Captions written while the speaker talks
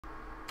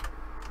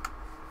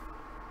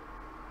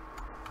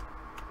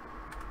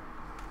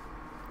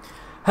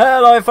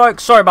Hello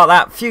folks, sorry about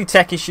that, few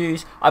tech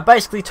issues. I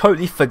basically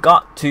totally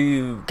forgot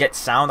to get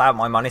sound out of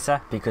my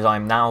monitor because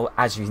I'm now,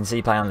 as you can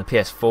see, playing on the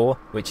PS4,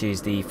 which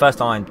is the first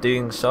time I'm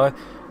doing so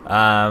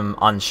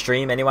on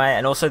stream anyway,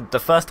 and also the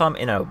first time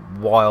in a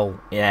while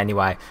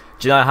anyway.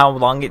 Do you know how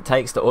long it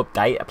takes to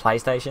update a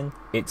PlayStation?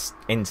 It's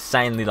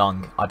insanely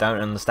long. I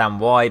don't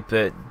understand why,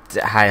 but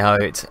hey ho,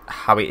 it's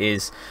how it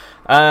is.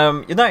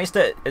 You'll notice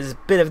that there's a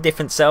bit of a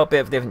different setup, a bit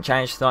of a different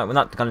change tonight. We're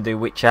not going to do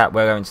Witcher,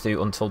 we're going to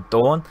do Until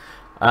Dawn.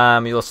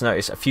 You'll also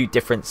notice a few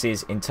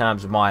differences in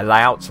terms of my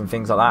layouts and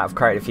things like that. I've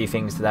created a few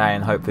things today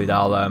and hopefully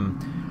they'll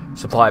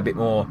supply a bit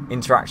more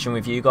interaction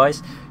with you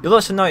guys. You'll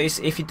also notice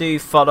if you do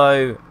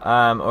follow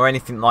or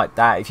anything like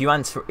that, if you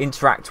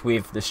interact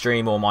with the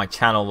stream or my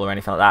channel or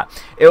anything like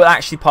that, it will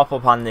actually pop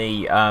up on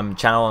the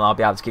channel and I'll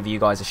be able to give you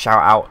guys a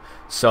shout out.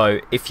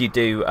 So if you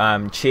do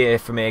cheer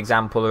for me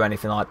example or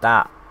anything like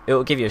that, it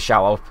will give you a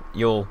shout out.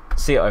 You'll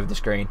see it over the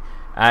screen.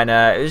 And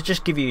it'll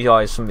just give you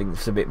guys something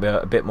that's a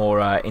bit more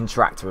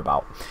interactive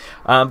about.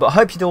 But I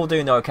hope you're all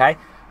doing okay.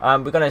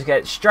 We're going to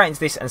get straight into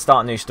this and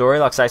start a new story.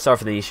 Like I say, sorry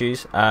for the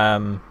issues.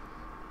 Like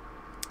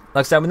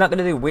I said, we're not going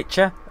to do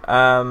Witcher.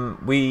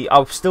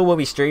 I still will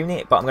be streaming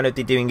it, but I'm going to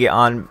be doing it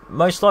on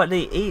most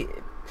likely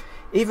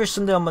either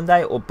Sunday or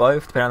Monday or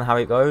both, depending on how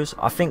it goes.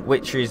 I think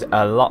Witcher is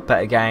a lot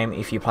better game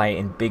if you play it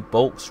in big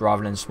bulks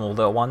rather than small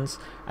little ones.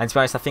 And to be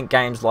honest, I think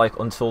games like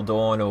Until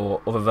Dawn or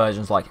other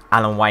versions like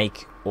Alan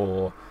Wake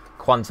or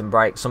Quantum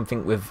Break,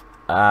 something with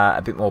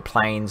a bit more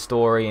plain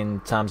story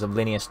in terms of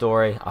linear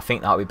story, I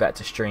think that would be better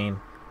to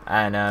stream,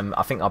 and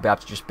I think I'll be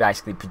able to just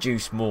basically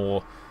produce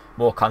more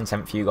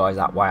content for you guys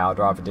that way. I'd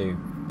rather do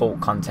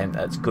bulk content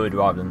that's good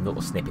rather than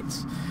little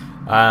snippets.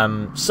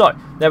 So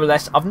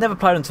nevertheless, I've never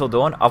played Until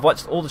Dawn. I've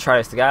watched all the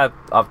trailers together.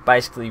 I've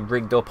basically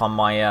rigged up on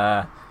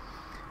my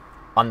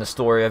on the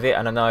story of it,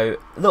 and I know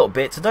little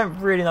bits. I don't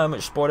really know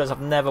much spoilers. I've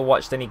never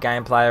watched any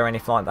gameplay or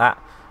anything like that.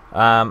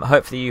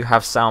 Hopefully you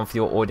have sound for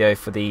your audio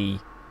for the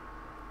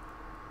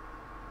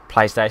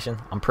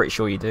PlayStation. I'm pretty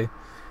sure you do.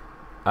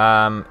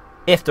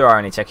 If there are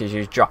any tech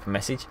issues, drop a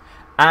message.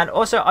 And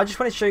also, I just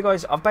want to show you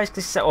guys, I've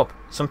basically set up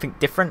something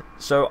different.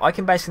 So I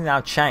can basically now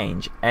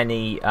change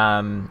any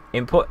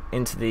input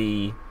into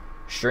the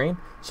stream.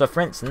 So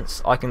for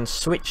instance, I can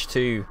switch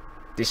to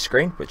this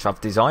screen, which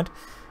I've designed.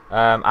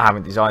 I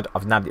haven't designed,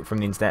 I've nabbed it from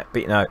the internet,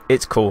 but you know,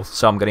 it's cool,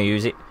 so I'm going to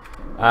use it.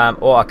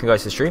 Or I can go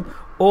to the stream.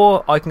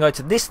 Or I can go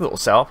to this little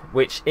setup,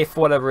 which if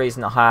for whatever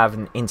reason I have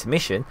an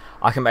intermission,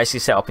 I can basically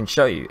set up and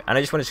show you. And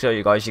I just want to show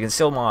you guys, you can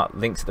see my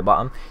links at the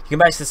bottom. You can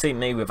basically see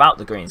me without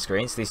the green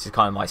screen, so this is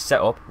kind of my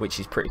setup, which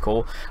is pretty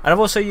cool. And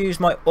I've also used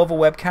my other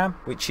webcam,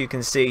 which you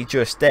can see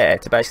just there,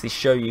 to basically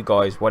show you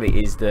guys what it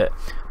is that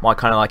my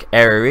kind of like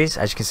area is.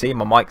 As you can see,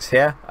 my mic's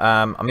here.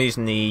 I'm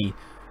using the,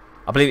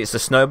 I believe it's the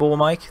Snowball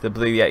mic, the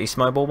Blue Yeti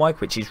Snowball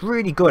mic, which is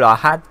really good. I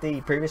had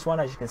the previous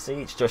one, as you can see,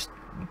 it's just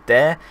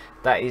there.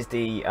 That is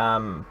the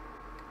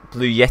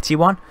Blue Yeti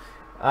one.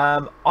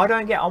 I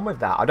don't get on with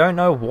that. I don't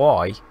know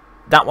why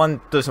that one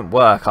doesn't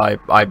work. I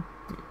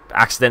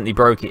accidentally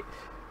broke it,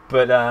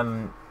 but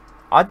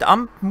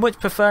I'm much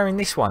preferring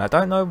this one. I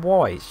don't know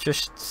why. It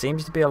just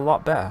seems to be a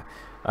lot better.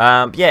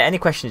 Yeah, any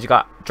questions you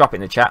got, drop it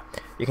in the chat.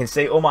 You can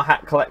see all my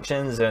hat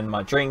collections and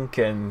my drink,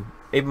 and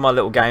even my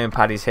little gaming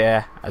pad is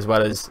here, as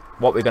well as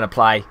what we're going to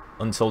play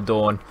Until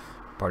Dawn.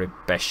 Probably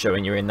best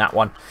showing you in that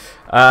one.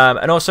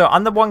 And also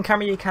on the one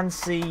camera you can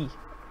see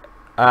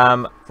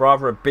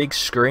rather a big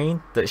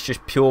screen that's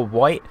just pure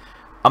white.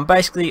 I've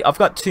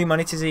got two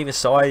monitors either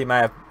side. You may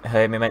have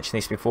heard me mention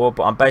this before,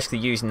 but I'm basically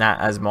using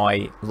that as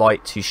my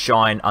light to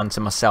shine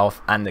onto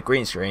myself and the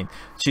green screen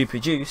to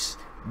produce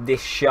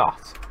this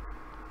shot.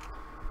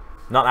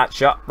 Not that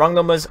shot, wrong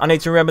numbers, I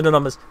need to remember the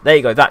numbers. There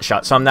you go, that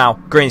shot. So I'm now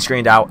green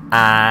screened out,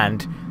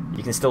 and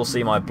you can still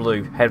see my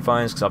blue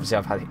headphones because obviously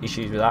I've had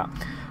issues with that.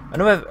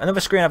 Another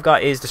screen I've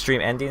got is the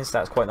stream ending, so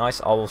that's quite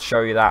nice. I will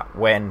show you that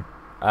when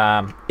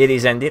it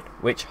is ended,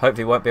 which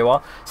hopefully won't be a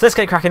while. So let's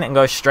get cracking and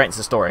go straight into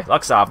the story.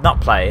 Like I said, I've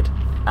not played,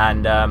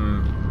 and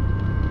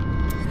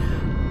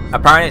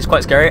apparently it's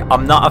quite scary.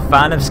 I'm not a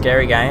fan of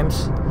scary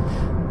games.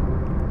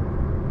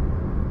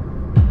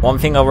 One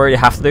thing I really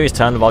have to do is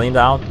turn the volume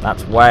down.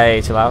 That's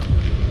way too loud.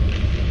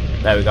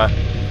 There we go.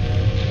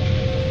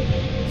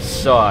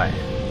 So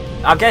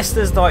I guess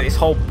there's like this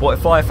whole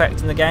butterfly effect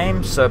in the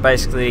game. So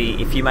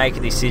basically, if you make a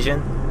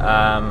decision,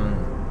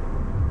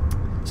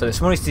 so the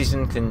smallest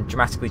decision can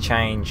dramatically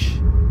change.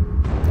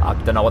 I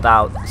don't know what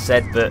that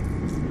said, but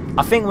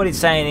I think what it's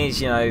saying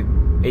is, you know,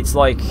 it's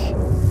like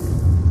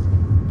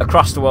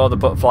across the world, the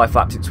butterfly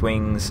flaps its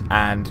wings,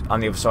 and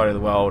on the other side of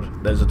the world,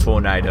 there's a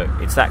tornado.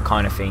 It's that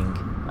kind of thing.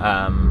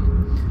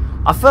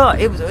 I felt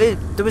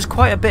there was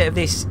quite a bit of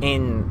this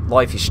in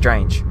Life is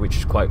Strange, which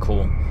is quite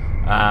cool.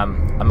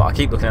 I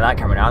keep looking at that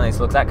camera now, and I need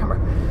to look at that camera.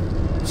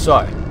 So,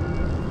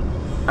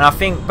 and I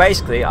think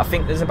basically,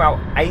 there's about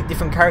 8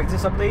 different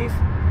characters, I believe.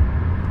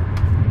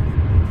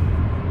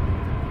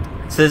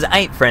 So there's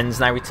 8 friends,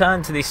 and they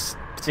return to this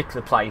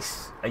particular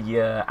place a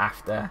year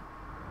after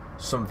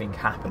something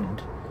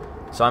happened.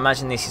 So I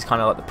imagine this is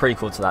kind of like the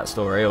prequel to that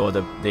story, or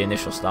the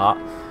initial start.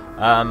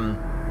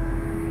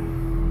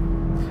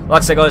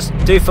 Like I said, guys,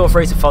 do feel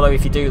free to follow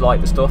if you do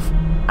like the stuff,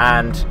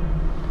 and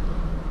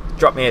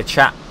drop me a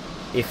chat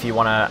if you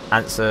want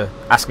to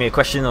ask me a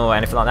question or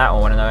anything like that,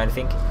 or want to know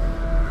anything.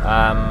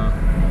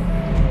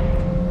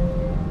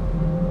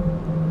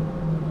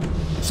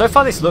 So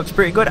far this looks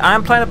pretty good. I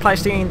am playing a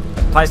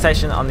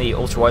PlayStation on the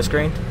ultra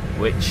widescreen,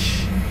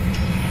 which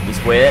is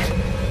weird.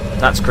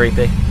 That's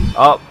creepy.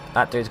 Oh,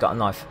 that dude's got a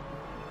knife.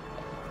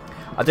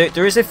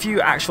 There is a few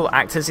actual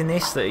actors in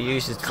this that are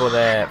used for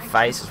their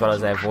face as well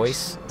as their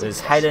voice. There's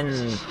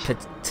Hayden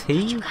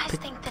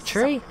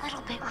Petrie.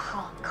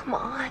 Come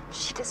on,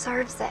 she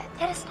deserves it.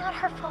 It is not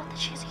her fault that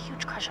she has a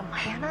huge crush on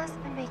Mike. Hannah's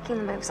been making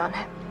the moves on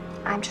him.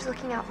 I'm just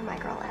looking out for my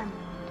girl, Em.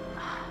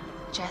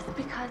 Just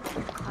because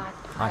he's class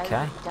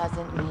Okay.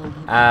 doesn't mean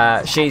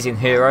she's in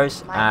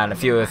Heroes and a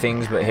few other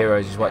things, but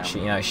Heroes is what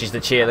she's the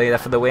cheerleader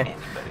for the win.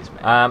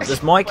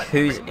 There's Mike,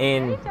 who's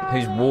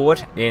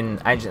Ward in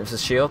Agents of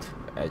S.H.I.E.L.D.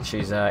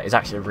 Is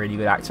actually a really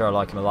good actor. I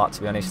like him a lot,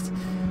 to be honest.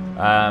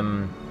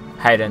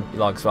 Hayden, you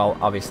like as well,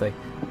 obviously.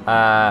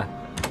 I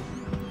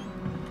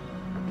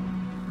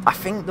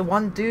think the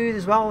one dude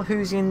as well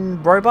who's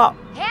in Robot.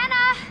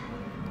 Hannah!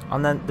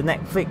 On the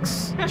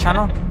Netflix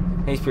channel.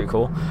 He's pretty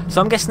cool. So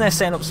I'm guessing they're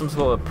setting up some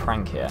sort of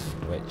prank here,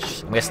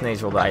 which I'm guessing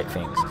these are all the 8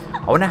 things.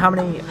 I wonder how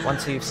many. 1,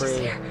 2, 3.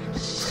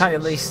 It's kind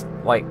of at least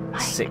like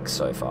 6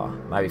 so far,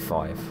 maybe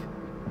 5.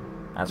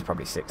 That's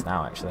probably 6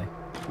 now, actually.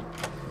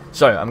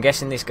 So I'm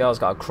guessing this girl's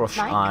got a crush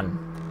on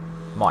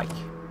Mike,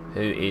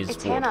 who is.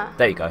 It's Hannah.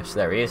 There you go. So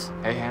there he is.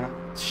 Hey, Hannah.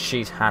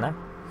 She's Hannah.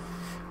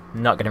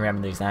 Not gonna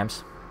remember these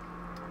names.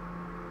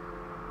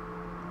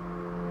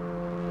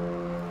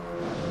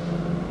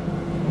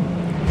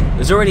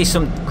 There's already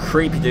some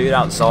creepy dude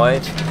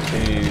outside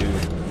who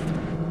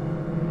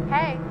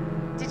Hey,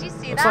 did you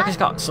see looks that? like he's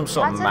got some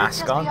sort of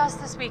mask That's on. us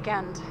this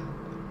weekend.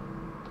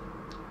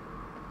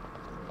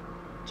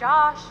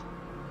 Josh.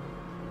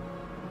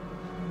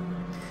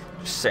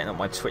 Just setting up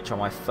my Twitch on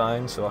my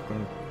phone so I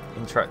can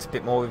interact a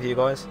bit more with you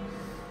guys.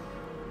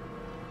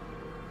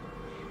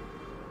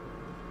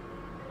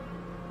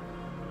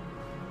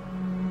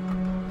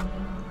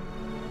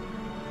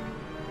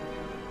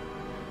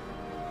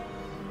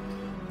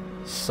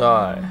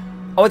 So,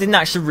 oh, I didn't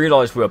actually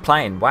realise we were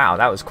playing. Wow,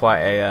 that was quite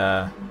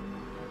a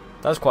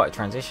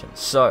transition.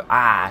 So,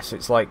 so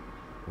it's like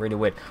really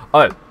weird.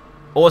 Oh,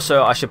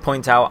 also I should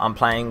point out I'm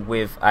playing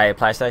with a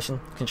PlayStation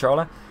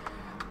controller.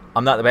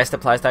 I'm not the best at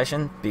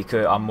PlayStation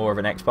because I'm more of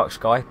an Xbox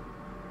guy.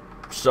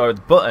 So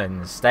the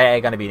buttons,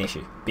 they're going to be an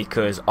issue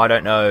because I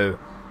don't know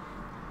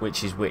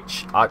which is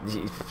which. I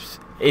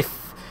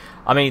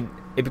mean,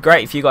 it'd be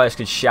great if you guys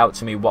could shout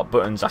to me what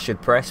buttons I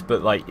should press,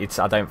 but like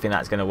I don't think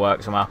that's going to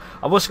work somehow.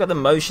 I've also got the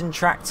motion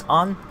tracks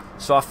on,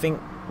 so I think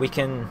we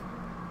can.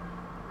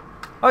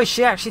 Oh, is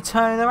she actually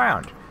turning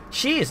around?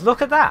 She is.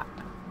 Look at that.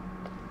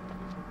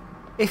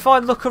 If I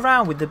look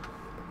around with the,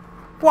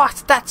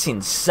 what? That's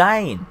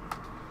insane.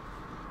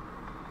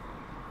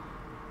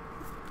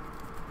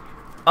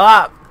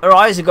 Her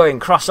eyes are going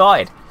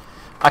cross-eyed.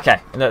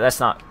 Okay, no, let's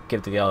not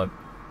give the girl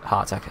a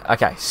heart attack.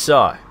 Okay,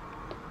 so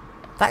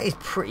that is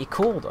pretty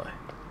cool, though.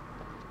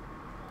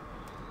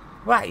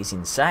 That is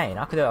insane.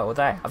 I could do that all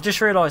day. I've just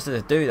realised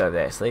there's a dude over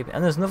there sleeping,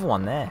 and there's another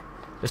one there.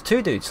 There's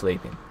 2 dudes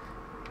sleeping.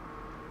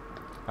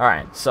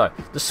 Alright, so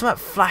there's something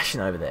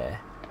flashing over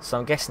there. So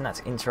I'm guessing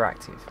that's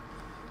interactive.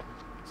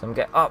 So I'm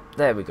getting up.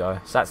 There we go.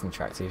 So that's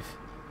interactive.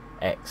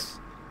 X.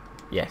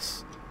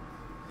 Yes.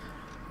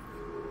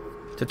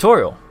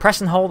 Tutorial.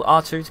 Press and hold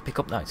R2 to pick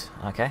up notes.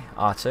 Okay,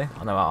 R2.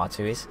 I know what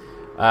R2 is.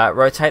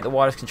 Rotate the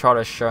wireless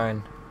controller as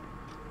shown.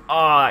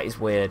 That is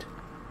weird.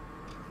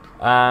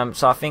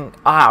 So I think.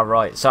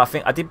 Right. So I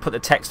think I did put the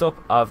text up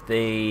of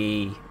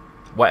the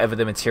whatever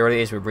the material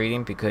is we're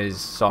reading because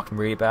so I can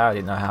read it better. I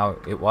didn't know how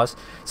it was.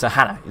 So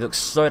Hannah, you look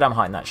so damn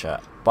hot in that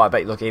shirt, but I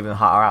bet you look even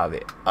hotter out of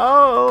it.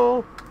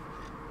 Oh,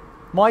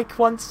 Mike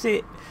wants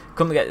it.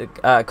 Come to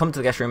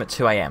the guest room at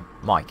 2 AM.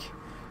 Mike.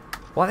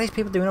 What are these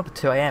people doing up at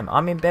 2 AM?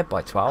 I'm in bed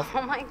by 12.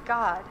 Oh my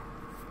god.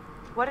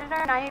 What did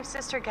our naive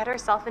sister get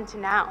herself into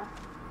now?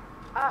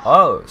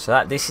 Oh,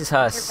 so this is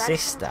her Intervention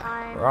sister.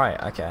 time. Right,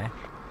 okay.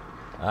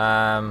 Who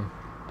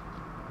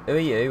are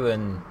you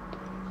and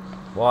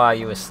why are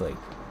you asleep?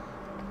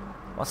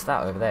 What's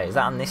that over there? Is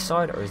that on this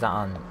side or is that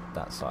on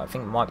that side? I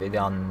think it might be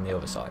on the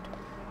other side.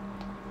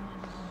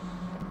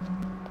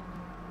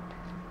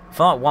 I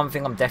feel like one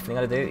thing I'm definitely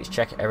going to do is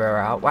check everywhere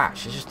out. Wow,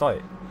 she's just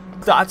like...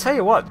 I tell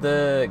you what,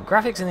 the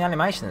graphics and the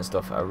animation and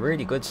stuff are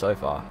really good so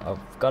far. I've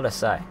got to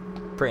say.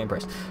 Pretty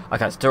impressed.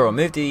 Okay, so Duro,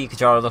 move the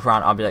controller, look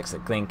around objects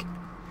that glink.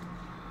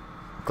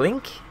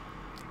 Glink?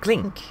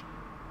 Glink.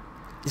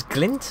 Is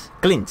glint?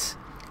 Glint.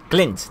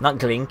 Glint, not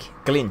glink.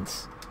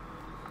 Glint.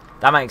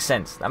 That makes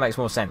sense. That makes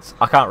more sense.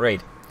 I can't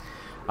read.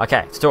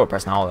 Okay, tutorial,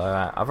 press and hold.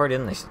 I've already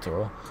done this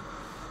tutorial.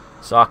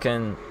 So I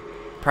can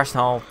press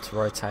and hold to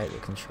rotate the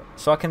control.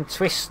 So I can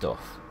twist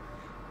stuff.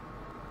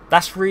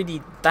 That's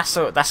really... That's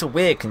a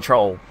weird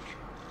control.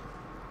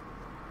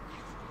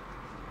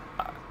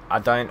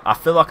 I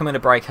feel like I'm going to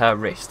break her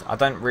wrist. I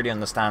don't really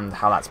understand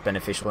how that's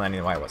beneficial in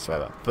any way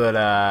whatsoever.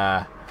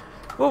 But,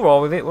 we'll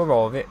roll with it. We'll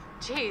roll with it.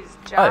 Jeez,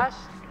 Josh.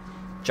 Oh,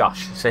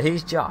 Josh. So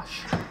he's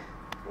Josh.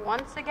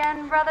 Once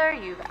again, brother,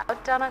 you've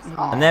outdone us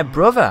all. And their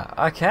brother.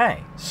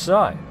 Okay.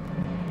 So,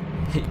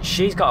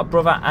 she's got a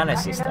brother and a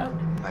sister.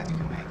 Glad you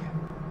can make it.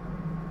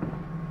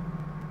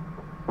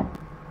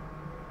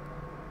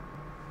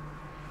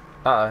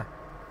 Uh-oh.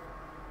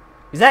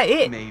 Is that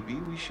it? Maybe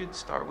we should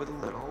start with a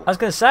little, I was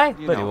going to say,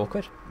 you bloody know,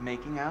 awkward.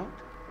 making out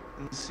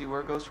and see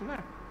where it goes from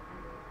there.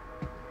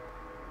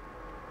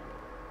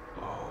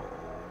 Oh,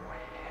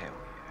 hell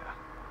yeah.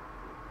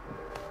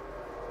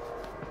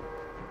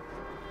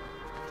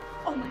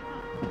 Oh my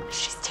god.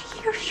 She's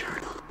taking her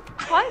shirt off.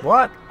 What?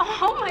 What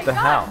Oh my the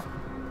god. hell?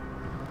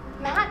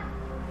 Matt.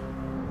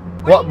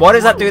 What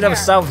does that dude have a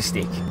selfie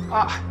stick?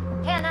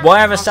 Hannah. Why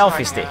have a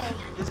selfie stick?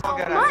 It's all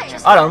good. Mike.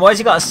 Hold on, why has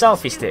he got a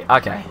selfie stick?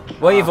 Okay.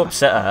 Well, you've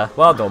upset her.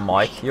 Well done,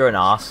 Mike. You're an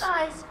arse.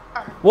 Guys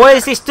are Why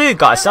has this dude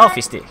got a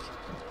selfie stick?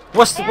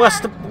 What's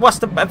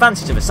the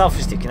advantage of a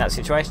selfie stick in that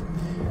situation?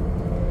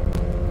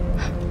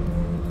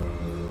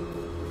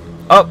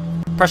 Oh,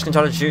 press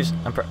control to choose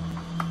and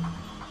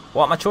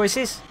what are my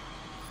choices?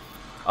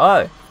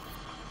 Oh,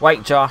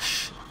 wait,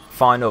 Josh,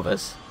 find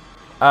others.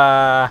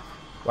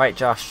 Wait,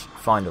 Josh,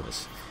 find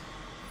others.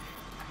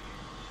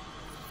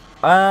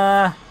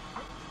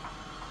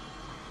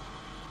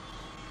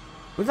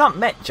 We've not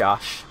met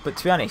Josh, but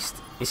to be honest,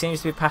 he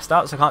seems to be passed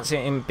out, so I can't see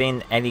him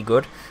being any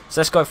good.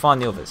 So let's go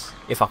find the others,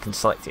 if I can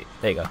select it.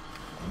 There you go.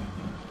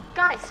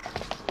 Guys,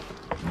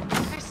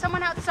 there's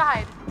someone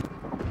outside.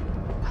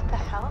 What the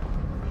hell?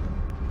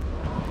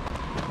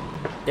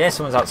 Yeah,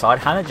 someone's outside.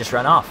 Hannah just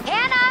ran off.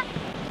 Hannah!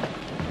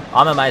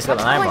 I'm amazed I got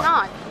What's the name going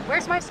right. on?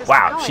 Where's my sister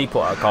Wow, going? she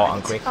put her cart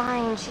on quick. It's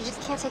fine. She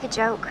just can't take a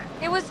joke.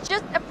 It was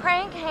just a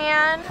prank,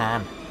 Han.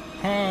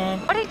 Han.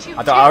 What did you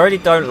I do? already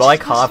don't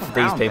like Just half of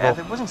these around, people. Beth.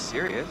 It wasn't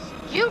serious.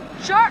 You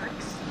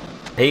jerks!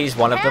 He's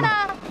one of them.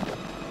 Hannah!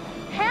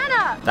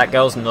 Hannah! That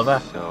girl's another.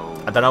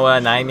 So, I don't know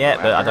her name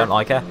yet, but I don't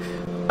like her.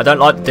 I don't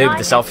like the dude with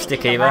the selfie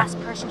stick either. Last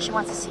person she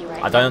wants to see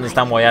right I don't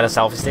understand why he had a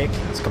selfie stick.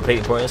 It's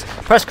completely pointless.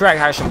 Press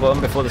correct action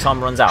button before the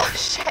time runs out.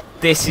 Shit.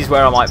 This is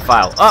where I might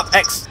fail. Oh,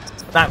 X!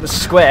 That was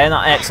square,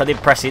 not X. I did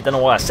press it. Don't know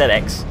why I said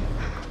X.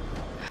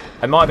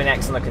 It might have been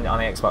X on the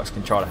Xbox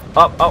controller.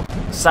 Oh,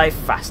 save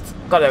fast.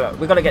 We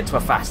gotta get to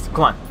a fast.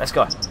 Come on, let's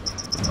go.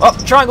 Oh,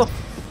 triangle.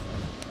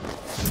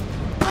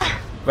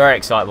 Very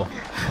excitable.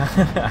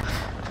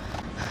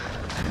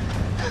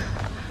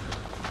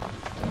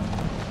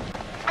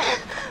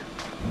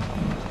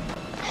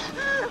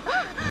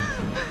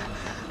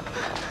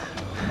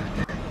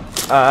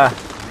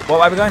 What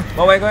way are we going?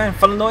 What way are we going?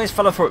 Follow noise,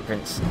 follow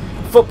footprints.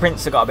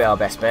 Footprints have got to be our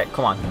best bet.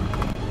 Come on.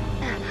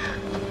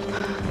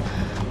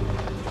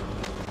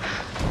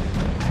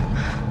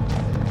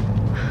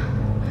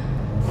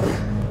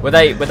 Were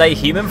they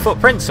human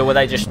footprints or were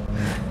they just?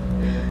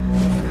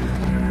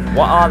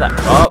 What are that?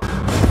 Oh,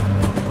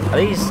 are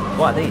these?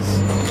 What are these?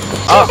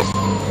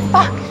 Oh,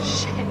 Fuck,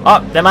 shit.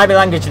 oh, there may be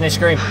language in this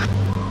scream.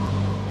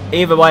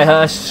 Either way,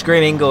 her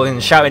screaming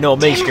or shouting, or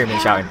me screaming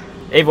and shouting.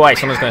 Either way,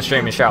 someone's going to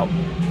stream and shout.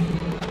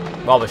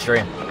 While we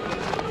stream.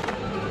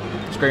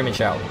 Scream and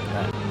shout.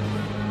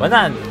 Yeah. Wasn't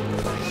that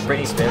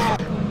Britney Spears?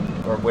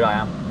 Or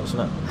will.i.am or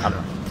something? I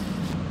don't know.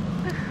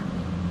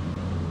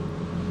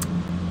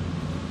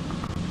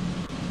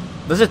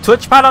 There's a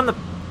touchpad on the...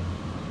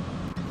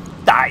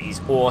 That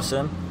is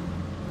awesome.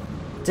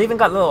 It's even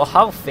got a little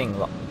health thing.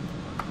 Look.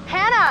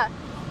 Hannah!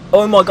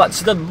 Oh my god,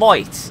 so the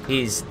light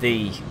is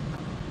the...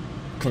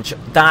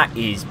 That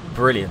is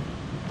brilliant.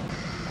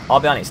 I'll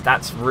be honest,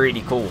 that's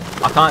really cool.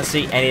 I can't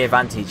see any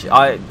advantage.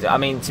 I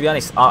mean, to be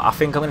honest, I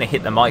think I'm going to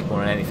hit the mic more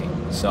than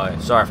anything. So,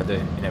 sorry if I do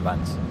in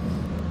advance.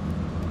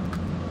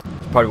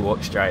 Probably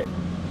walk straight.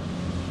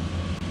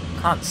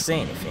 Can't see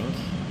anything.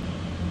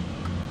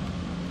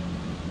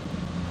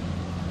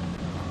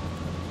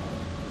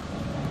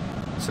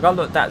 So I gotta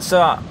look at that.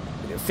 So,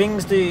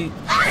 things do...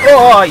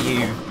 Oh, are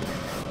you?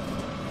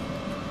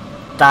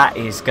 That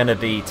is going to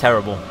be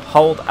terrible.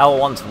 Hold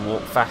L1 to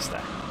walk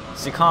faster.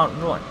 So you can't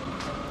run.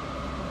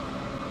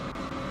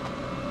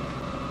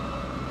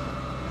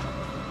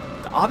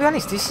 I'll be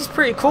honest, this is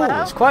pretty cool.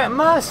 Hello? It's quite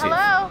immersive.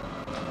 Hello?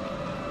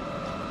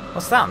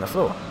 What's that on the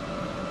floor?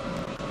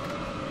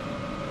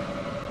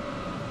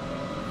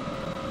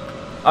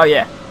 Oh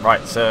yeah,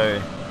 right,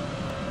 so...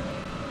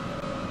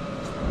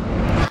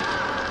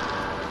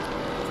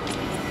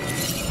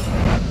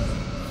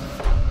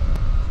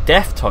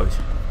 Death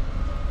totem.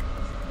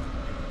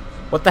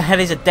 What the hell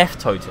is a death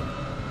totem?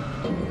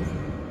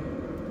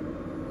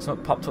 It's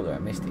not popped up there, I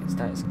missed it.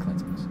 Status and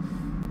collectibles.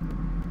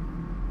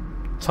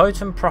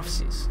 Totem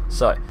prophecies.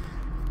 So,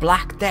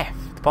 Black Death.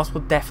 The possible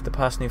death of the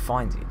person who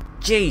finds it.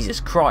 Jesus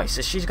Christ,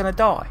 so she's gonna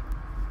die.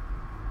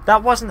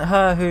 That wasn't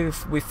her who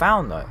we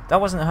found though. That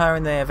wasn't her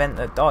in the event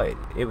that died.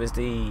 It was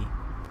the...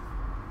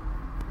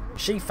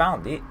 She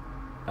found it.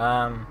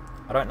 I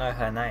don't know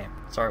her name.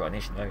 Sorry about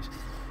Nisha knows.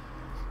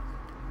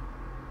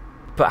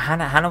 But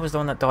Hannah was the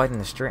one that died in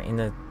the street, in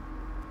the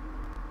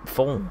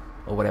fall.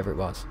 or whatever it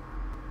was.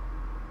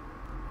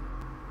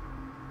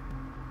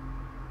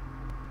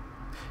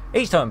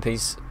 Each totem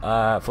piece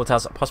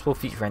foretells a possible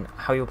future event,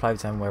 how you'll play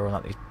with them, whether or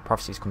not these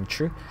prophecies come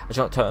true. As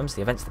you unlock totems,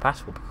 the events of the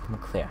past will become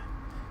clear.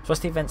 So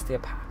what's the events of the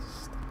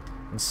past?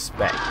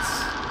 Inspect.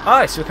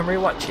 Oh, so we can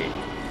rewatch it.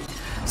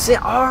 See,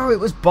 oh,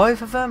 it was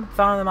both of them?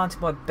 Found on the mountain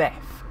by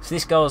Beth. So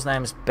this girl's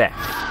name is Beth.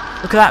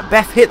 Look at that,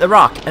 Beth hit the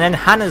rock, and then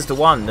Hannah's the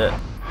one that...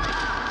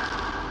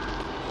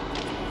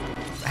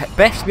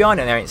 Beth's behind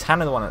it there, and it's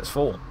Hannah the one that's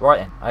fallen.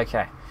 Right then,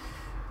 okay.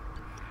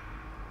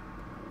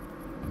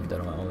 I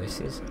don't know what all this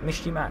is.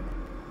 Mystery Man.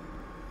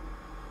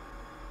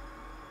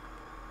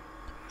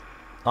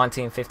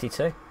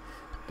 1952.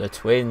 The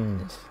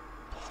Twins.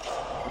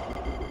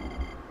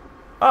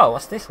 Oh,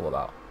 what's this all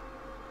about?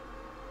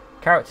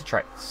 Character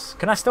traits.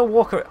 Can I still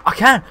walk around? I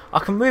can! I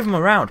can move them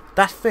around.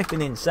 That's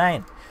flipping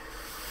insane.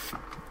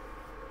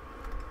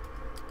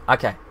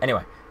 Okay,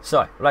 anyway.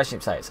 So,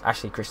 relationship status.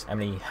 Ashley, Chris,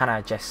 Emily,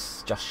 Hannah,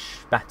 Jess, Josh,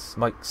 Matt,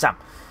 Mike, Sam.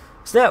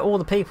 So they're all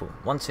the people.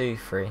 1, 2,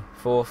 3,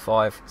 4,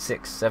 5,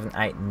 6, 7,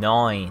 8,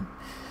 9.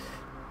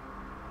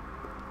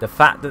 The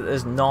fact that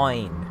there's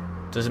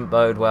 9 doesn't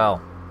bode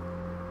well.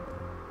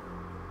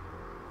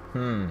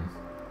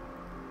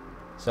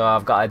 So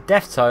I've got a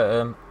death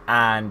totem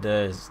and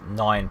there's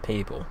 9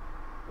 people.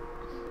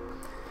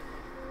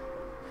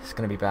 It's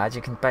gonna be bad.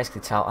 You can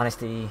basically tell.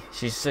 Honesty.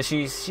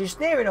 She's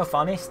near enough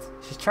honest.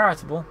 She's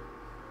charitable,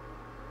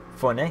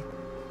 funny,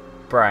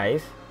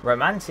 brave,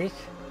 romantic,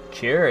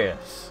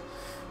 curious.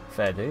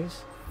 Fair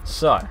dues.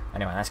 So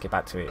anyway, let's get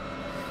back to it.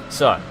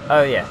 So,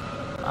 oh yeah,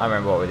 I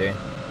remember what we're doing.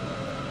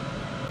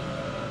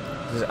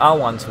 This is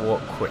R1 to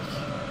walk quick.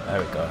 There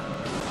we go.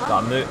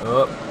 Gotta move.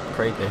 Oh,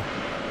 creepy.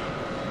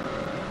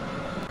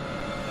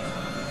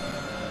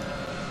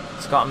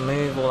 It's gotta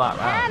move all that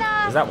round.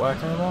 Hannah! Is that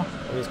working anymore?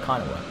 It is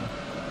kind of working.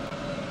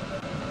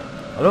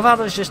 I love how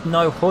there's just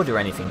no HUD or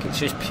anything. It's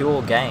just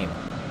pure game.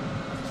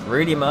 It's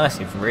really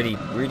immersive, really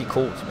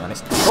cool to be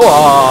honest.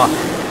 Oh!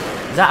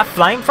 Is that a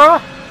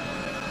flamethrower?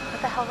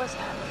 What the hell was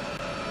that?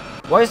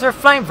 Why is there a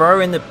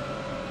flamethrower in the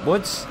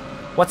woods?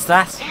 What's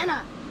that?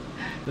 Hannah!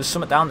 There's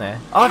something down there.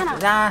 Oh, Hannah.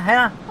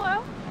 Hannah!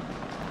 Hello?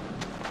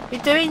 What are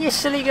you doing, you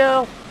silly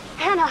girl?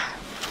 Hannah!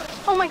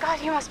 Oh my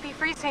god, you must be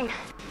freezing.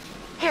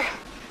 Here,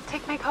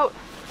 take my coat.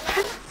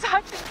 I'm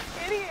such an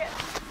idiot.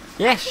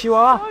 Yes, you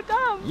are. So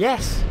dumb.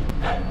 Yes.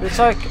 It's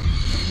like...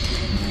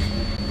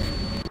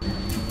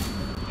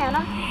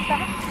 Hannah, is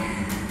that?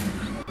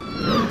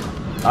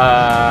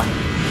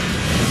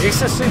 Is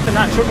this a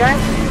supernatural game?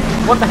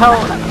 What the hell?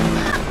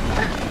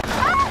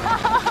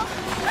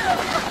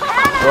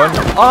 Run.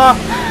 Oh,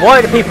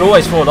 why do people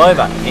always fall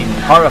over in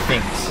horror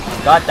things?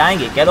 God dang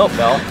it, get up,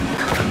 girl.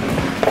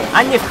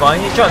 And your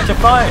phone, you dropped your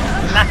phone.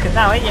 You're knackered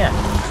now, ain't you?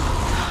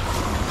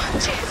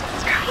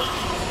 Jesus Christ.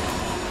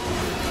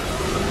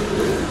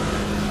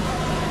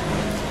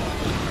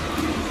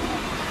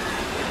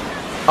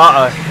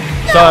 Uh-oh.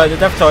 So the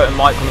death totem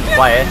might come into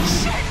play.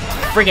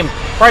 Friggin'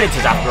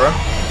 predators after him.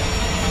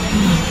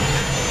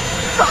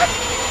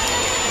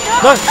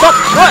 No, stop!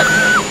 What?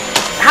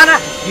 Hannah,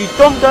 you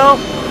dumb girl.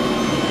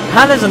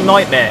 Hannah's a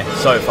nightmare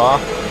so far.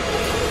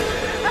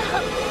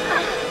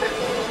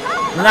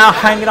 Now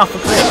hanging off a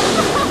cliff.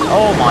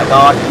 Oh my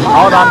god.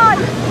 Hold on.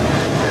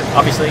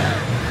 Obviously.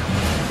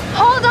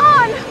 Hold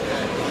on!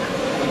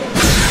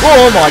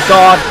 Oh my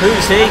god.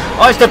 Who's he?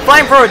 Oh, it's the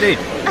flamethrower dude.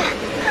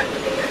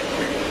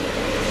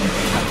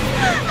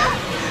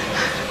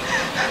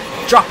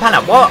 Drop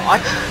Hannah.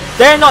 What?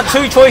 They're not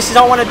 2 choices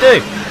I want to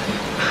do.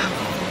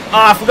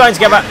 Ah, if we're going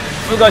together.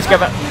 We'll go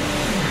together.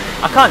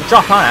 I can't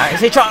drop Hannah.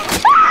 Is he trying?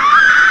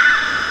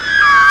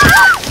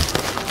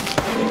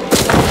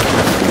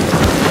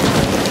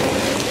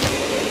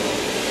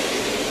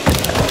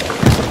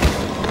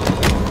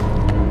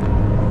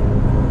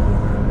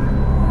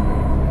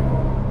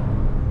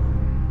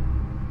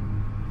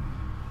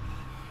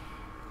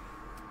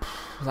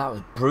 That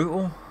was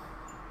brutal.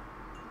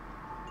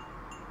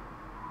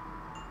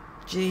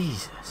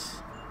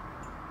 Jesus.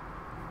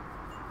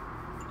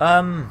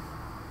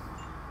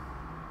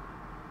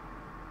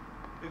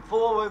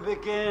 Before we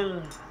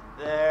begin,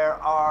 there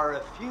are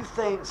a few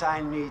things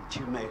I need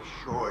to make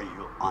sure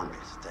you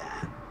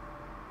understand.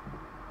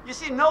 You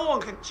see, no one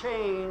can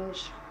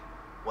change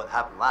what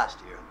happened last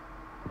year.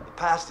 The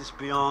past is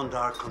beyond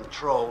our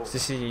control. So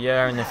this is a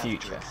year in the We have to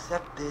future.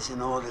 accept this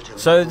in order to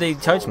So move the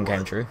totem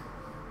came forward. true.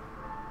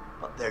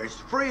 But there is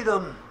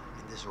freedom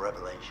in this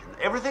revelation.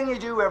 Everything you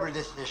do, every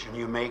decision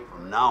you make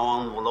from now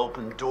on will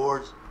open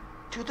doors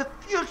to the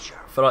future.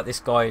 I feel like this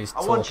guy is I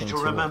talking want you to to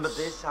remember us.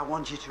 this. I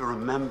want you to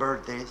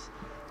remember this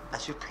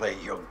as you play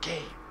your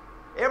game.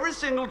 Every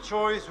single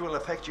choice will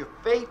affect your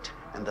fate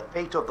and the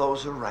fate of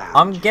those around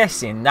I'm you.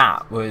 guessing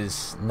that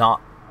was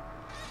not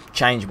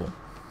changeable.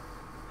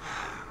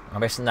 I'm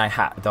guessing they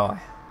had to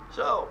die.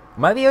 So,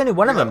 Maybe only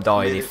one of You them have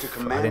died committed if to I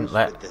commence didn't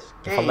let with this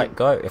if I game. let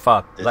go. If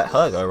I This let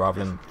her is go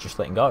rather than just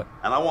letting go.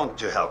 and I want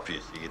to help you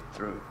see it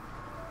through.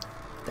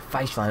 The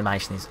facial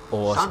animation is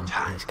awesome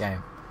in this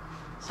game.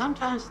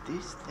 Sometimes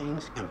these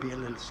things can be a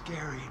little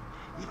scary.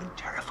 even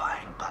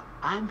terrifying, but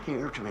I'm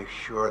here to make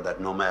sure that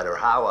no matter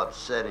how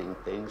upsetting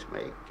things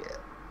may get,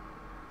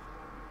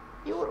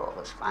 you will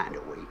always find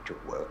a way to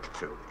work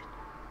through it.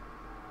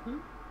 Hmm?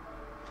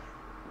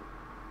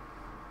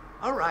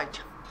 All right.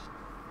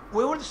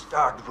 We will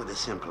start with a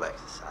simple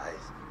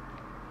exercise.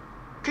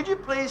 Could you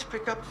please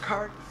pick up a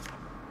card?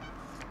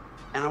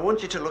 And I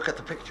want you to look at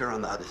the picture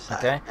on the other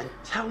side and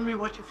tell me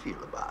what you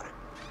feel about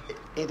it.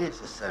 It is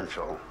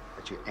essential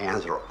that you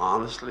answer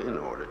honestly in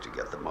order to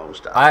get the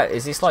most out of it.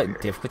 Is this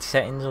like difficulty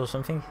settings or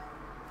something?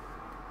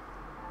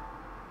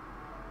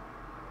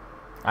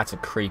 That's a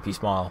creepy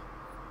smile.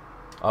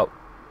 Oh.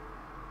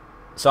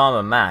 So I'm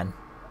a man.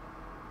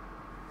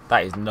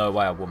 That is no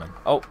way a woman.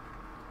 Oh.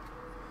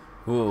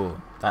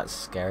 Ooh, that's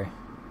scary.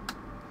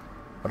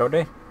 What do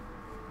I do?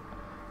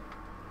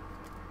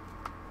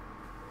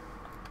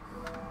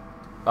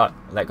 Oh,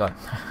 let go.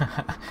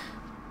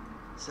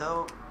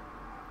 So,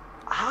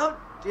 how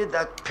did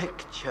that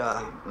picture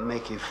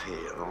make you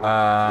feel?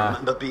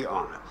 Remember, be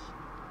honest.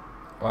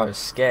 Well, I was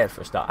scared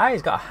for a start.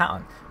 He's got a hat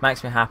on.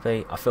 Makes me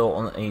happy. I feel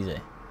uneasy.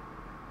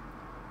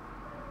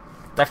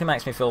 Definitely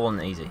makes me feel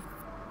uneasy.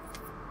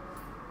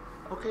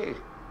 Okay,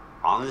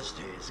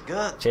 honesty is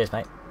good. Cheers,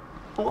 mate.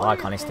 I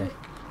like honesty. It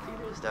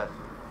is that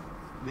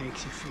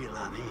makes you feel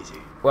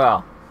uneasy.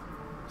 Well,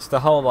 it's the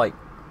whole like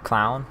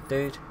clown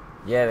dude.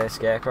 Yeah, they're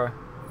Scarecrow.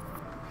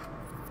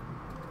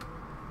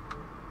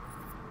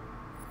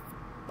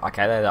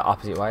 Okay, they're the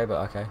opposite way,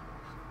 but okay.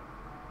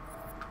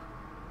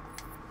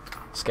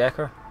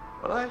 Scarecrow?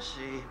 Well, I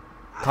see.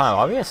 Kind of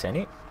obvious, ain't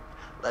it?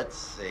 Let's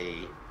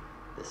see.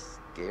 The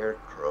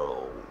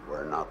Scarecrow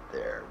were not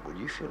there. Would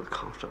you feel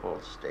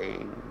comfortable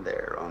staying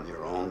there on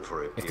your own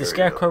for a period of time? If the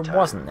Scarecrow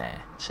wasn't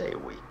there? Say a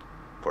week,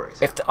 for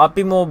example. I'd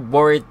be more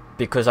worried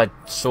because I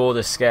saw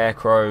the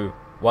Scarecrow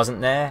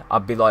wasn't there.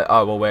 I'd be like,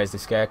 oh, well, where's the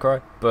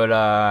Scarecrow? But,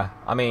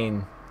 I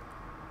mean...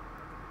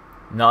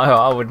 No,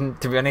 I wouldn't,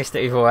 to be honest,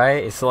 either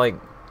way. It's like...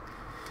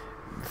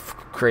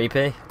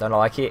 creepy. Don't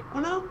like it. Oh,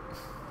 no?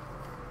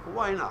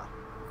 Why not?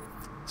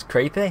 It's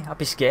creepy. I'd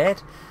be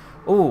scared.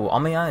 Ooh,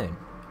 on my own.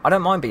 I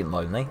don't mind being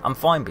lonely. I'm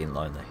fine being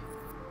lonely.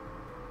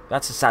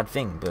 That's a sad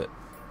thing, but...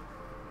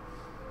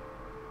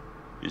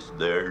 Is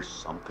there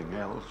something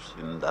else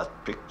in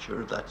that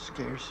picture that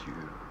scares you?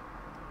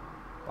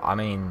 I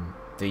mean...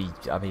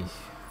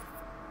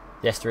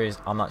 Yes, there is.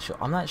 I'm not sure.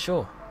 I'm not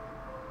sure.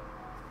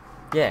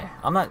 Yeah,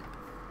 I'm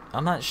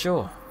not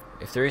sure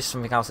if there is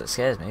something else that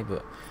scares me,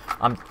 but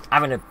I'm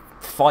having a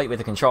fight with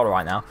the controller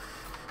right now.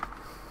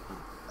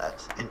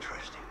 That's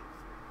interesting.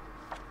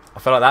 I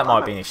feel like that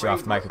might be an issue. I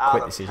have to make a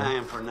quick decision.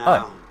 Time for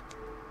now. Oh.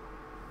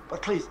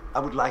 But please, I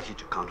would like you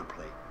to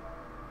contemplate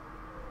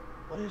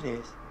what it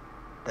is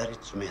that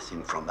it's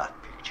missing from that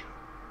picture.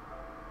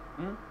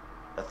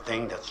 The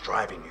thing that's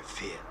driving your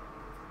fear.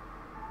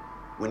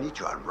 We need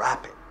to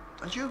unwrap it.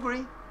 Don't you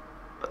agree?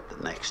 But the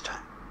next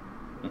time.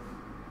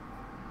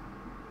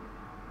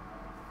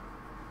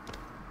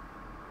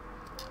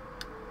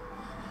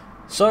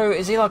 So,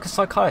 is he like a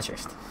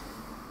psychiatrist?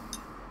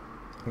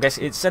 I guess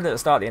it said at the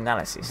start of the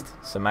analysis,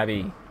 so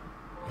maybe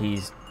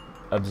he's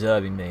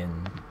observing me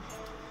and...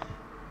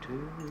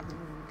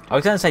 I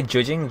was going to say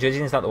judging.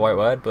 Judging is not the right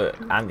word, but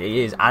and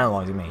he is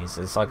analysing me. He's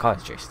a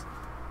psychiatrist.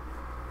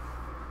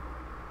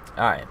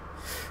 Alright.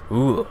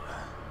 Ooh.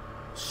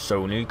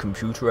 Sony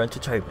Computer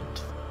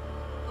Entertainment.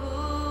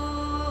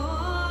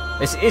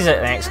 This is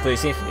an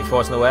exclusive, if you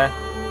wasn't aware.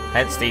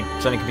 Hence the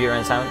Sony Computer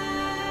Entertainment.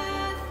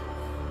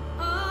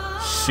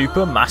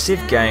 Super massive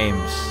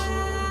games.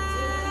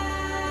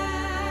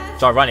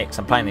 It's ironic because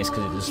I'm playing this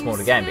because it's a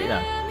smaller game, but you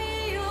know.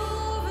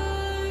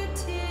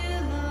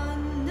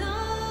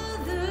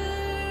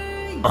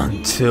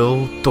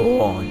 Until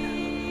Dawn.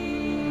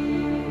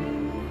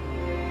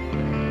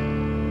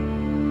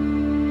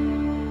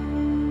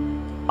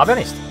 I'll be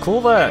honest,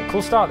 cool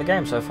start of the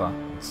game so far.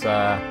 It's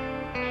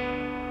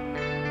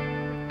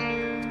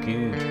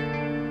good.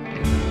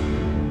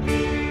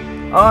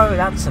 Oh,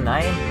 that's a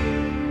name.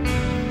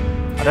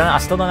 I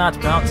still don't know how to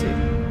pronounce it.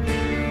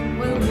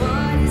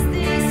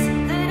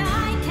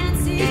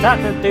 Is that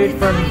the dude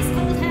from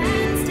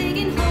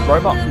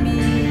Robot?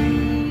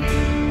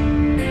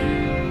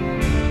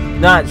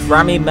 No, it's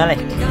Rami Malek.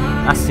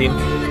 That's him.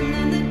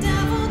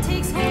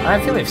 I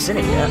don't think we've seen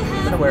it yet. I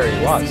don't know where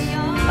he was.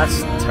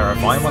 That's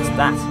terrifying. What's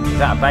that? Is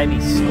that a baby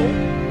skull?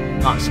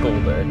 Not skull,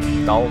 but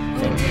a doll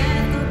thing.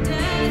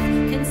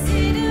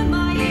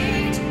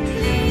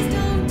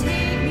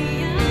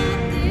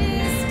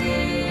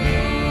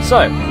 So,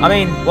 I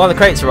mean, while the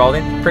crates are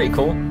rolling, pretty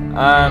cool.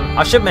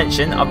 I should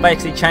mention, I've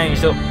basically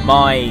changed up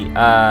my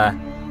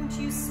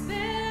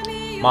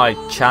my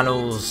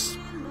channel's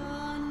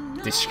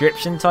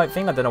description type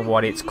thing. I don't know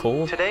what it's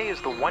called. Today is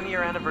the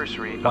 1-year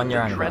anniversary of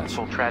the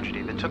dreadful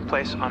tragedy that took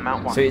place on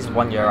Mount Washington. So it's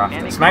 1 year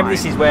after. So maybe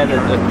this is where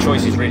the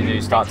choices really do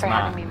start to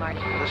matter.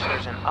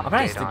 Listeners, an I've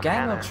noticed update the on game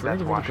Hannah looks and really,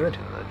 Beth really good.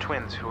 Washington, the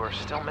twins who are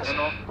still missing.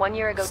 1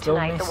 year ago Still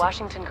tonight, missing. the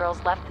Washington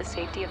girls left the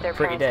safety of their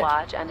Pretty parents' dead.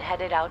 lodge and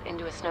headed out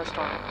into a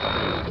snowstorm.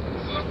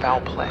 Foul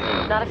play.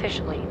 Not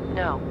officially,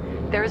 no.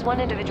 There is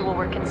one individual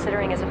we're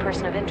considering as a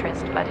person of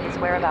interest, but his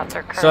whereabouts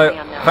are So, currently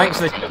unknown. thanks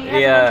for He has an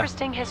the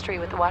interesting history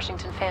with the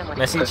Washington family.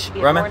 message, He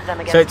has Roman. warned them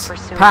So against it's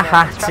pursuing their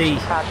construction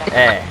Pahati project,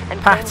 Air.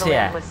 and claimed the Patier.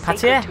 land was sacred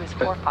Patier? to his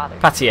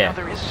forefathers. Patier.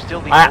 There is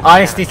still the I old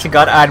honestly Hannah to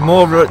God, I had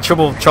more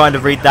trouble trying to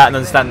read that and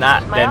understand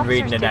that My than officers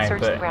reading the did name.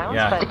 search the But grounds,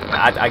 yeah, but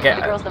I get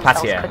the girls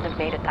themselves Patier. couldn't have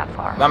made it that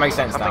far. That makes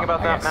sense Something now.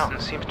 about I that guess. mountain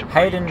seems to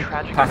Hayden breed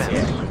tragic Patier.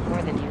 events.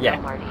 More than you Yeah.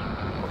 know, Marty.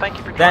 Well, thank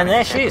you for Then joining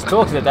there us. she is,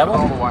 talking to the All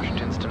the devil.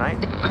 Washingtons tonight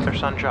with their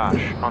son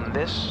Josh on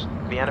this,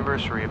 the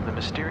anniversary of the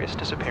mysterious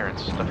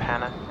disappearance of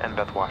Hannah and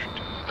Beth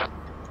Washington.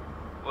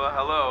 Well,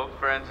 hello,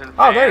 friends and fans.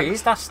 Oh, there he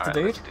is. That's the All right,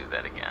 dude. let's do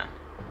that again.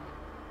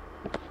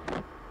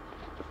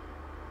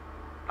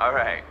 All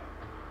right.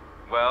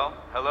 Well,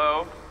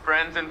 hello,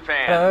 friends and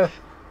fans. Hello.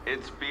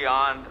 It's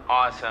beyond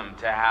awesome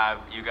to have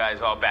you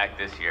guys all back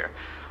this year.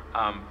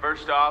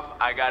 First off,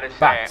 I gotta say,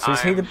 Back? So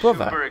is he I'm the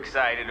brother? super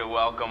excited to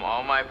welcome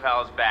all my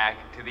pals back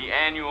to the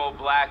annual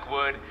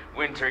Blackwood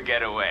Winter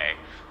Getaway.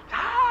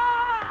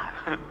 Ah!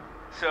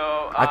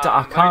 So, I let me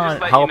just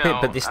can't let help you it,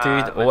 know, but this dude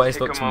let's always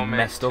take a looks moment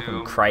messed up to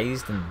and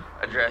crazed and...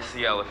 address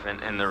the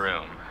elephant in the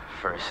room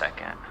for a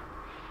second.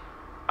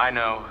 I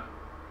know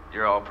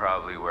you're all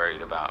probably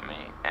worried about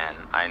me, and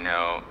I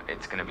know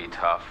it's gonna be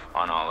tough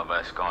on all of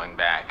us going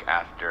back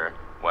after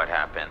what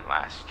happened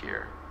last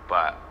year,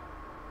 but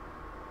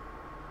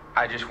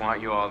I just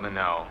want you all to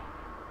know,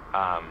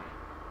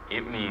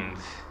 it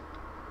means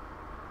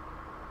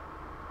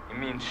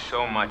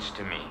so much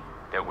to me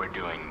that we're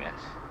doing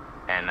this,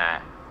 and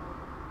that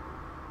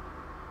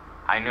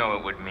I know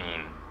it would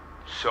mean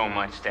so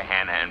much to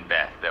Hannah and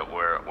Beth that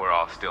we're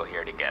all still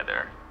here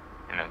together,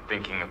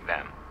 thinking of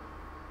them.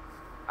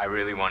 I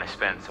really want to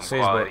spend some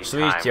quality So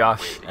time he's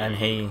Josh, with and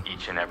he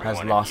each and every has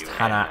one lost of you,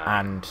 Hannah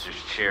and and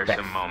just share Beth.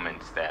 some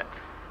moments that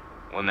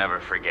we'll never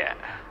forget.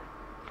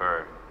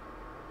 For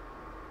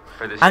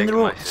the sake And of they're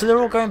all, my so they're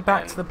all sisters, going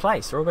back and, to the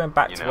place. They're all going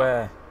back you to know.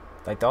 where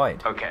they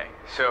died, Okay,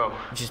 so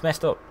which is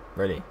messed up,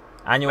 really.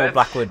 Annual let's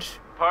Blackwood.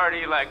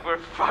 party like we're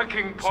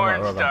fucking Something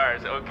porn or other.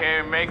 stars,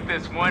 okay? Make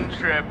this one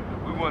trip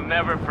we will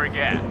never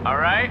forget,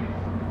 alright?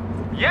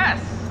 Yes!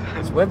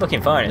 It's a weird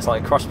looking phone. It's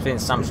like a cross between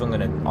Samsung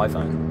and an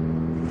iPhone.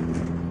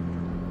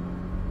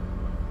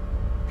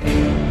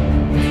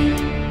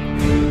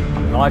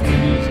 I'm liking the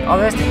music. Oh,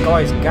 there's the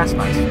guy's gas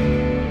mask thing.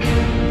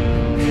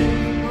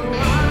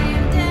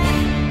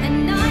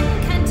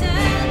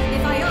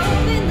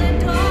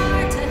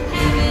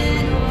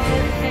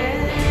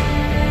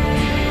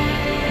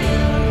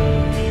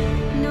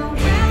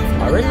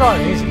 I really like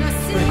the music.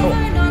 It's pretty cool.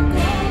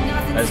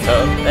 There's a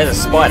turtle. There's a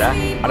spider.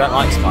 I don't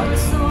like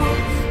spiders.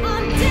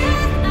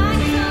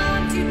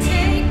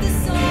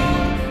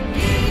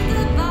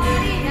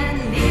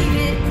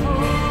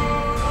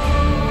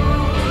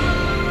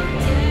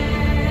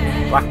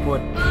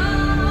 Blackwood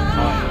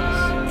Pines.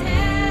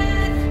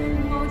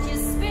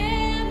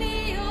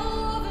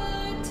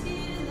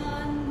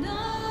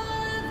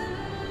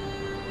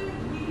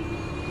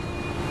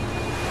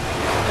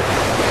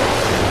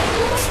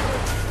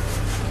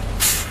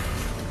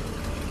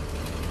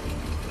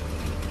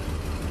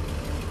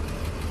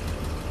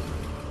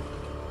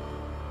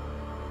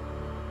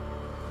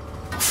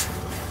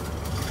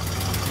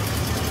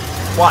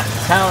 What?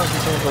 Towns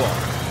between the one.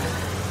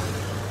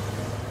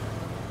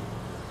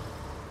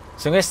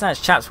 So I'm guessing that's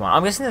chapter 1.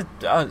 I'm guessing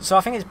that, so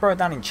I think it's broken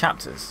down in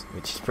chapters,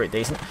 which is pretty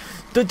decent.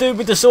 The dude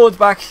with the sword's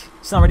back.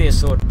 It's not really a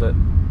sword, but...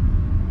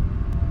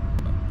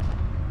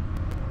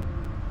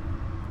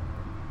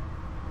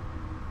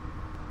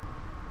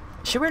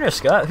 Is she wearing a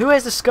skirt? Who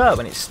wears the skirt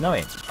when it's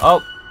snowing?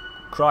 Oh,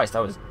 Christ, that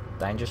was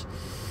dangerous.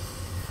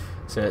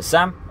 So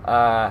Sam,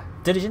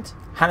 diligent,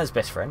 Hannah's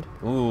best friend.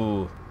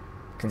 Ooh,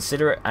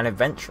 considerate and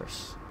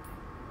adventurous.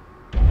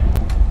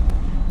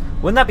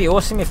 Wouldn't that be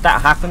awesome if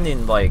that happened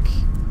in like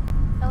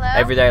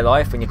everyday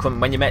life when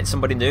you met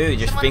somebody new,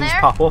 just Someone things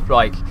there? pop up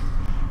like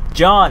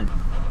John,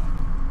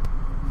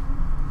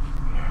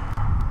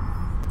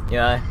 you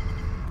know,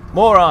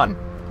 moron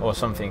or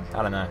something.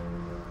 I don't know.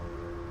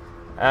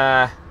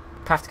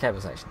 Path to cable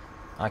station.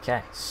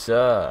 Okay,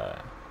 so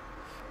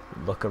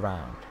look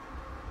around.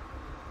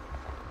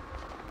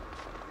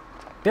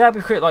 Be able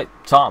to create like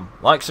Tom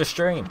likes to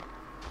stream,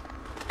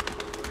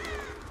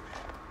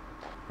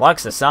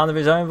 likes the sound of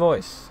his own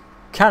voice,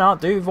 cannot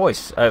do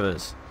voice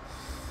overs.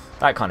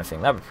 That kind of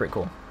thing. That'd be pretty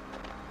cool.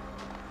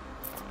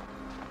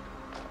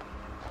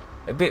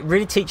 It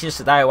really teaches us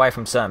to stay away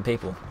from certain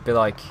people. Be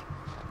like,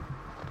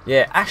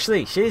 yeah,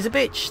 Ashley, she's a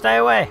bitch. Stay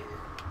away.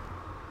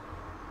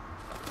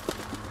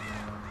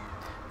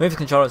 Move the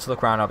controller to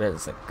look around.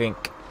 It's like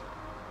glink.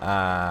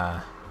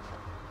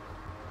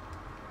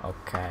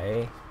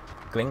 Okay.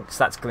 Glinks.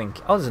 That's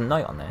glink. Oh, there's a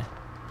note on there.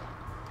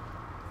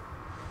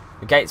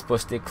 The gate's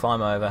busted.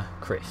 Climb over.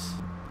 Chris.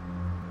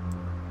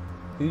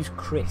 Who's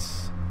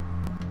Chris?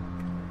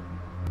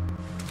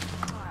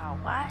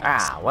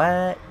 Ah,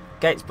 what?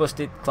 Gates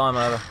busted. Climb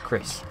over.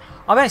 Chris.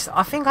 I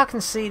think I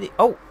can see the...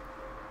 Oh!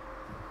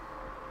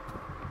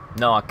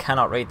 No, I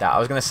cannot read that. I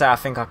was going to say I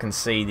think I can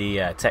see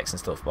the text and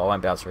stuff, but I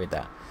won't be able to read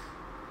that.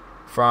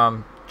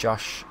 From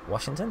Josh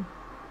Washington?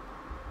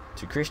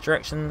 To Chris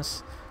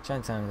directions.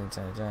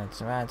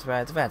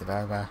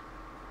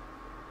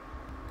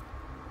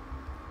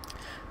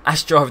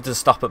 Ask driver to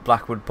stop at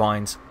Blackwood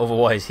Pines,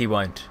 otherwise he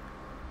won't.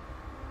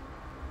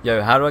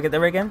 Yo, how do I get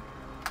there again?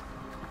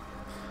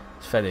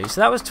 It's fair. So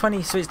that was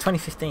 20. So it's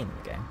 2015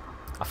 the game.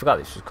 I forgot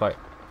this was quite.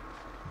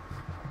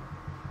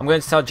 I'm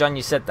going to tell John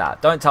you said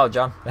that. Don't tell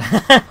John.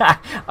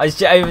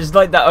 It was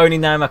like the only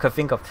name I could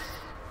think of.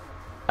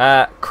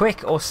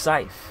 Quick or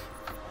safe?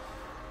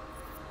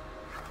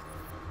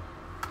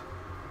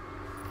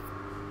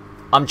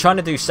 I'm trying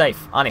to do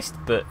safe, honest,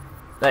 but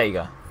there you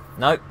go.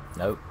 Nope,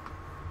 nope.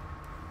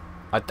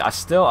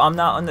 I'm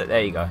not under.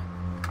 There you go.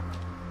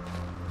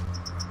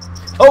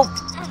 Oh,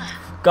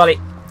 got it.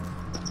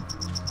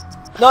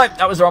 Nope,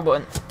 that was the wrong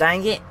button.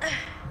 Dang it.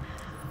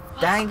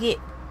 Dang it.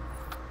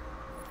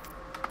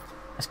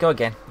 Let's go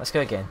again. Let's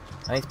go again.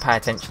 I need to pay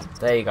attention.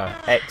 There you go.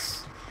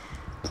 X.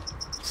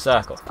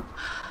 Circle.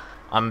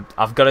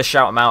 I've got to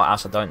shout them out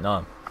else I don't know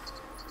them.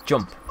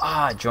 Jump.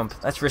 Ah, jump.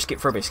 Let's risk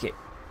it for a biscuit.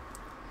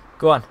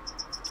 Go on.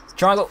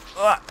 Triangle.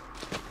 Ah.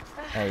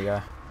 There you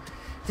go.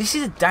 This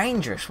is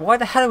dangerous. Why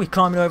the hell are we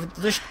climbing over?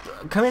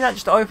 Can we not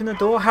just open the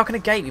door? How can a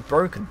gate be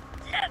broken?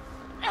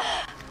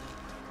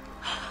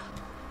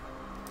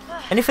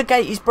 And if a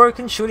gate is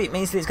broken, surely it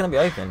means that it's going to be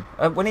open.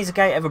 When is a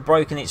gate ever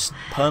broken, it's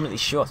permanently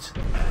shut.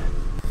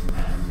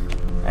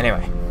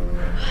 Anyway.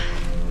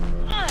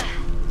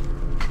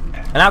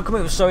 And how come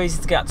it was so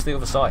easy to get to the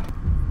other side?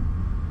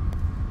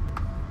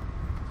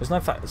 There's no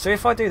so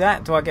if I do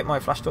that, do I get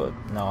my flash door?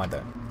 No, I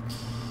don't.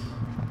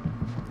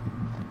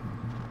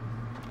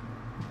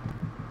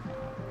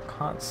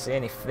 Can't see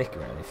any flicker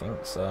or anything,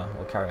 so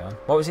we'll carry on.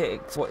 What was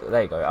it?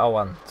 There you go.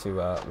 R1 to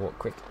walk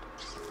quick.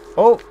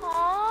 Oh!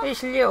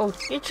 It's a little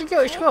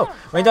scroll.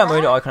 When you don't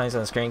move the icon on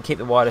the screen, keep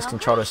the wireless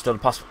controller still as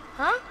possible.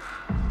 Huh?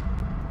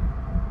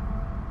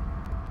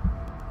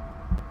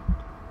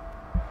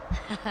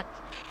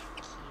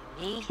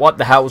 What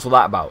the hell was all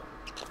that about?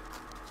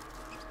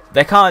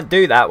 They can't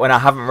do that when I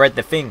haven't read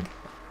the thing.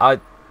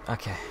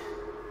 Okay.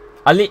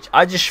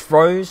 I just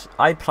froze.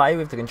 I play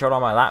with the controller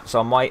on my lap, so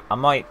I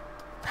might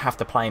have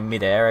to play in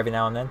mid-air every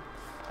now and then.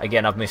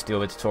 Again, I've missed the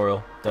other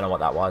tutorial. Don't know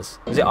what that was.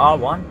 Was it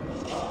R1?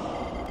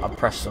 I'll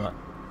press something.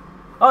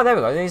 Oh, there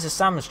we go. There's a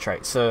Sam's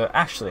trait. So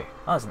Ashley.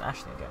 Oh, there's an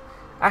Ashley again.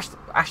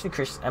 Ashley,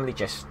 Chris, Emily,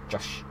 Jess,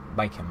 Josh,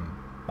 Bacon,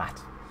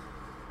 Matt.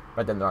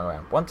 Read them the wrong way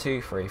around. 1,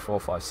 2, 3, 4,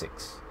 5,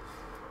 6.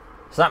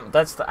 So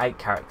that's the 8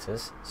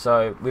 characters.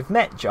 So we've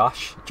met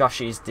Josh. Josh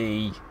is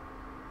the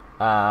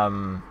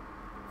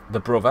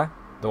brother,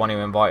 the one who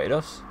invited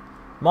us.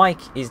 Mike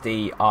is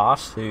the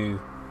arse who,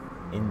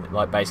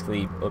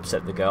 basically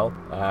upset the girl,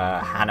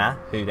 Hannah,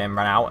 who then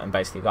ran out and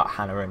basically got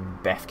Hannah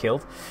and Beth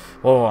killed.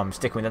 Oh, I'm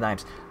sticking with the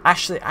names.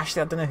 Ashley, I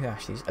don't know who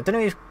Ashley is. I don't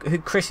know who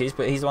Chris is,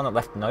 but he's the one that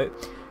left the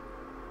note.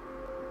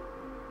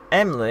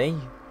 Emily,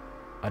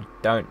 I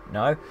don't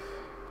know.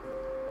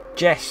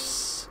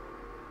 Jess,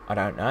 I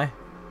don't know.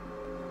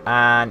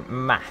 And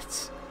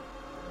Matt,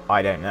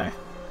 I don't know.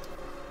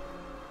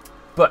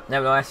 But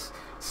nevertheless,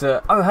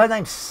 so her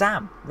name's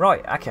Sam.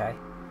 Right, okay.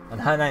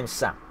 And her name's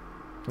Sam,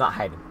 not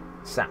Hayden.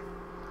 Sam.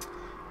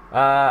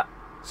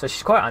 So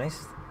she's quite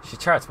honest. She's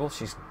charitable.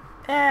 She's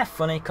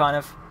funny, kind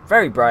of.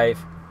 Very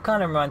brave,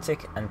 kind of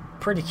romantic, and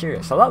pretty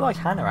curious. A lot like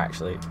Hannah,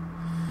 actually.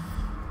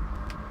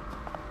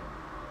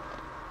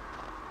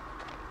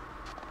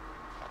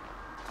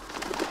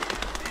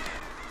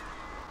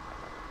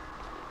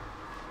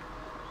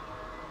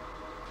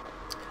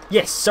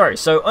 Yes, sorry.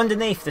 So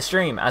underneath the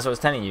stream, as I was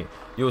telling you,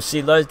 you'll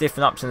see loads of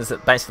different options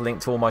that basically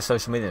link to all my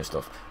social media and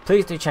stuff.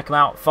 Please do check them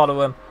out, follow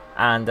them,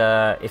 and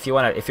if you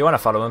wanna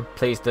follow them,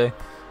 please do.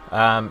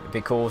 It'd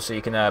be cool, so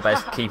you can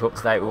basically keep up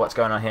to date with what's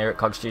going on here at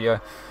CogStudio.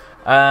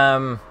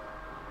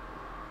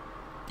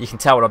 You can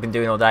tell what I've been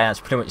doing all day, and it's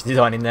pretty much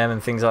designing them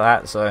and things like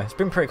that. So it's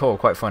been pretty cool,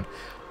 quite fun.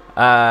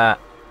 But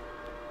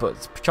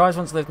Charles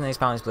once lived in these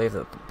mountains, believed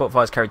that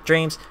butterflies carried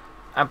dreams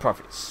and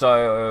profits.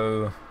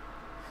 So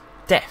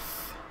death.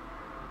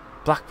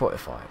 Black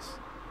butterflies.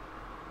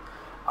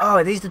 Oh,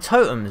 are these the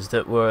totems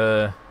that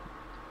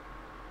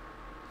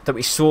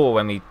we saw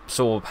when we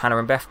saw Hannah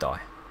and Beth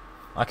die?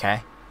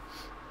 Okay.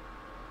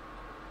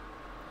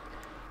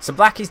 So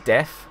black is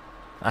death.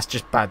 That's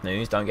just bad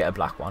news. Don't get a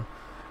black one.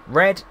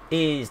 Red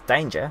is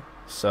danger.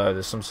 So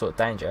there's some sort of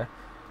danger.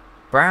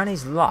 Brown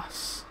is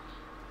loss.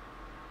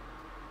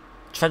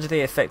 Tragedy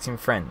affecting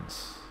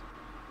friends.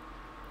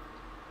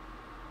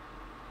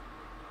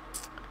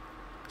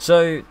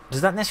 So does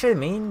that necessarily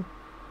mean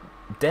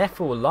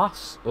death or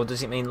loss, or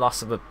does it mean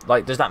loss of a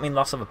does that mean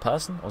loss of a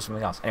person or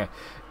something else? Anyway,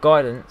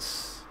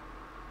 guidance,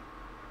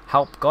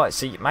 help guide.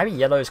 See, maybe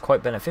yellow is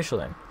quite beneficial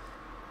then.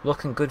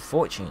 Luck and good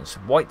fortunes.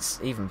 White's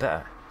even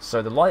better.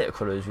 So the lighter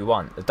colours we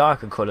want, the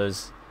darker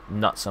colours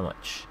not so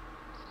much.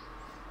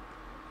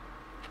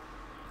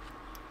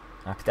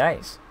 Happy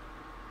days.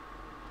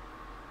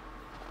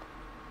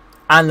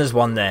 And there's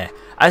one there.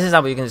 As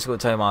example, you can just go to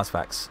Tony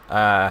artifacts.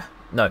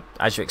 No,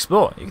 as you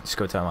explore, you can just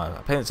go to Tony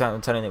artifacts.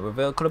 I'm telling it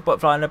reveal colour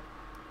butterfly and a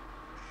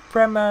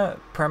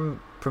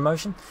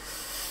promotion.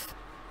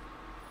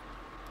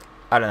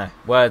 I don't know.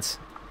 Words.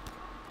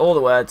 All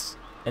the words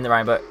in the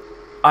rainbow.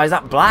 Oh, is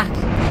that black?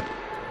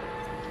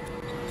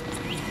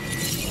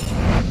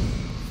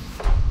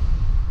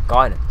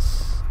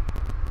 Guidance.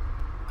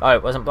 Oh,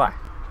 it wasn't black.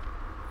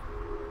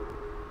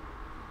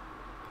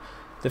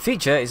 The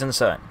future is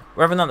uncertain.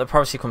 Whether or not the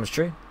prophecy comes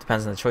true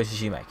depends on the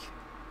choices you make.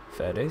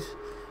 Fair dues.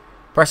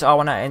 Press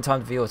R1 at any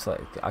time to view or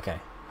select. Okay.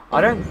 I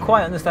don't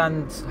quite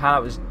understand how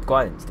it was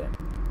guidance then.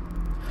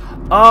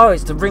 Oh,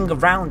 it's the ring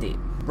around it.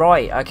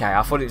 Right, okay.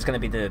 I thought it was going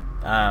to be the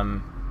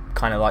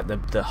kind of like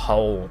the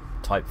hole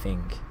type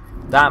thing.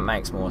 That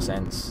makes more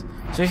sense.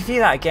 So if you do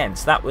that again,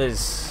 so that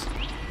was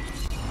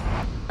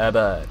a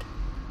bird.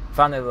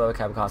 Found the lower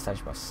cable car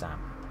station by Sam.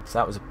 So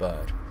that was a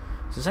bird.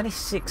 So there's only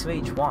 6 of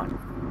each one.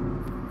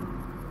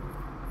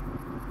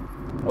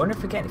 I wonder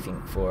if we get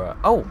anything for...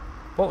 oh,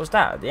 what was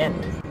that at the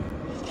end?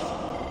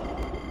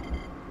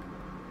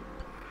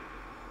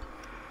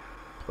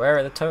 Where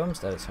are the totems?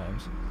 There are the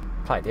totems.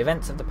 Play the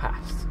events of the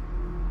past.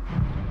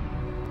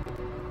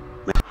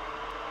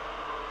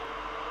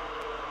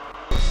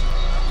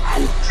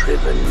 And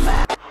driven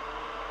mad.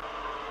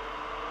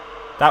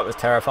 That was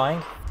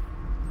terrifying.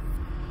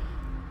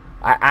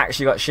 I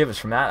actually got shivers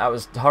from that. That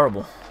was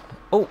horrible.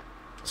 Oh,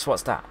 so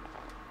what's that?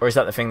 Or is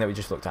that the thing that we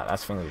just looked at?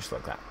 That's the thing we just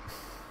looked at.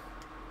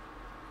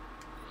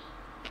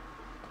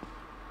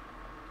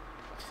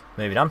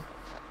 Moving on.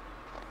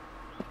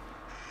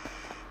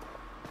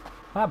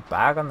 That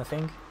bag on the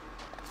thing.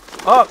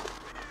 Oh,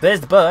 there's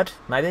the bird.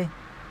 Maybe.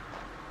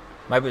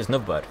 Maybe it's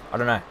another bird. I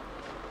don't know.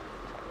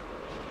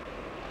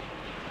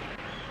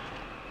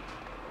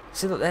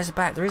 See, look, there's a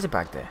bag. There is a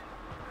bag there.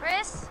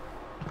 Chris,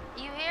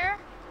 you here?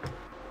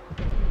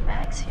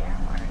 Mag's here.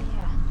 Where are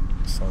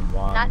you?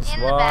 Someone's Not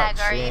in the bag,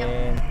 are you?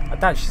 watching. I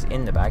doubt she's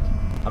in the bag.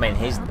 I mean,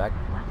 he's in the bag.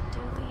 What do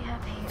we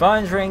have here?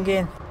 Phone's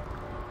ringing.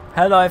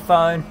 Hello,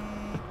 phone.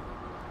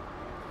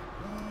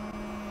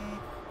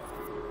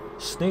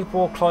 Snoop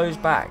or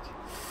closed bag.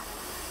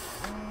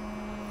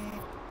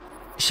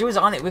 She was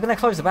on it. We're gonna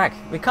close the bag.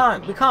 We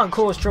can't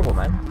cause trouble,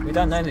 man. We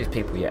don't know these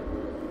people yet.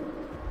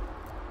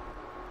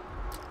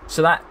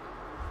 So that,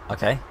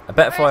 okay, a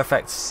better fly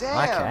effect.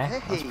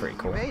 Okay, that's pretty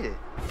cool. You made it.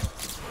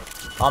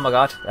 Oh my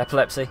god,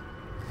 epilepsy.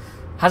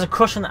 Has a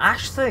crush on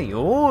Ashley.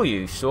 Oh,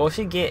 you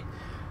saucy git.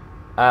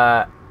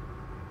 So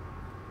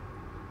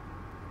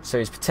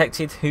he's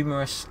protected,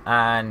 humorous,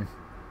 and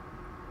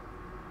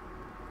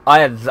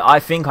I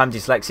think I'm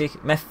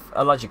dyslexic.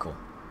 Methodological.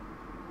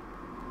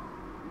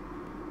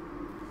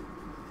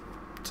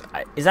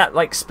 Is that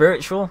like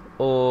spiritual,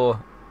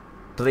 or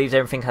believes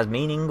everything has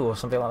meaning, or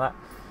something like that?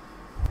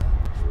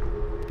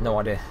 No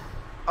idea.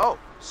 Oh,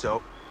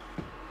 so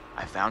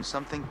I found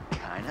something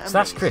kind of. So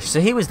that's Chris.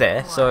 So he was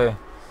there. So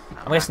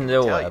I'm guessing they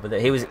all were, you.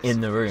 but he was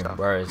in the room, Stuff.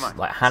 whereas Come on,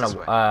 like this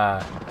way.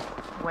 Hannah,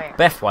 Where?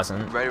 Beth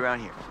wasn't. Right around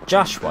here.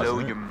 Josh Blow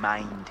wasn't. your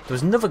mind. There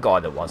was another guy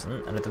that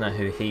wasn't, and I don't know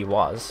who he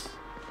was.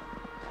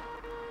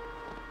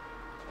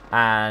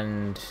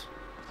 And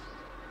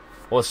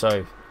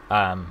also,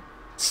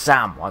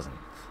 Sam wasn't.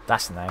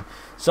 That's the name.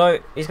 So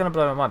he's gonna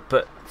blow my mind.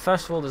 But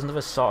first of all, there's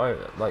another sort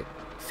of like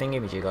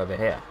thingamajig over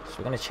here. So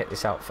we're gonna check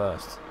this out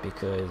first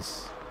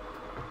because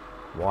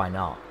why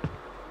not?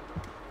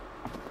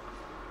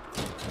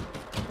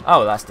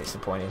 Oh, that's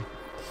disappointing.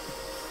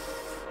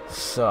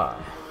 So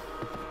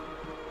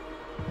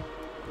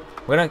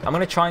I'm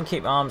gonna try and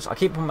keep my arms. I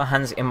keep putting my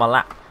hands in my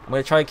lap. I'm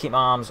gonna try and keep my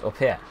arms up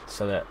here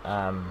so that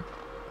Awesome.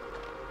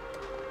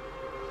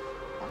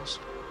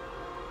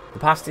 the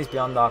past is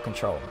beyond our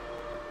control.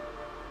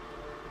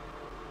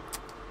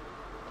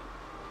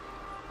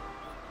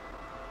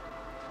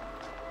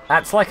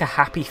 That's like a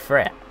happy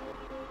threat.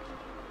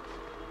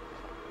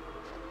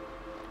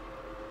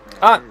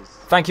 Ah,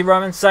 thank you,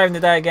 Roman, saving the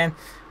day again.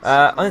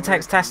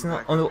 Undertakes tasks in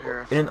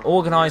an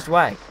organised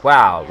way.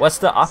 Wow, what's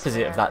the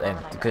opposite of that then?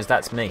 Because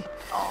that's me.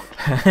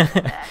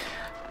 Here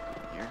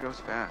goes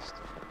fast.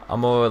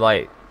 I'm more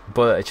like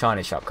bullet at a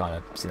Chinese shop kind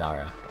of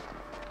scenario.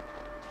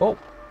 Oh,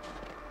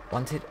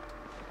 wanted.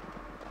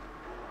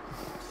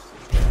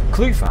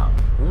 Clue found.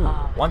 Ooh,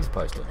 wanted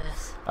poster.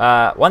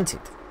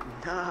 Wanted.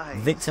 Nice.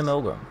 Victor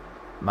Milgram.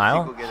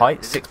 Male, People get height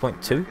a visit 6.2, from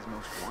America's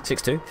Most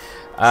Wanted. 6'2".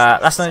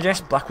 Last known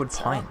address, Blackwood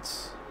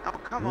Pines. Oh,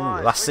 come Ooh,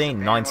 on. last Switch seen,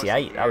 the van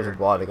 98. That was a here.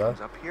 while ago.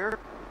 Comes up here.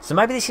 So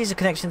maybe this is a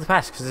connection to the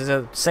past, because there's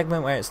a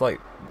segment where it's like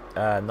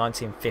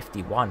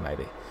 1951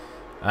 maybe.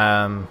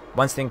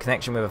 Once in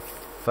connection with a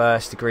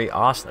first-degree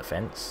arson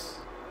offence.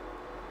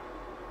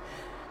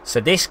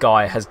 So this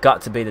guy has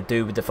got to be the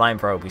dude with the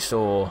flamethrower we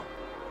saw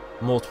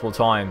multiple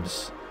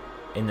times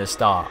in the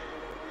start.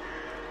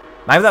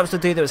 Maybe that was the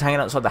dude that was hanging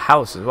outside the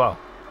house as well.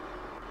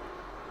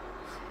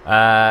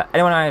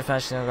 Anyone know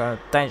information about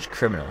a dangerous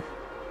criminal?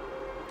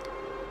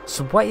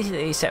 So what is it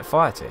that he set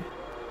fire to?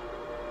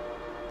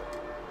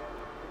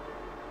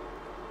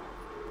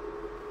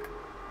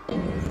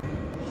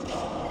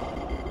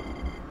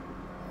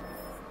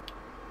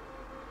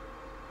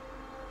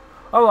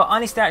 Oh, well,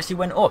 Honesty actually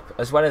went up,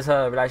 as well as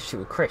her relationship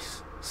with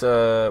Chris.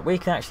 So we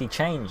can actually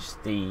change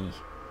the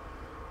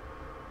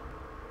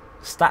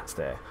stats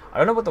there. I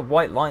don't know what the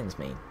white lines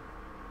mean.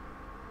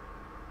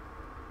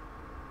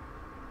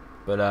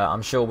 but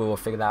I'm sure we will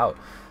figure that out.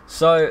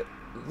 So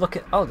look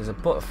at, oh, there's a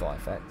butterfly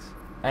effect.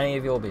 Any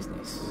of your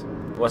business?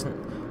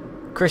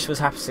 Wasn't. Chris was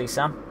happy to see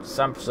Sam.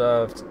 Sam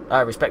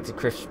respected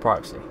Chris'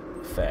 privacy.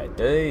 Fair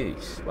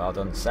dues. Well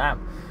done,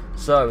 Sam.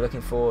 So we're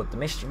looking for the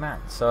mystery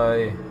man.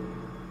 So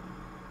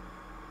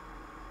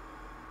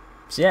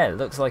yeah, it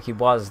looks like he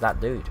was that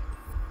dude.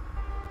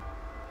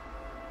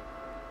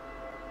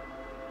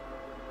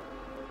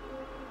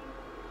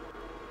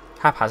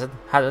 Haphazard.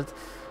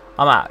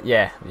 I'm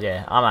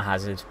a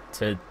hazard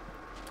to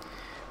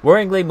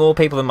worryingly more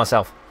people than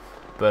myself.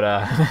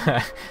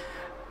 But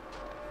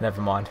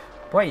never mind.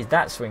 Wait, is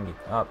that swinging?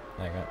 Oh,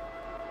 there you go.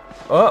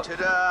 Oh!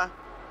 Ta-da!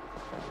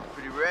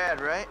 Pretty rad,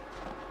 right?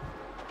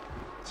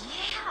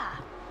 Yeah.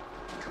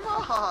 Come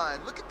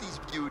on, look at these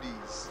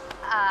beauties.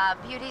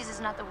 Beauties is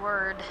not the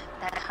word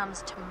that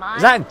comes to mind.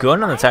 Is that a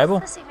gun on the Why table?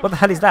 does this even What the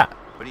hell is that?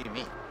 What do you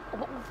mean?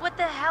 What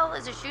the hell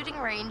is a shooting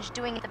range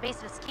doing at the base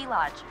of a ski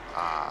lodge?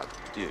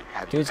 Dude,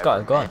 have Dude's you got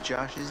ever a gun. met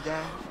Josh's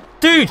dad?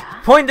 Dude,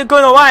 point the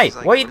gun away! He's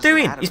like, What are you where's the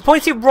doing? Adams? He's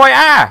pointing right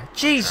at her!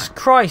 Jesus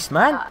Christ,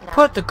 man! No.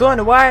 Put the gun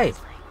away!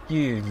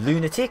 You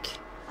lunatic!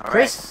 All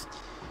Chris? right,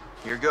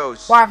 here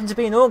goes. What happened to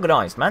being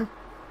organised, man?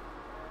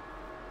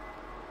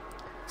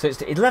 So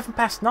it's 11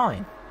 past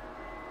 9.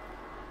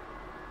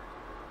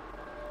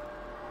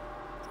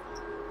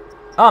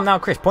 Oh, now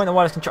Chris, point the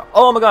wireless control.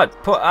 Oh my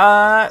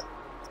god,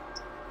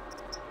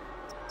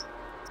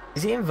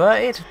 is he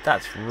inverted?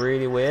 That's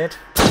really weird.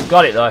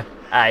 Got it though.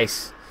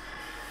 Ace.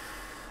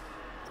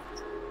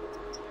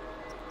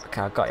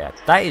 Okay, I got ya.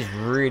 That is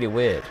really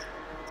weird.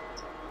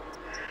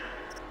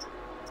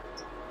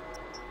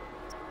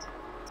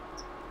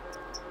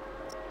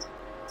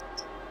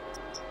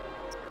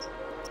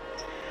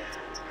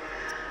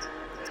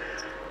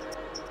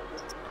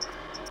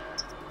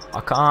 I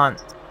can't.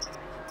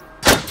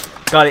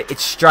 Got it.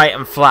 It's straight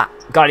and flat.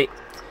 Got it.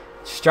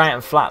 Straight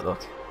and flat, look.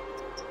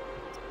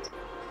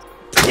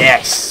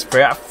 Yes!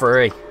 3 out of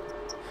 3.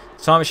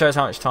 Timer shows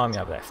how much time you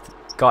have left.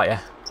 Got ya.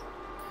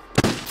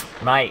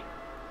 Mate.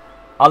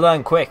 I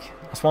learn quick.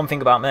 That's one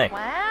thing about me.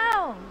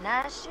 Wow,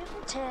 nice shooting,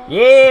 Ted.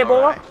 Yeah, boy.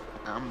 All right,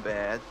 I'm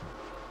bad.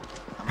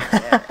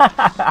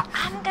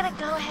 I'm gonna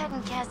go ahead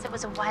and guess it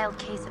was a wild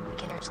case of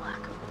beginner's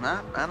luck.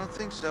 Nah, I don't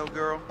think so,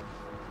 girl.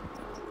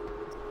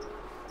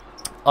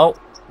 Oh.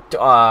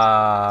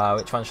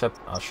 Which one should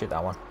I... I'll shoot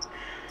that one.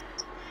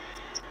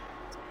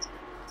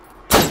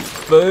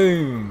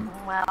 Boom.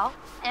 Well,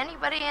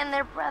 anybody and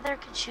their brother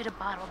could shoot a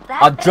bottle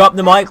that I big dropped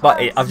the that mic, but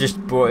close. I've just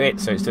brought it,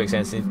 so it's too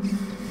expensive.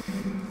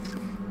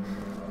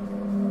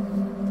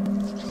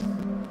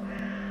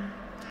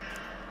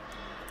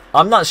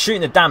 I'm not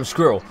shooting the damn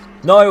squirrel.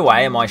 No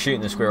way am I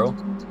shooting the squirrel.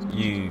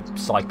 You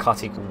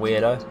psychotic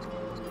weirdo.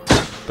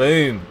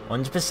 Boom.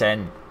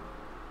 100%.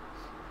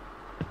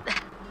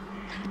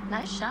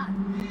 Nice shot.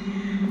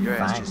 Your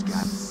ass Thanks. just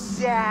got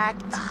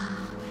sacked.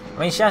 I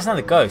mean, she has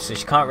another ghost, so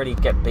she can't really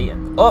get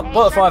beaten. Oh, Hey,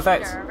 butterfly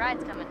sharpshooter, effect. a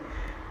ride's coming.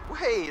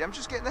 Wait, I'm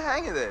just getting the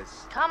hang of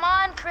this. Come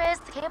on, Chris,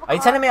 the cable Are you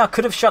car. telling me I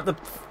could have shot the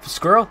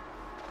squirrel?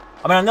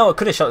 I mean, I know I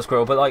could have shot the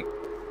squirrel, but like,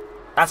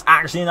 that's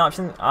actually an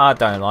option? I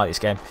don't like this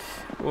game.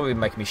 What are you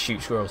making me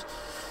shoot squirrels?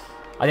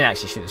 I didn't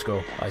actually shoot the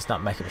squirrel. It's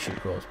not making me shoot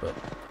squirrels, but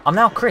I'm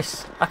now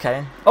Chris. Okay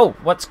then. Oh,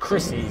 what's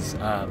Chrissy's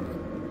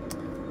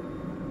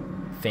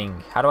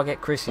thing? How do I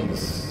get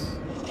Chrissy's?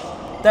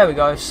 There we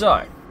go.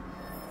 So,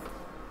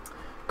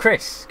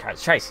 Chris,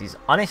 character traits. He's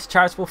honest,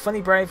 charitable,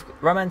 funny, brave,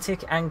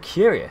 romantic, and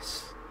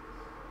curious.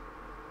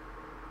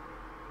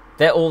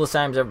 They're all the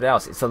same as everybody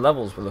else. It's the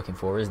levels we're looking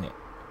for, isn't it?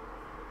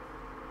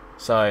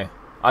 So,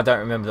 I don't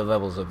remember the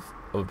levels of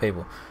other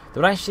people.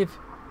 The relationship...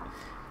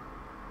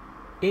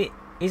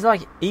 He's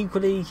like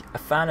equally a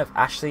fan of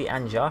Ashley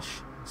and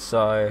Josh.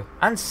 So...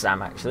 And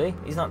Sam, actually.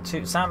 He's not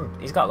too... Sam...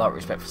 He's got a lot of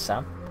respect for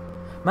Sam.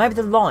 Maybe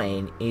the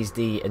line is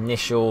the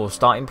initial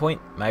starting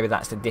point. Maybe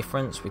that's the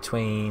difference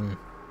between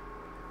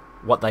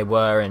what they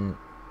were and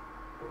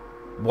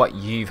what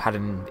you've had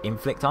an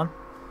inflict on.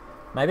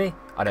 Maybe?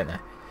 I don't know.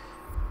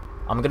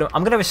 I'm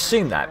gonna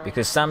assume that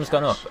because Sam's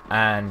gone up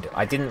and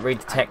I didn't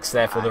read the text,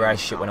 therefore the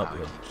relationship went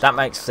upward. That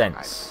makes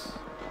sense.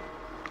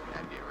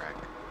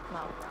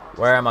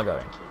 Where am I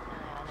going?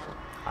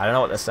 I don't know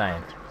what they're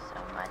saying.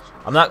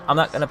 I'm not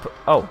gonna put...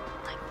 Oh.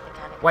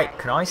 Wait,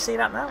 can I see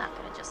that now? I'm not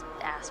gonna just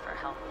ask for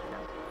help, you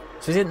know.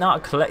 So is it not a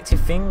collective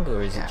thing,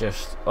 or is it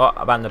just... Oh,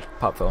 I banned the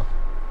pop fill.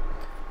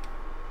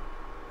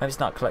 Maybe it's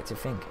not a collective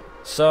thing.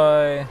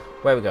 So,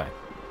 where are we going?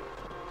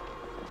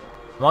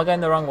 Am I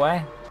going the wrong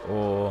way?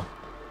 Or...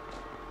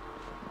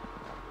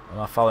 am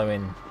I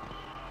following...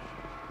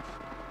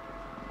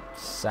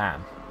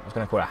 Sam? I was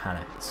going to call her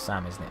Hannah. It's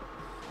Sam, isn't it?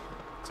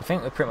 So I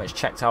think we've pretty much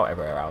checked out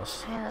everywhere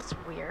else. Yeah, that's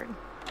weird.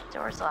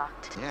 Door's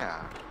locked.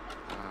 Yeah.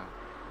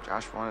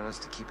 Josh wanted us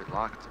to keep it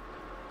locked.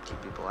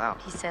 Keep people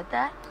out. He said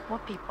that?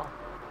 What people?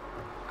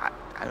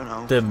 I don't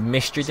know. The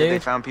mystery Said they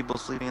dude? found people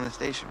sleeping in the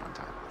station one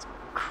time.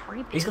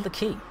 Creepy. He's got the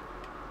key.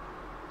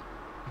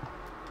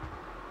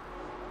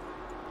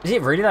 Is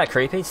it really that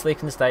creepy to sleep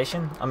in the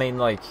station? I mean,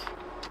 like...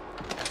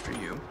 After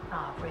you.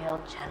 Oh, real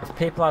gentleman. If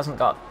people hasn't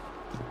got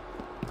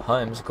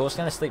Holmes, of course,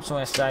 going to sleep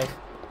somewhere safe.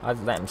 I'd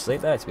let him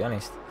sleep there, to be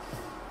honest.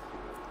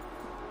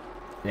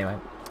 Anyway,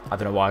 I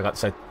don't know why I got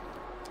so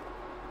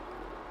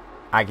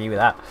aggy with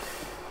that.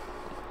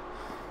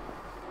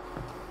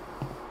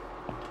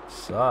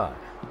 So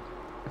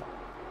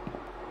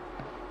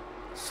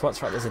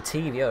what's right? There's a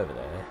TV over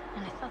there.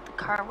 And I thought the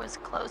car was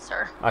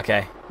closer.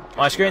 Okay,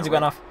 my screens have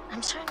gone off.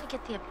 I'm starting to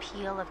get the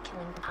appeal of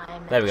killing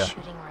time There at we the go.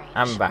 shooting range.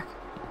 I'm back.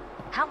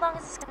 How long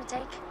is this going to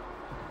take?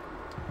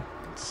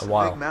 It's A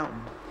while. big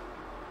mountain.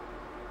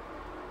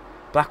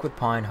 Blackwood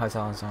Pine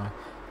Hotel and Sauna.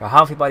 Got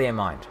half your body and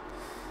mind.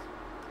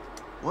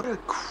 What a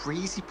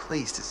crazy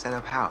place to set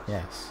up house.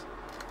 Yes.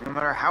 No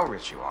matter how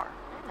rich you are.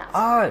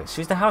 Oh,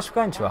 so is the house we're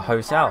going to a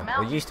hotel?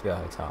 Or used to be a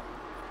hotel?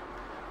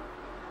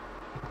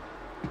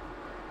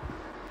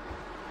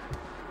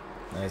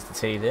 There's the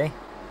TV.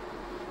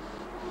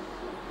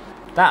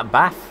 That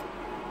bath?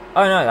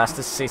 Oh no, that's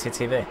the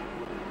CCTV.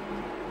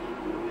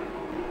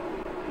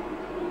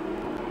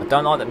 I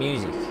don't like the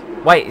music.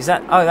 Wait, is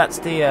that... Oh, that's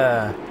the...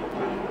 I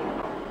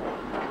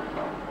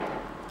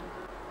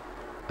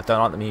don't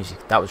like the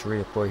music. That was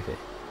really creepy.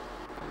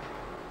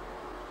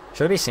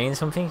 Should I be seeing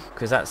something?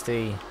 Because that's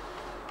the...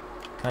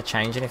 Can I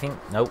change anything?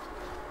 Nope.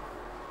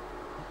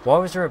 Why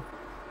was there a...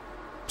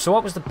 So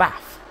what was the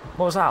bath?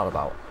 What was that all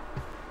about?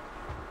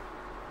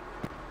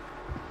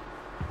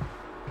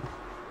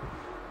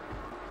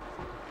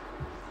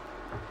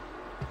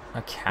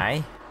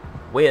 Okay.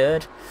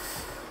 Weird.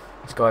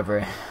 Let's go over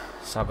here.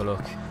 Let's have a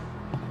look.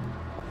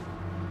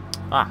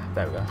 Ah,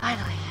 there we go.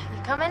 Finally.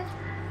 You coming?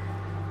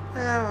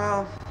 Yeah,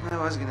 well,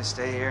 I was gonna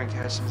stay here and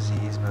catch some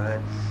Z's,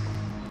 but...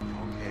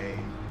 Okay.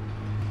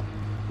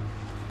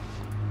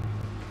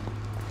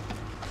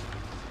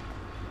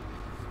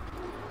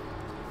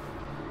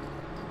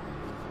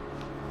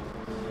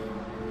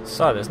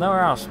 So, there's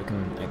nowhere else we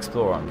can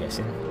explore, I'm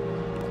guessing.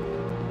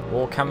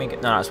 Or can we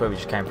get... No, that's where we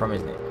just came from,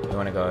 isn't it? We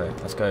want to go...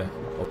 Let's go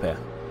up here.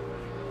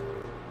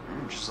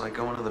 Just like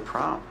going to the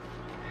prom.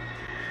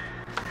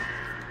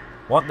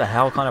 What the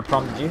hell kind of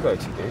prom did you go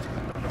to, dude?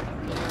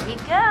 Here we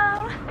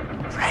go.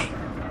 Right.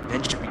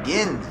 Adventure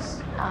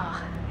begins. Oh,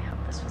 I hope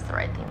this was the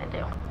right thing to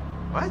do.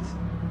 What?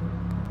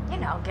 You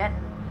know, get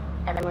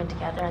everyone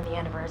together on the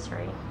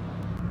anniversary.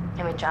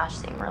 I mean, Josh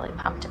seemed really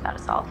pumped about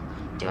us all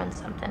doing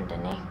something,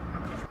 didn't he?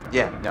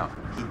 Yeah, no,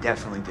 he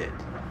definitely did.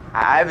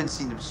 I haven't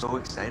seen him so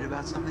excited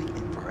about something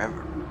in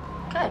forever.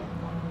 Good,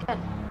 good.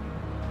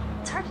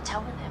 It's hard to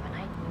tell with him, and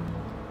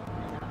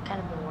I've kind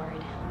of been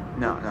worried.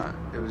 No,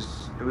 it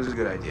was a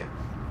good idea.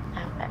 I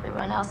hope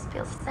everyone else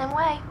feels the same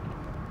way.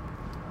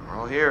 We're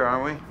all here,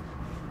 aren't we?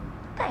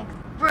 Thanks,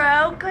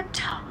 bro. Good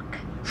talk.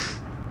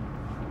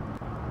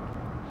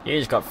 You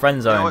just got friend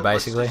You know zoned, what,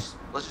 basically.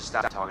 Let's just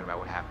stop talking about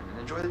what happened and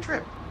enjoy the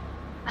trip.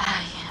 You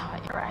know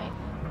what? You're right.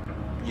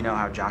 You know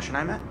how Josh and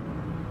I met?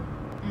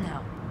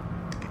 No.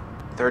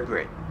 3rd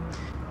grade.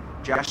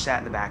 Josh sat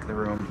in the back of the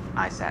room,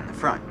 I sat in the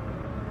front.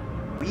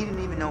 We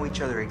didn't even know each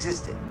other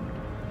existed.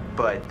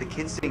 But the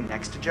kid sitting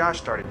next to Josh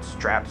started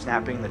strap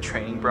snapping the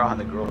training bra on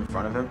the girl in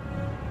front of him.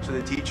 So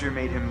the teacher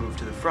made him move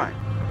to the front,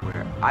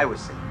 where I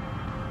was sitting.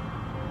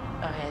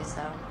 Okay,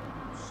 so.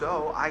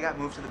 So I got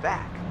moved to the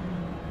back.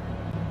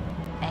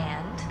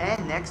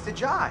 And next to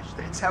Josh.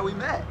 That's how we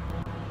met.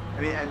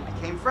 I mean, and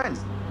became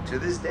friends to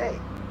this day.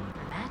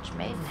 Match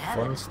made in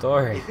heaven. Fun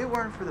story. If it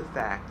weren't for the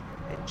fact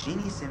that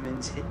Jeannie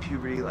Simmons hit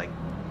puberty like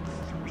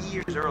 3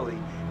 years early,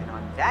 and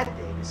on that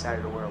day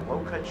decided to wear a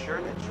low-cut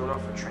shirt that showed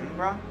off her training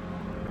bra,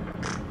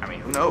 I mean,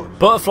 who knows?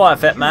 Butterfly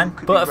effect, You man.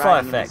 could be Butterfly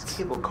riding in effect. this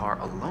cable car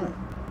alone.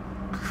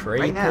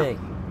 Creepy. Right now.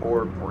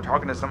 Or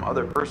talking to some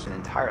other person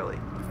entirely.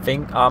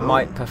 Think I Boom.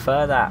 might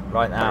prefer that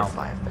right now.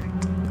 Butterfly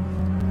effect.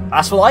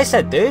 That's what I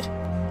said, dude.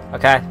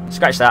 Okay,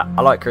 scratch that.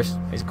 I like Chris.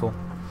 He's cool.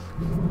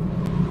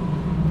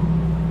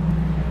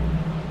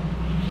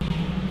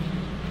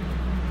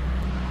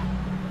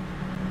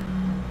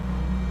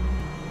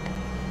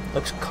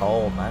 Looks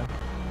cold, man.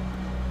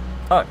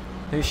 Oh,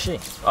 who's she?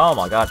 Oh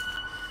my god.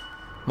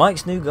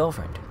 Mike's new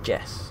girlfriend,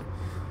 Jess.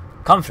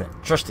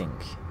 Confident, trusting.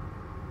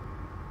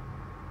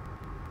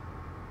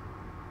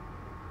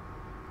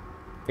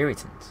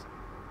 Irritant.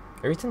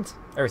 Irritant?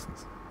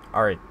 Irritant.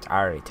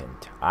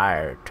 Irritant.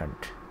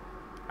 Irritant.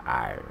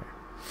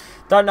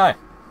 Don't know.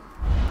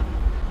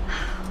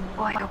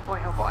 Boy, oh boy,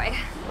 oh boy.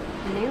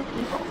 New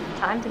people.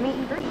 Time to meet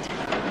and greet.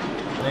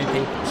 New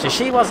people. So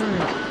she wasn't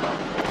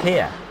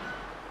here.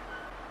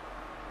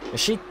 Is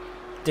she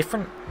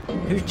different?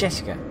 Who's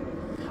Jessica?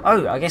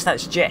 Oh, I guess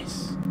that's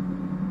Jess.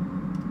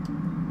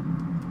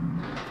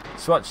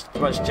 So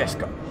what's Jess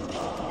got?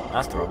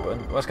 That's the wrong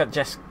button. What's got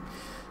Jess?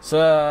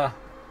 So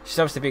she's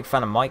obviously a big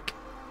fan of Mike.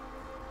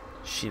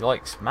 She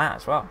likes Matt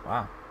as well.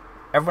 Wow.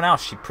 Everyone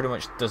else she pretty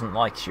much doesn't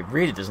like. She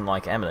really doesn't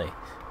like Emily.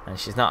 And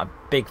she's not a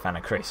big fan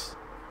of Chris.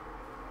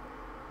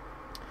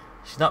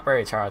 She's not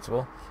very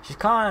charitable. She's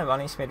kind of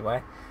honest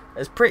midway.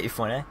 It's pretty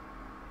funny.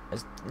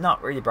 It's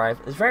not really brave.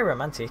 It's very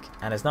romantic.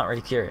 And it's not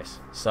really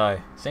curious. So,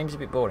 seems a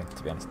bit boring,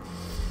 to be honest.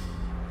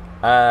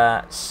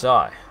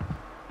 So,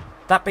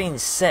 that being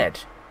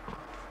said,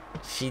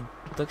 she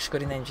looks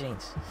good in them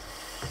jeans.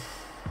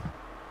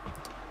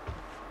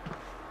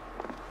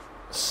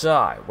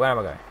 So, where am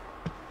I going?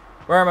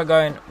 Where am I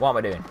going? What am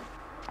I doing?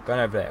 Going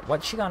over there.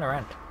 What's she going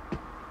around?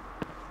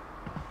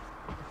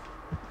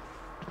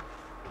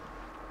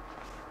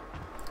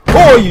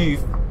 Oh, you!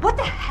 What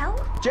the hell?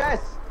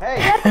 Jess, hey.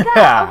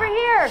 Jessica, over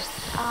here.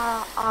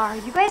 Are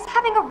you guys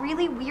having a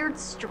really weird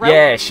stroke?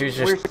 Yeah, she was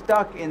just... We're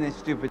stuck in this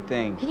stupid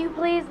thing. Can you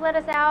please let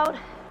us out?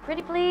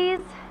 Pretty please?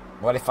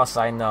 What if I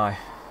say no?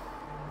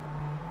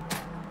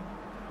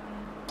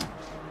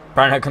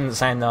 Apparently I couldn't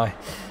say no.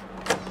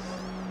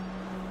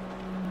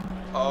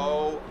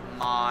 Oh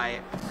my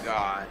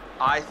god.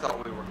 I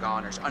thought we were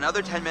goners.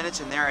 Another 10 minutes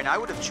in there and I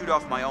would have chewed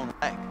off my own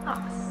leg.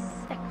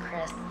 Oh, sick,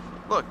 Chris.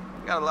 Look,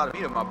 I got a lot of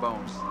meat on my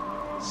bones.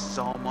 This is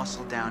all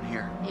muscle down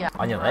here. Yeah.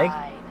 On your leg?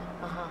 Right.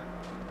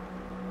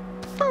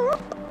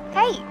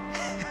 Hey,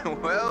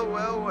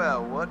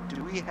 Well, what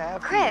do we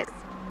have Chris. here?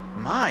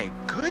 My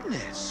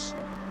goodness.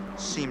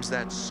 Seems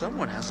that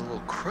someone has a little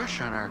crush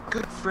on our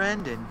good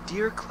friend and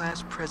dear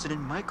class president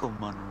Michael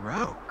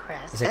Monroe.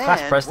 Chris. Is it class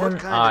And president?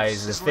 what kind of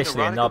He's sizzling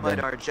officially a erotica knob might then.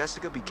 our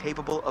Jessica be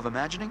capable of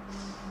imagining?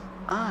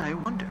 I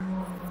wonder.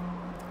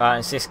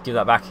 Insist, give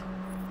that back.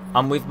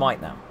 I'm with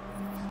Mike now.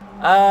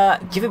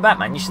 Give it back,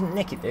 man. You shouldn't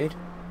nick it, dude.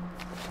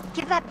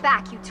 Give that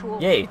back, you tool.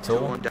 Yeah, you Tool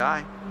tool. and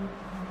die.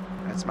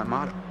 That's my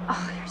motto.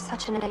 Oh, you're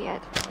such an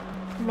idiot.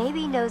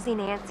 Maybe nosy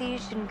Nancy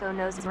shouldn't go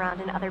nosing around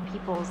in other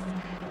people's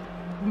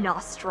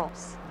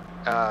nostrils.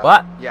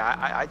 What? Yeah,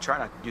 I try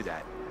not to do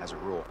that as a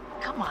rule.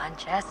 Come on,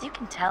 Jess. You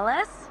can tell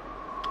us.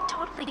 You can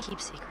totally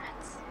keep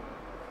secrets.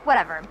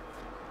 Whatever.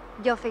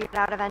 You'll figure it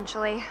out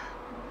eventually.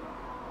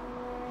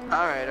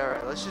 All right.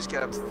 Let's just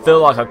get up. Feel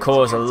like I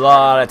caused a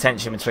lot of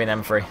tension between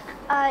them three.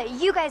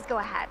 You guys go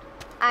ahead.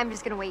 I'm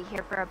just gonna wait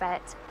here for a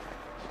bit.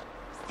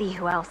 See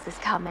who else is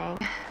coming.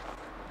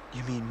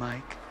 You mean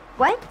Mike?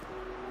 What?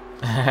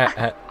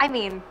 I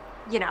mean,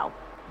 you know,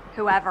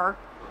 whoever.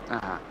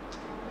 Uh-huh.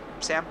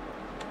 Sam?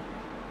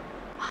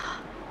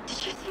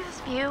 Did you see this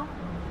view?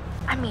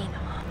 I mean,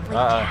 holy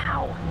Uh-oh.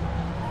 cow.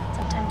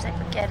 Sometimes I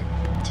forget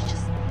to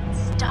just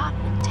stop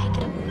and take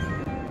it.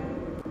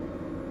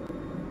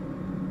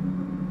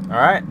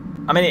 Alright.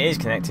 I mean, it is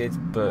connected,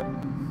 but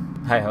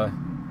hey ho.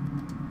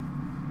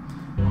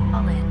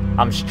 All in.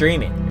 I'm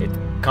streaming. It's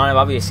kind of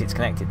obvious it's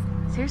connected.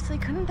 Seriously,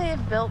 couldn't they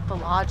have built the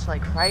lodge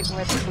like right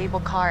where the cable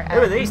car Who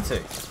are these two?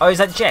 Oh, is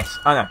that Jess?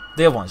 Oh no,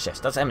 the other one's Jess.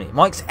 That's Emily.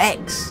 Mike's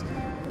ex.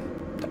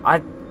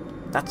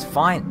 That's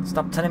fine.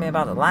 Stop telling me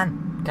about the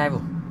LAN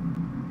cable.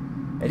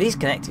 It is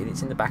connected.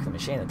 It's in the back of the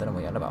machine. I don't know what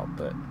you're on about,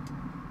 but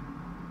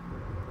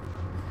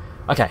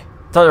okay.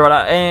 Tell you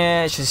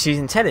what. She's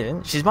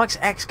intelligent. She's Mike's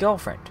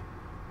ex-girlfriend.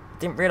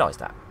 Didn't realise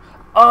that.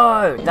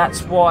 Oh,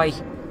 that's why.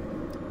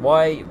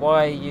 Why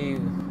are you?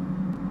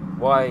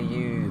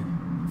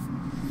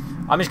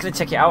 I'm just gonna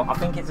check it out. I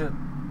think it's a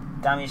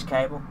damaged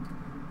cable,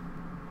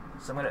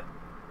 so I'm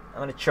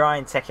gonna try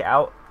and check it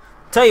out.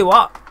 Tell you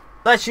what,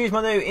 let's use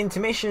my new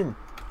intermission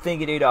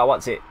thingy doodah.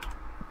 What's it?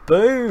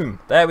 Boom!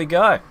 There we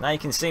go. Now you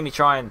can see me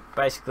try and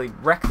basically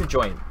wreck the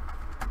joint.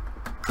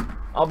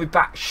 I'll be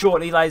back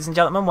shortly, ladies and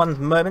gentlemen.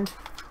 One moment.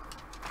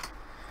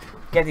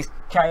 Get this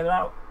cable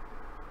out.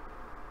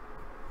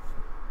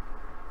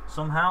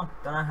 Somehow,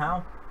 don't know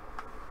how.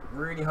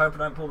 Really hope I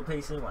don't pull the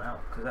PC one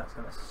out, because that's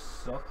gonna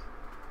suck.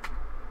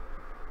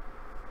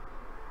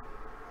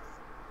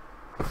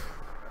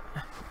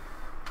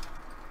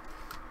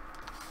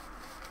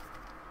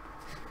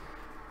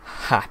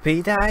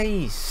 Happy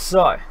days.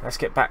 So let's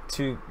get back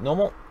to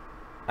normal,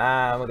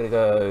 and we're gonna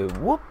go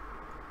whoop.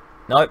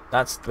 Nope,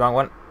 that's the wrong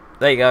one.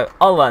 There you go.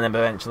 I'll learn them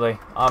eventually.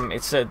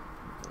 It's a,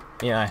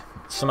 you know,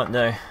 something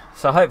new,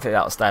 so hopefully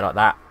that'll stay like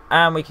that,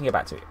 and we can get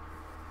back to it.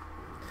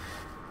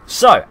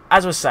 So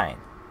as I was saying,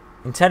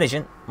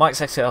 intelligent,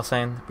 Mike's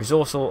ex-girlfriend,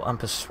 resourceful and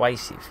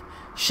persuasive.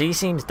 She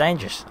seems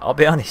dangerous, I'll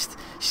be honest.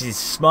 She's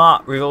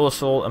smart,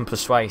 resourceful and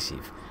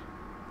persuasive.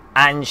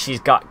 And she's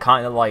got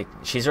kind of like,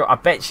 I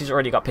bet she's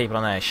already got people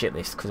on her shit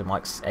list because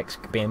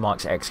of being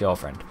Mike's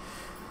ex-girlfriend.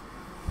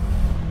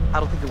 I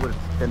don't think it would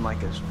have been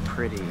like as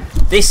pretty.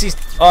 This is,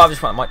 I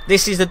just want Mike.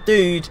 This is the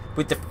dude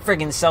with the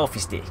friggin' selfie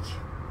stick.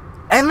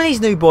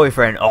 Emily's new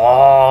boyfriend.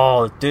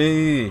 Oh,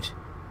 dude.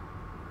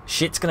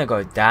 Shit's gonna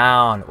go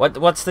down.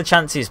 What's the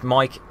chances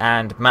Mike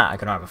and Matt are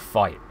gonna have a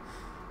fight?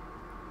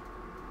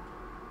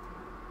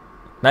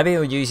 Maybe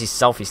he'll use his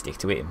selfie stick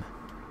to hit him.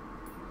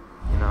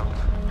 No.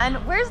 And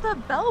where's the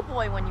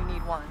bellboy when you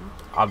need one?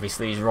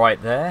 Obviously he's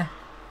right there.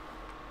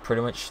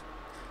 Pretty much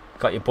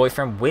got your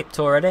boyfriend whipped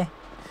already.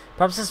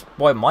 Perhaps that's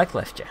why Mike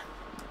left you.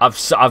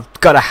 I've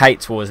got a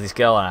hate towards this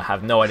girl and I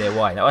have no idea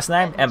why. Now, what's her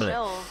name? Getting Emily.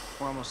 chills.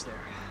 We're almost there.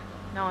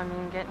 No, I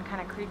mean getting kind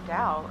of creeped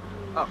out.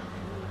 Oh,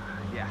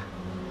 yeah.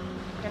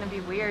 It's gonna be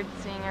weird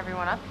seeing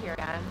everyone up here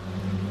again.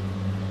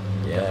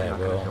 Yeah, Not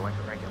gonna go well. like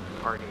a regular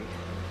party.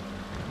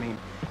 I mean,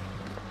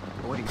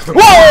 what do you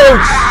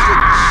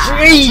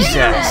Whoa!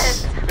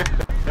 Jesus!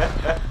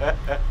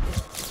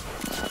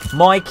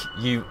 Mike,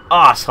 you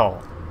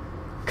asshole.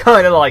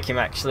 Kind of like him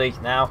actually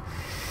now.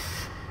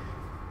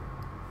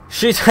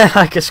 Shoot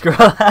like a squirrel.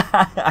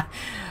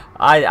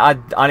 I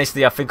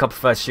honestly, I think I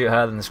prefer to shoot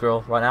her than the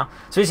squirrel right now.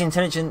 So he's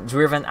intelligent,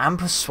 driven, and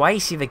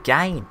persuasive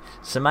again.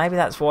 So maybe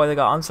that's why they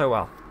got on so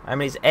well. I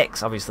mean, he's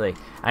X, obviously,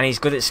 and he's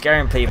good at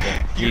scaring people.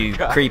 You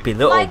creepy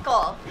little.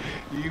 Michael!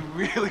 You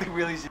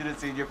really should have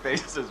seen your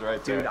faces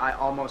right there. Dude, I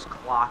almost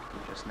clocked you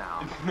just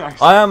now.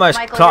 Nice. I almost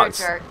Michael, clocked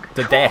you're a jerk.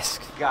 the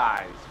desk.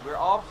 Guys, we're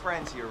all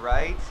friends here,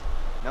 right?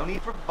 No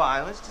need for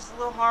violence, just a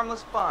little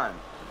harmless fun.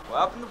 We're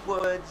up in the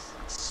woods,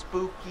 it's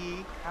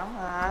spooky. Come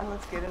on,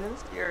 let's get into the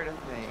spirit of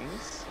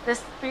things. The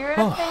spirit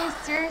of things?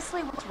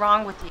 Seriously, what's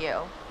wrong with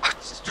you? I'm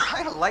just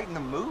trying to lighten the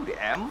mood,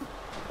 Em.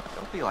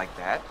 Don't be like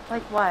that.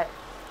 Like what?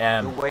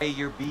 The way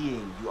you're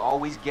being, you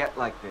always get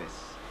like this.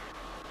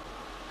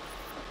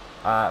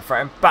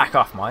 Threaten, back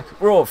off, Mike.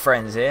 We're all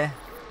friends here.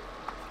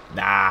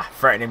 Nah,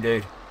 threaten him,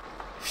 dude.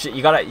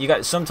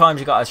 Shit, sometimes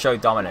you gotta show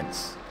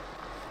dominance.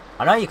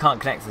 I know you can't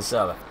connect to the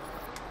server.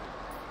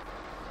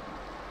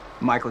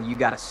 Michael, you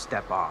gotta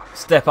step off.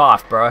 Step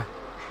off, bro.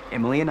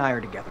 Emily and I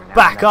are together now.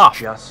 Back and that's off,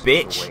 just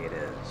bitch. the way it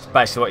is.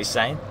 Basically what he's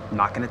saying. I'm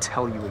not gonna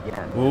tell you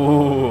again.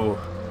 Ooh.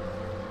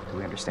 Do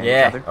we understand each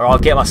Yeah, other? or I'll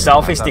get my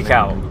selfie stick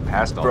out,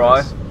 Past all bro.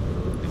 this.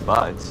 Be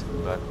buds,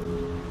 but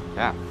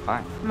yeah,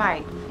 fine.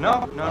 Mike.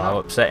 No. I'll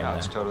upset him No, now.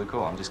 it's totally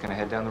cool. I'm just gonna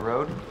head down the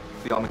road,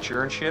 be all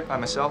mature and shit by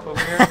myself over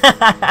here.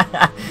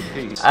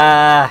 Peace.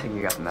 I think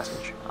you got the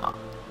message.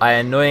 I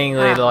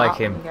annoyingly like I'll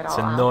him. get It's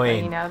all out,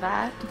 annoying. You know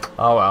that?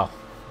 Oh well.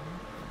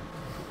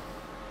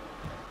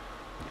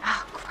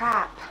 Oh,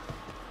 crap.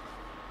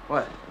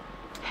 What?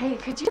 Hey,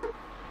 could you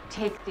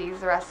take these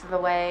the rest of the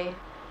way?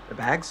 The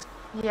bags?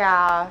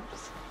 Yeah,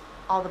 just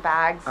all the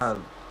bags.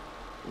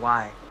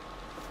 Why?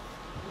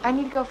 I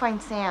need to go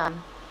find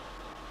Sam.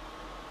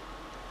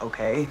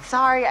 Okay.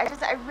 Sorry, I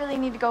really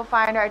need to go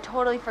find her. I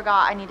totally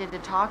forgot I needed to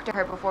talk to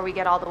her before we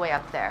get all the way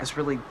up there. This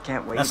really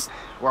can't wait. That's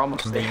We're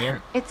almost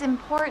convenient. It's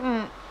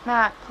important,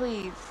 Matt,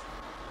 please.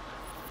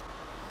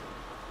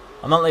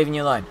 I'm not leaving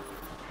you alone.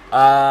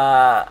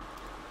 I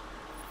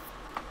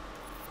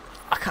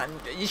can't.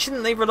 You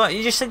shouldn't leave her alone.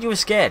 You just said you were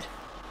scared.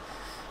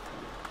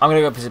 I'm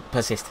gonna go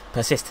persist.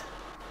 Persist.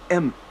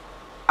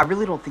 I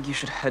really don't think you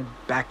should head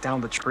back down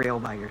the trail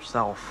by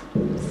yourself.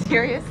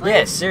 Seriously?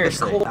 Yeah,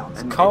 seriously. It's cold out,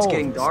 and It's cold. it's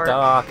getting dark. It's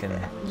dark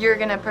and You're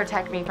gonna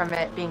protect me from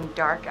it being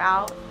dark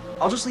out?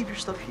 I'll just leave your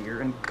stuff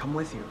here and come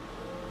with you.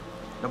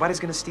 Nobody's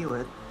gonna steal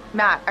it.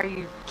 Matt, are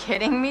you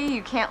kidding me?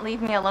 You can't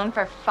leave me alone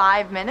for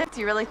 5 minutes?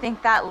 You really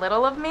think that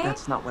little of me?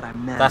 That's not what I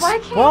meant. That's- Why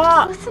can't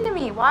What? you just listen to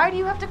me? Why do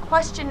you have to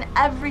question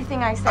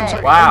everything I say? I'm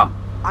sorry. wow.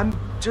 I'm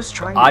just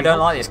trying to I be don't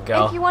like helpful. this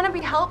girl. If you want to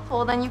be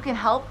helpful, then you can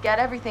help get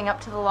everything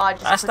up to the lodge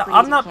as That's quickly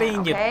I'm as not you can,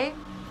 being your okay?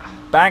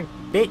 bag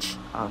bitch.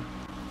 Um,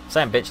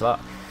 Saying bitch a lot.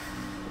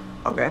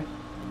 okay.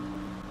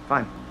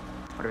 Fine.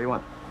 Whatever you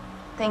want.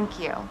 Thank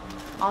you.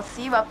 I'll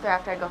see you up there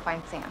after I go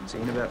find Sam. See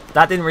you in a bit.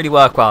 That didn't really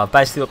work well. I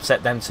basically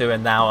upset them two,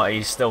 and now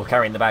he's still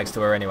carrying the bags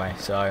to her anyway.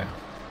 So,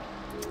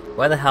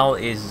 where the hell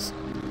is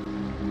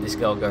this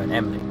girl going?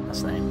 Emily.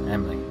 That's the name.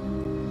 Emily.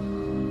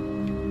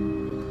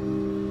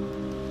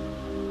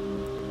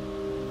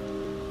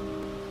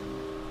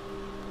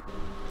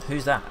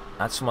 Who's that?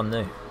 That's someone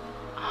new.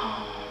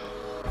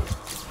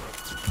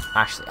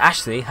 Ashley.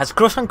 Ashley has a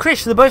crush on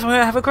Chris. They both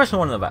have a crush on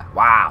one another.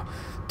 Wow.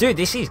 Dude,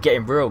 this is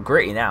getting real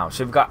gritty now.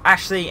 So we've got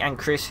Ashley and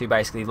Chris who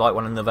basically like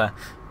one another,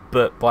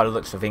 but by the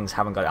looks of things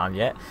haven't got it on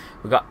yet.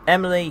 We've got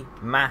Emily,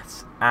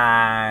 Matt,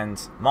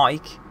 and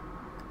Mike,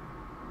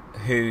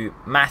 who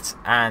Matt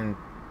and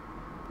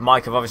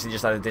Mike have obviously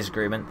just had a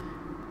disagreement.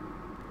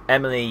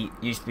 Emily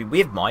used to be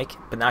with Mike,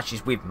 but now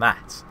she's with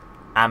Matt.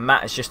 And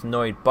Matt has just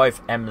annoyed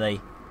both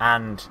Emily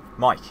and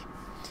Mike.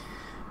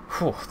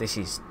 Whew, this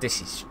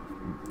is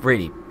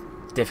really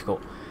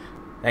difficult.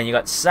 Then you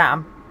got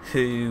Sam,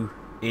 who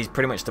is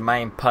pretty much the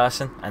main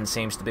person and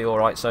seems to be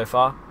alright so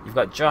far. You've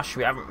got Josh, who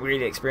we haven't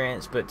really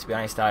experienced, but to be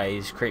honest,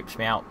 he creeps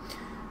me out.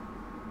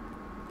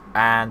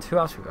 And who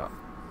else we got?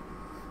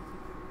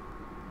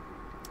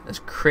 There's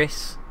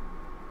Chris.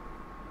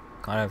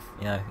 Kind of,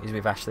 you know, he's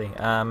with Ashley. Is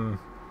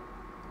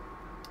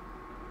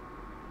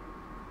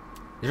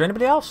there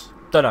anybody else?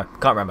 Don't know,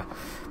 can't remember.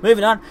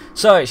 Moving on.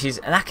 So she's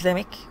an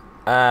academic,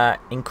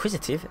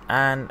 inquisitive,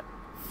 and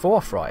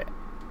forthright.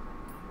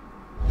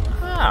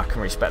 I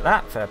can respect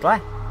that. Fair play.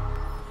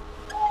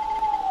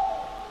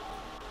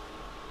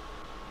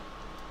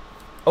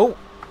 Oh,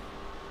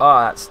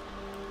 that's.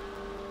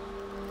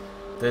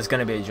 There's going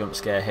to be a jump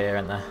scare here,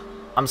 isn't there?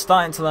 I'm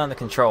starting to learn the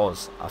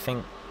controls. I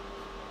think.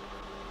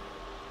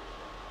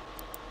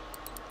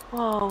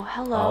 Whoa,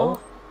 hello.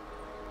 Oh,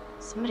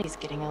 Somebody's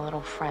getting a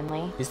little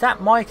friendly. is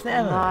that Mike and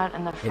Emily? Not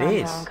in the It friend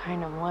is. zone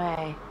kind of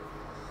way.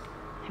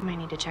 I might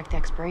need to check the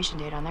expiration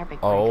date on their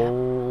big breakup.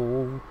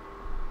 Oh.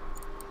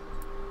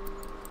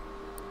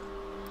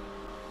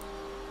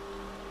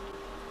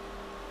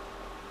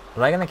 Are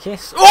they gonna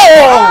kiss?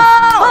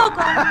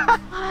 Oh!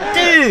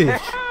 Dude!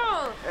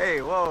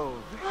 Hey, whoa.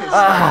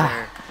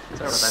 Ah,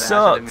 Sorry about that, Ash.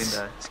 I didn't mean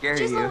sucks. to scare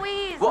Jeez you.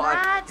 Louise, well, I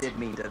Matt. did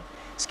mean to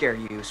scare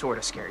you, sort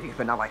of scare you,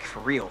 but not like for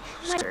real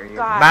scare you.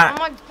 God. Matt,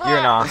 Oh my you're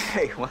an God. arse.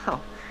 Hey,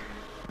 wow.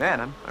 Man,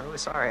 I'm really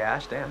sorry,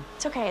 Ash. Damn.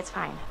 It's okay, it's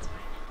fine. It's fine.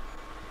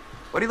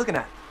 What are you looking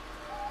at?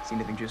 See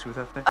anything juicy with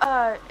that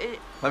thing?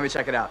 Let me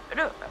check it out.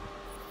 No.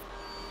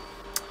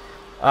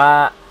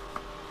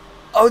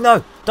 Oh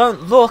no!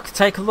 Don't look.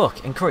 Take a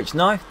look. Encourage.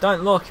 No,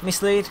 don't look.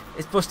 Mislead.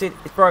 It's busted.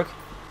 It's broke.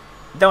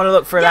 Don't want to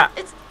look for that.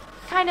 It's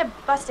kind of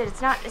busted.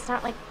 It's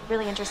not like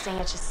really interesting.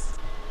 It's just.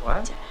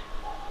 What?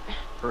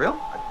 For real?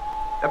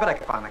 I bet I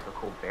could find like a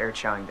cool bear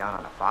chowing down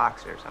on a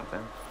fox or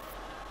something.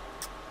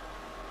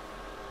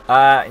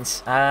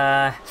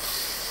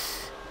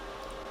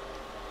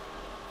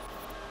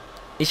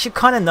 He should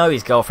kind of know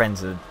his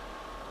girlfriend's a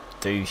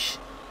douche.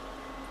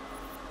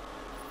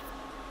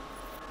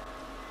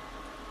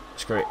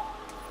 Screw it.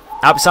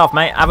 Help yourself,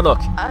 mate. Have a look.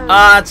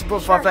 It's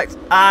perfect.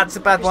 It's a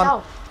bad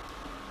one.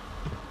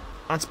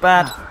 That's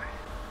bad.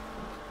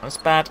 That's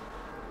bad.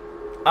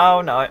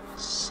 Oh no.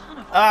 Son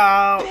of a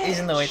Oh, he's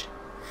bitch. annoyed.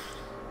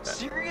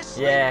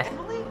 Seriously? Yeah.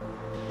 Emily?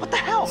 What the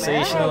hell, So man?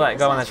 you should have let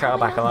go on the trail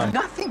back alone.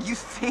 Nothing, you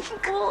think?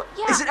 Well,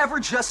 yeah. Is it ever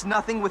just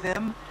nothing with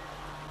him?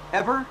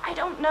 Ever? I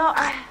don't know.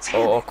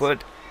 Oh,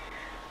 awkward.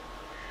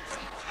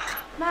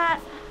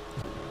 Matt.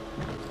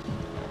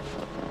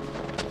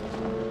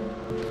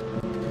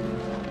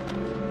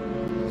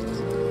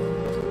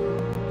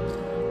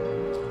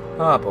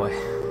 Oh boy.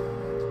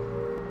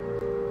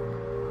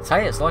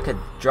 Tell you, it's like a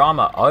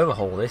drama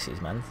overhaul. This is,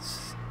 man.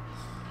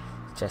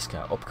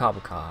 Jessica, up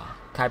cable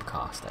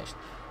car station.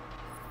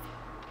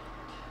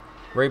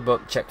 Read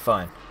book, check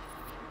phone.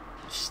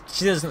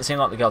 She doesn't seem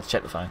like the girl to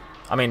check the phone.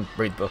 I mean,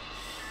 read the book.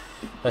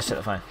 Let's check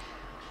the phone.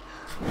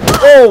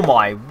 Oh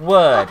my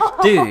word,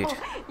 dude.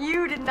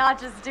 You did not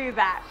just do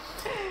that.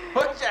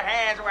 Put your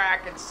hands where I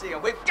can see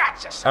them. We've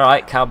got you.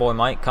 Alright, Cowboy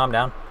Mike, calm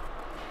down.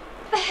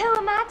 But who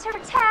am I to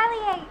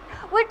retaliate?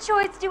 What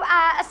choice do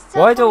I?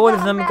 Why do all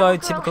of them go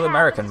typical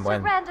American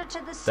when surrender to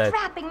the they're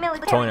strapping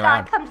military toying guy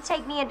around? come to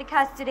take me into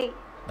custody?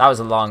 That was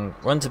a long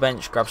run to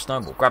bench, grab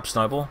snowball. Grab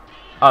snowball.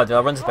 Oh, did I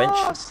run to the bench?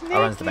 Oh, sneaky, I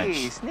run to the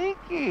bench.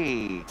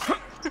 Sneaky.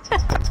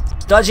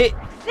 Dodge it!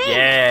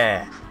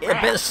 Yeah! Yeah,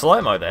 a bit of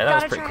slow-mo there, that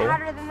was Gotta pretty try cool.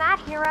 harder than that,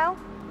 hero.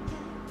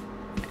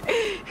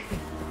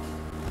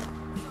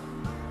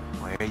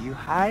 Where are you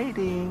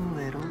hiding,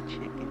 little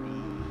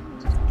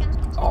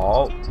chickadee?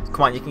 Oh,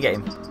 come on, you can get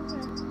him.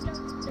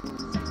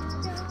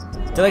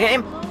 Did I get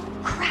him?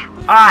 Crap.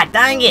 Ah,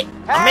 dang it!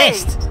 I Hey!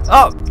 missed!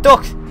 Oh,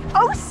 duck!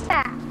 Oh,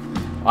 snap.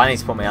 I need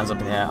to put my hands up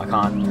in the air, I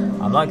can't.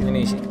 I'm liking the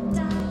music.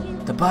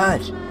 The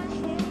bird!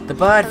 The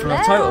bird from the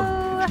totem!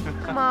 Hello?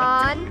 Come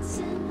on.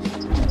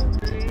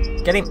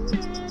 Get him!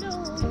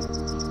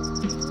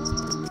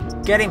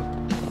 Get him!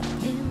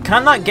 Can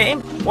I not get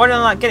him? Why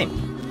don't I not get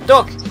him?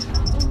 Duck!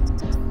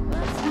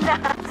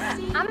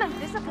 I'm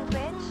invisible,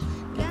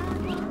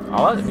 bitch.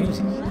 I like the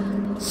music.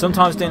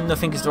 Sometimes doing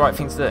nothing is the right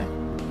thing to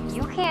do.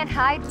 You can't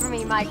hide from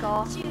me,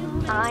 Michael.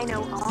 I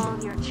know all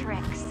your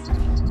tricks.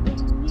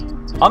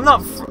 I'm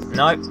not.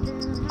 No.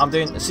 I'm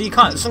doing. So you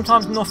can't.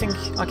 Sometimes nothing.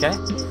 Okay.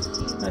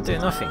 I'm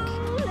doing nothing.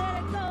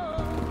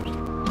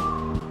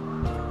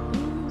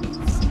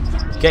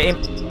 Get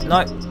him.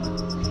 No.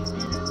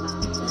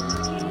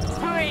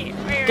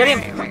 Get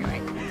him.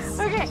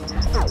 Okay.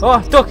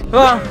 Oh, duck.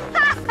 Oh.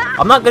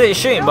 I'm not good at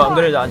shooting, but I'm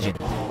good at dodging.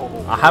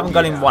 I haven't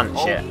got him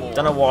once yet.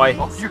 Don't know why.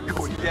 Oh, you're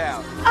going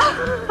down.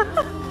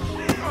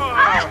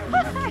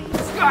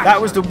 That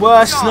was the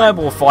worst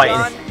snowball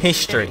fight in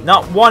history.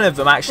 Not one of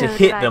them actually So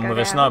hit did I them go with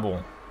a down?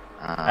 snowball.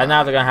 And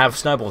now they're going to have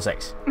snowball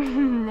sex.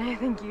 I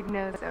think you'd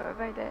know so if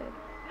I did.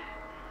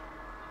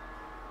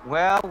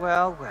 Well,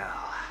 well,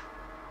 well.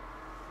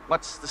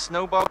 What's the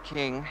Snowball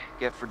King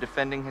get for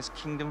defending his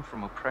kingdom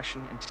from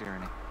oppression and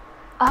tyranny?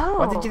 Oh,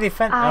 Why did you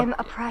defend? I'm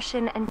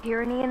oppression and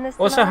tyranny in this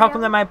Also, how come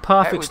they scenario? made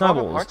perfect Hey, we bought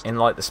snowballs parts. in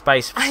like the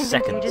space of I think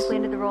seconds? you just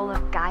landed the role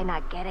of guy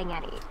not getting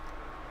any.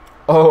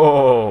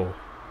 Oh!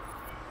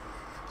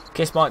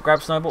 Kiss Mike,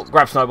 grab snowball,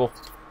 grab snowball.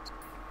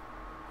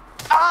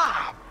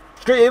 Ah!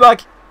 Screw you,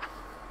 Mike.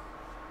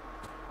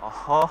 Oh,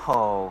 ho,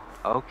 ho.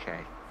 Okay.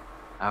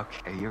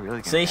 Okay, you're really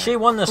gonna See, get she it.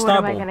 won the What am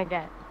I snowball gonna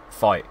get?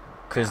 fight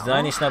because the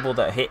only snowball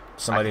that hit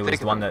somebody I was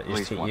think the one of that at just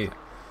least hit one you. thing.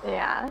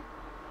 Yeah.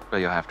 But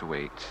you'll have to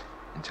wait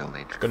until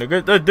later. Gonna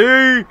get the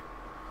D.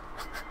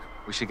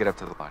 We should get up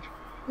to the lodge.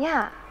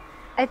 Yeah.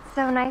 It's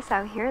so nice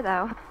out here,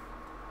 though.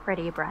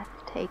 Pretty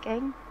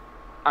breathtaking.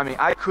 I mean,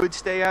 I could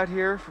stay out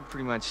here for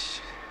pretty much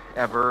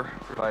ever,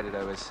 provided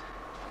I was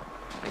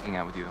making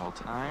out with you the whole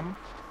time.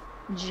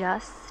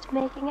 Just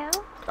making out?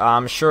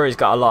 I'm sure he's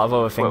got a lot of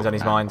other things Well, on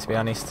his mind, to be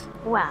honest.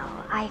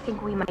 Well, I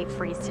think we might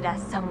freeze to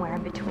death somewhere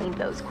in between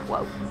those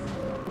quotes.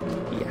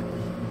 Yeah.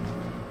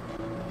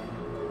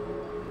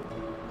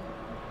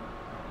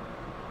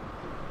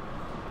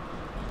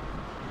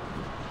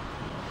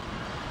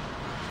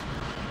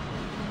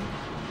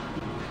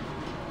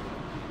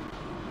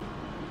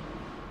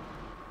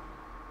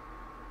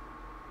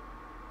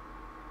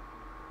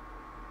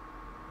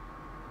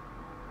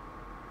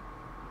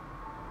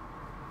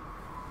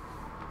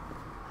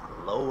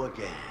 Hello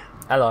again.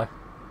 Hello.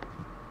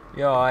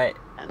 You alright?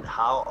 And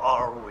how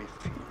are we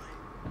feeling?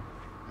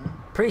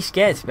 Pretty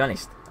scared, to be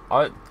honest.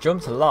 I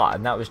jumped a lot,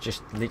 and that was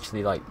just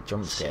literally like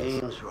jump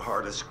scares. Seems we're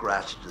hard to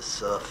scratch the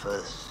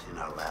surface in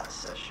our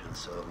last session,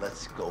 so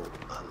let's go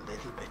a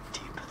little bit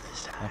deeper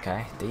this time.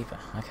 Okay, deeper.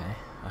 Okay,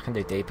 I can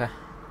do deeper.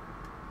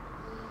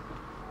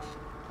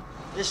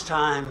 This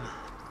time,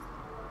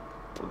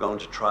 we're going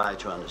to try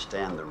to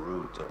understand the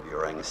root of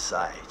your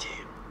anxiety.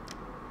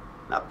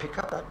 Now pick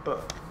up that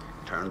book,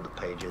 turn the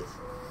pages.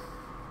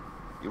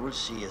 You will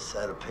see a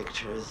set of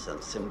pictures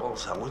and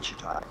symbols. I want you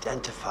to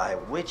identify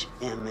which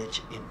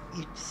image in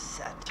each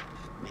set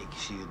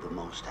makes you the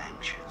most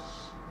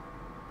anxious.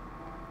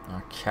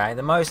 Okay,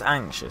 the most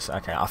anxious.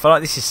 Okay, I feel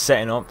like this is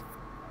setting up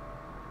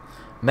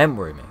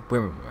memory.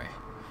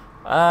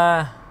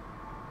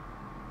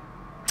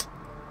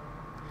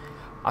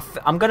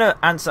 I'm gonna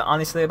answer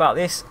honestly about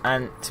this,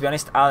 and to be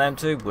honest, out of them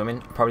two,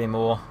 women are probably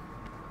more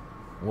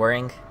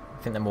worrying.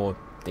 I think they're more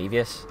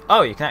devious.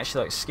 Oh, you can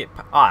actually like skip.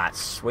 Oh,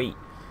 that's sweet.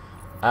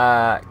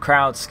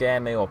 Crowds scare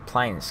me or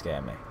planes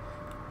scare me.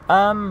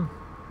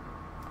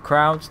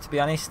 Crowds, to be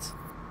honest.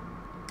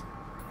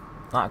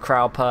 Not a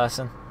crowd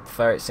person.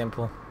 Prefer it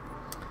simple.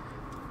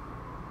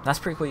 That's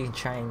pretty cool. You can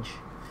change.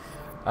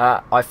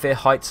 I fear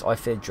heights. I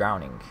fear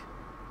drowning.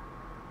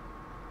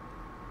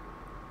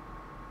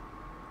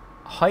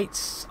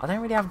 Heights. I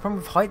don't really have a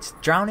problem with heights.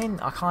 Drowning.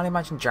 I can't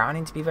imagine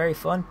drowning to be very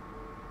fun.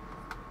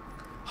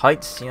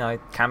 Heights, you know,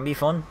 can be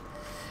fun.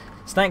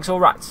 Snakes or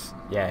rats?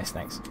 Yeah,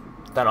 snakes.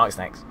 Don't like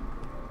snakes.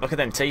 Look at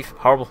them teeth.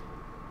 Horrible.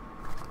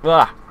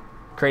 Ah,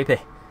 creepy.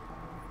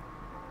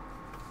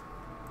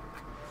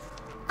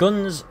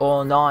 Guns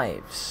or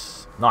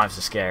knives? Knives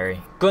are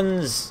scary.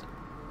 Guns,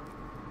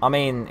 I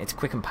mean, it's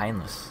quick and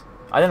painless.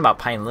 I don't know about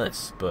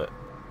painless, but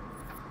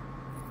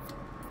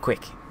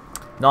quick.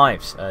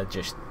 Knives are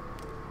just,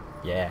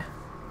 yeah.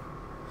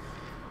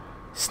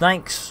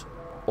 Snakes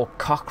or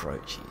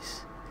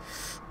cockroaches?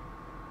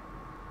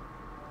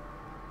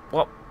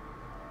 What?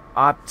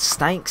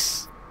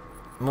 Snakes.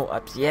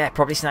 More, yeah,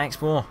 probably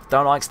snakes more.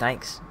 Don't like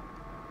snakes.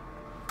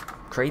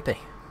 Creepy.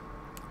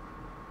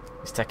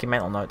 Let's take a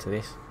mental note to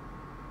this.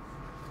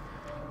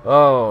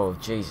 Oh,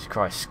 Jesus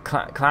Christ.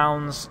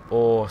 Clowns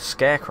or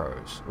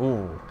scarecrows?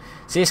 Ooh.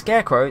 See, a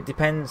scarecrow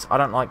depends. I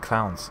don't like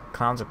clowns.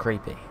 Clowns are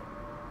creepy.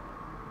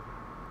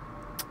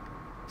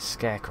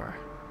 Scarecrow.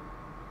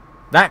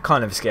 That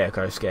kind of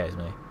scarecrow scares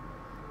me.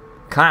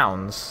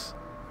 Clowns.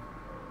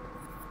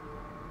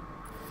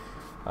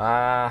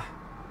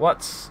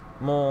 What's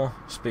more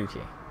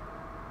spooky?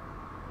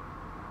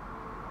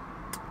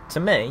 To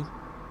me,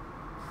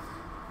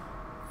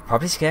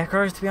 probably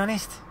scarecrows, to be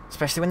honest.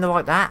 Especially when they're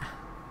like that.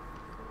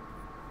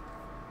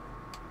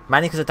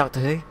 Mainly because of Doctor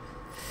Who.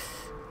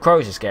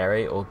 Crows are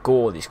scary, or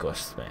gore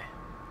disgusts me.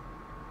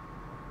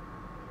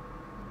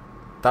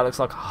 That looks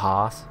like a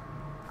heart.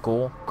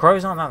 Gore.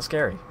 Crows aren't that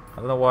scary. I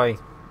don't know why.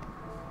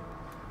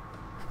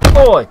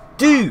 Oh,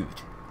 dude!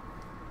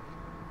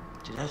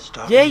 Did I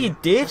stop Yeah, you? you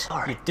did. So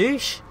sorry. You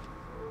douche.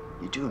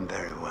 You're doing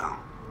very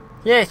well.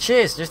 Yeah,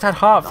 cheers. Just had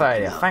heart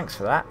failure. Thanks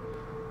for that.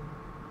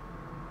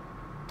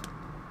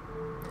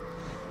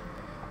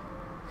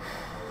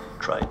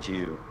 Try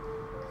to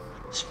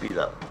speed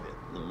up a bit.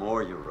 The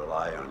more you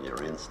rely on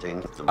your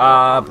instinct, the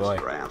more boy.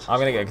 your answers I'm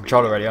gonna get a will be,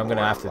 controller ready. I'm the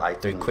gonna more have to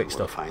likely do quick you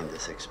will stuff. Find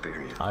this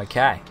experience.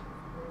 Okay.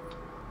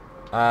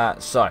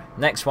 So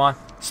next one: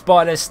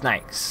 spiders,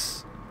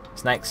 snakes.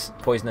 Snakes,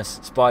 poisonous.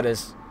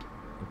 Spiders,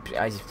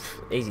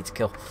 easy to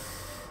kill.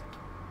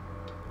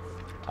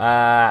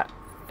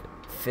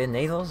 Fear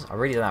needles? I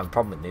really don't have a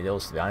problem with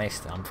needles, to be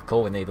honest. I'm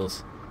cool with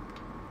needles.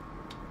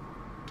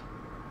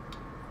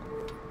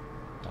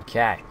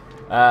 Okay.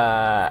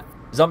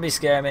 Zombies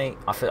scare me.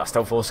 I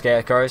still feel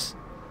scarecrows.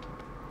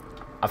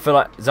 I feel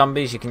like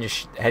zombies you can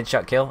just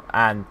headshot kill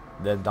and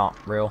they're not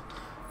real.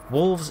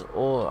 Wolves,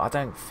 or I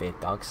don't fear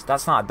dogs.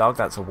 That's not a dog,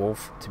 that's a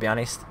wolf, to be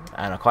honest.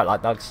 And I quite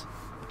like dogs.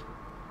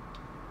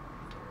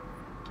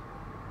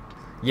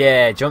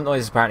 Yeah, jump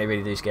noises apparently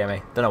really do scare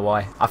me. Don't know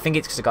why. I think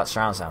it's because I got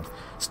surround sound.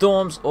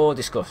 Storms or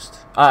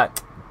disgust? Gore.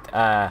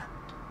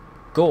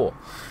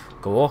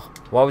 Gore?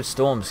 Why would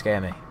storms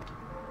scare me?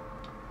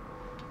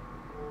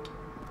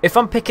 If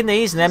I'm picking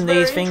these and then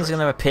these things are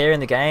going to appear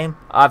in the game,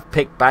 I've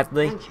picked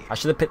badly. I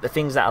should have picked the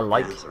things that I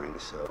like.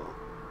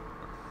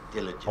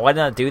 Why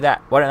didn't I do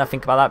that? Why didn't I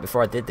think about that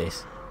before I did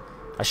this?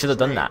 I should have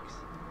done that.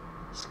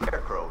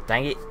 Scarecrow.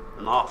 Dang it.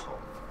 An awful.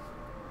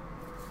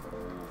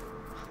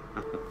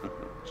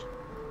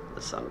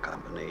 The sun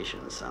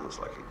combination sounds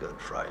like a good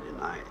Friday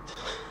night.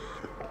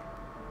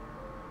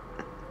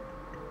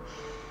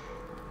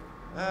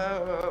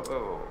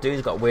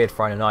 Dude's got weird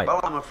Friday night. Well,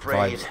 I'm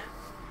afraid. Vibes.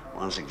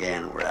 Once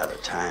again, we're out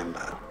of time,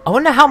 but I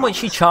wonder how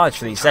much you charge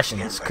for these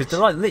sessions, because they're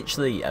like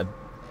literally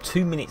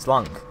 2 minutes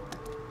long.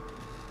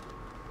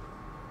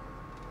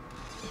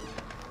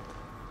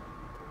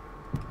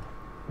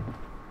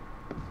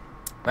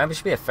 Maybe I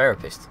should be a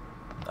therapist.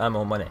 Earn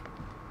more money.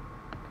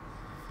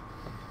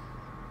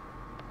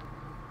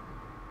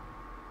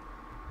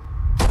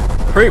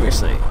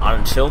 Previously, on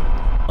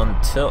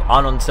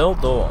Until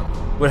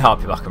Dawn. Would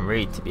help if I can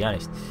read, to be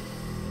honest.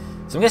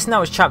 So I'm guessing that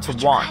was chapter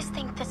 1. I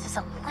think this is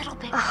a little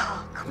bit.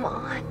 Oh, Come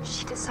on,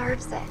 she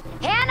deserves it.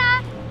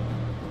 Hannah!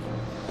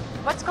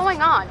 What's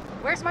going on?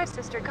 Where's my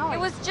sister going? It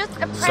was just a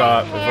prank,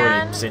 So we've already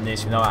Han. seen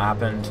this. We know what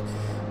happened.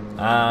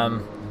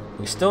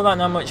 We still don't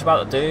know much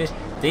about the dude.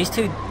 These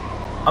two.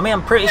 I mean,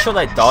 I'm pretty sure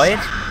they died.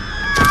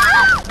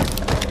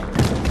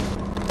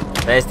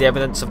 There's the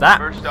evidence of that.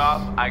 First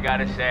off, I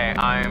gotta say,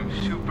 I am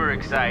super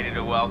excited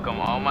to welcome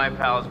all my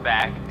pals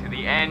back to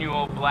the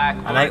annual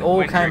Blackwood And they all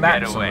Winter came back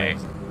for some Getaway.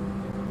 reason.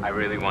 I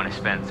really want to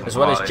spend some As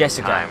well as quality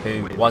Jessica, time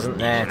who with wasn't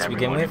each there and to every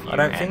begin one with, of I you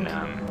don't think.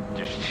 and,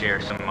 just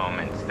share some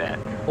moments that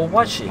Or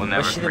was she? we'll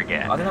never Was she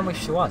forget. I don't know if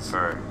she was.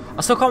 For,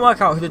 I still can't work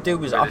out who the dude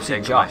was for the opposite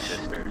sake of my Josh.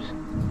 sisters.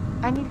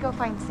 I need to go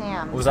find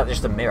Sam. Or was that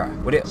just a mirror?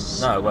 Would it?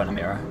 No, it wasn't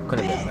a mirror.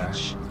 Couldn't have been a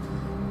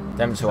mirror.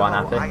 Them two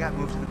aren't So I happy. got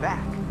moved to the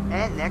back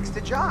and next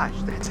to Josh.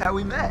 That's how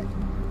we met.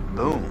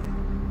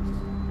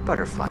 Boom.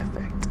 Butterfly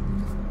effect.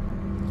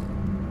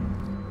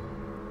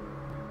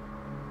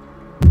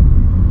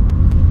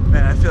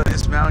 Man, I feel like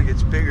this mountain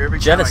gets bigger every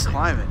Jealousy. time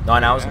I climb it.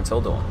 9 hours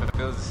until dawn. It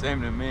feels the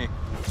same to me.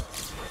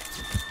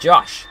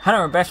 Josh,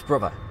 Hannah and Beth's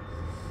brother.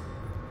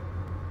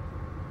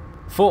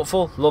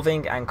 Thoughtful,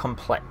 loving, and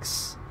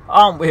complex.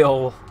 Aren't we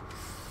all?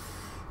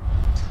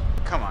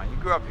 Come on, you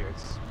grew up here. It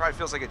probably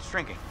feels like it's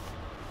shrinking.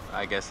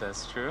 I guess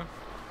that's true.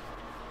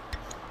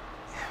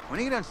 When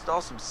are you gonna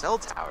install some cell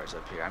towers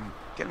up here? I'm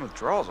getting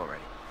withdrawals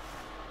already.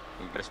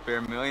 You got a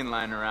spare million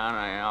lying around,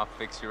 and I'll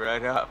fix you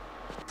right up.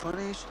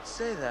 Funny you should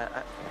say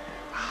that.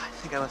 I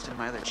think I left it in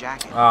my other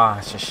jacket. Ah,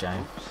 it's a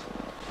shame.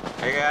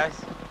 Hey guys,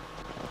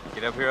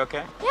 get up here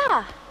okay?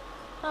 Yeah.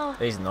 Oh,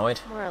 He's annoyed.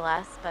 more or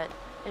less, but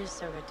it is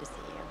so good to see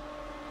you.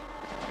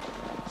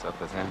 What's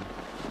up with him?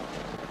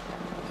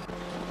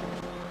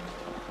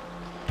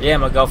 Yeah,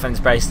 my girlfriend's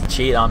basically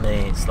cheated on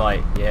me. It's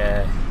like,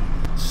 yeah,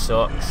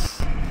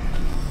 sucks.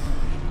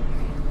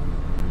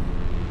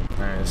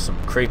 There's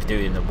some creepy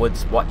dude in the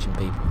woods watching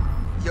people.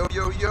 Yo,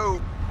 yo,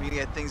 yo. We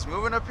gonna get things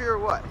moving up here or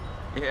what?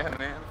 Yeah,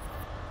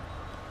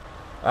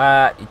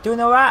 man. You doing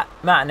alright?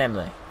 Matt and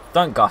Emily.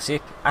 Don't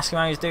gossip. Ask him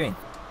how he's doing.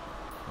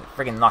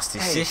 Friggin' lost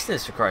his Hey.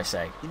 sisters, for Christ's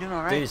sake. You doing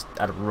alright? Dude's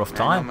had a rough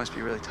Man, I know it time. must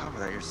be really tough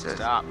without your sis.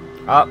 Stop.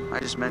 Up. I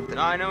just meant that.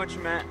 No, I know what you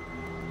meant.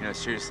 You know,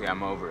 seriously,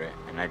 I'm over it,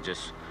 and I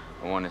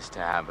want us to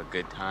have a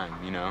good time,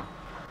 you know?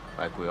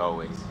 Like we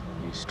always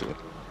used to.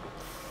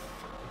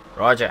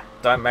 Roger,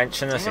 don't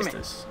mention the Damn it.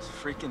 sisters. It's a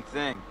freaking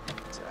thing.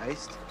 Is it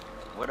iced?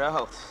 What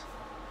else?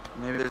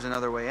 Maybe there's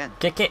another way in.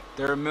 Kick it.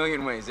 There are a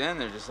million ways in,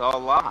 they're just all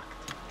locked.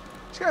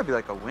 There's gotta be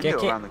like a window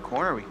Kick it. around the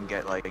corner we can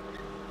get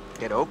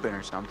open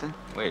or something.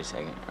 Wait a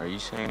second, are you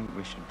saying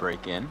we should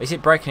break in? Is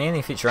it breaking in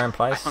if it's your own I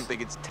place? don't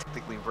think it's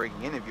technically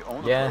breaking in if you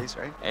own Yeah. the place,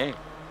 right? Hey,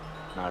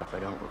 not if I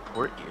don't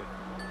report you.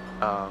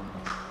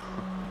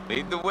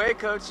 Lead the way,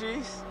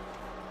 coachies.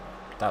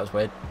 That was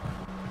weird.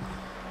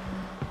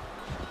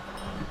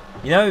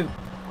 You know,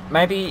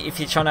 maybe if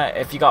you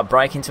got to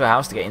break into a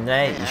house to get in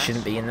there, you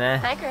shouldn't be in there.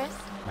 Hi, Chris.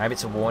 Maybe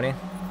it's a warning.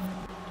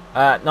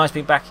 Nice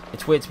being back.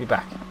 It's weird to be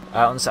back.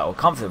 Unsettled.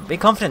 Confident. Be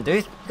confident,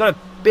 dude. You gotta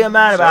be a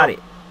man about it.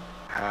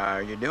 How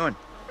are you doing?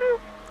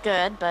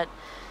 Good, but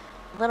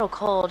a little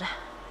cold.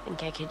 I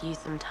think I could use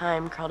some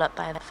time curled up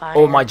by the fire.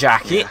 Or my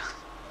jacket. Yeah,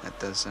 that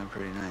does sound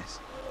pretty nice.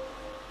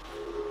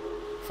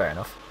 Fair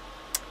enough.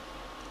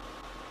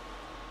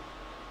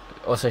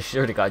 Also, she's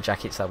already got a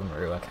jacket, so that wouldn't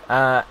really work.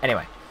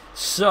 Anyway.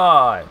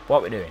 So,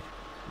 what we're doing.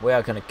 We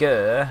are gonna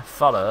go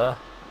follow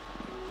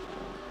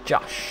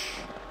Josh.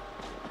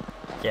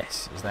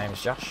 Yes, his name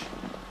is Josh.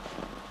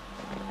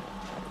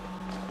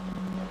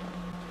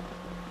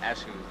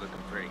 Ashley was looking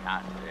pretty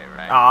hot today,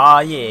 right? Ah,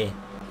 yeah.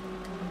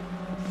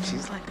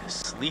 She's like a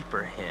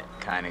sleeper hit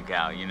kind of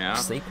gal, you know?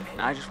 Sleeper hit.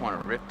 And I just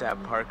want to rip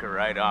that Parker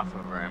right off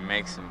of her and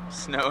make some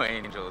snow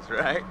angels,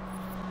 right?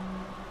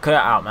 Cut it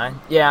out,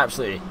 man. Yeah,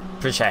 absolutely.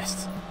 Protect.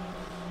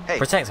 Hey,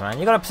 Protect her, man.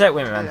 You gotta protect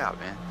women, cut it man. out,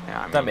 man. Yeah,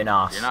 I mean, Don't be an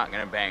arse. You're not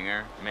gonna bang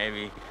her.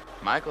 Maybe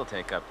Michael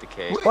take up the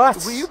case. What?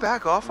 Will you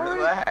back off already?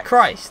 Relax.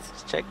 Christ.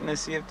 Just checking to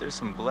see if there's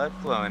some blood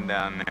flowing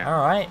down there.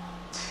 Alright.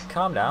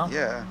 Calm down.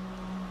 Yeah.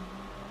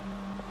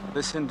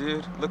 Listen,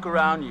 dude, look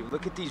around you.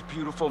 Look at these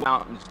beautiful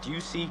mountains. Do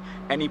you see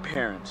any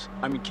parents?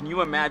 I mean, can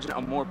you imagine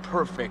a more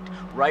perfect,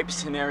 ripe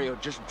scenario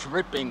just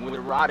dripping with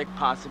erotic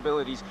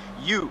possibilities?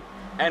 You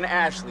and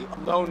Ashley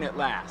alone at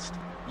last.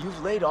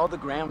 You've laid all the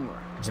groundwork.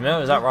 Do you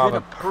know, is that You've rather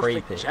been a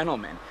perfect creepy?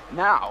 gentleman.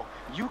 Now,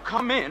 you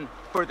come in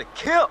for the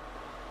kill.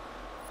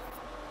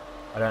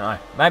 I don't know.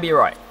 Maybe you're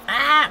right.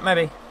 Ah,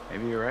 maybe.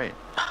 Maybe you're right.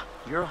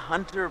 You're a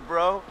hunter,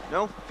 bro.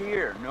 No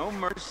fear, no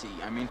mercy.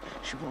 I mean,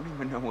 she won't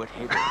even know what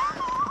hit her.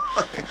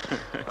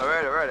 all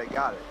right, I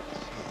got it.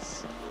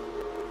 Jeez.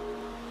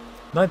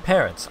 No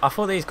parents. I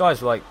thought these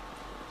guys were like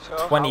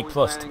So, 20 how we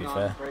plus, to planning be on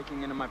fair.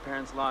 breaking into my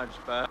parents' lodge,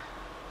 but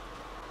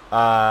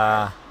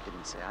You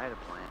didn't say I had a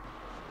plan.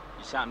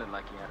 you sounded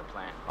like you had a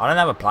plan. I don't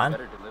have a plan.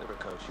 Better deliver,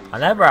 coaches. I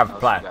never have a Else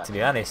plan, you got to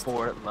be honest.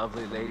 4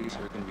 lovely ladies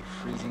who are going to be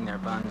freezing their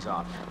buns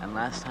off. And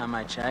last time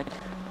I checked,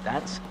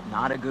 that's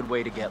not a good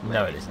way to get laid.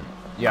 No, it isn't.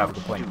 You have a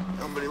good point.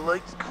 Nobody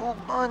likes cool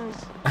buns.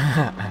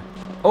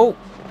 Oh,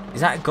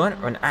 is that a gun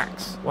or an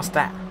axe? What's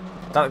that?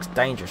 That looks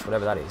dangerous,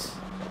 whatever that is.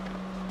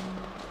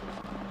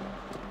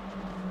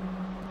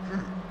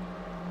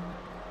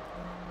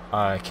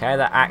 Okay,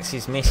 that axe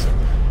is missing.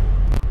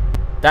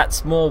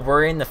 That's more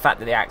worrying, the fact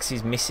that the axe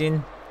is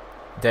missing,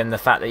 than the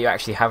fact that you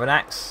actually have an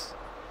axe.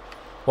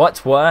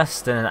 What's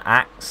worse than an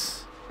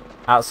axe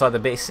outside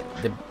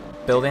the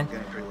building?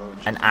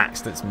 An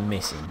axe that's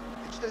missing.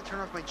 I just had to turn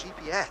off my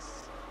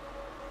GPS.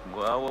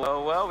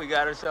 Well, we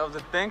got ourselves a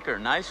thinker.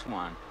 Nice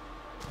one.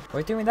 What are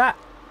you doing with that?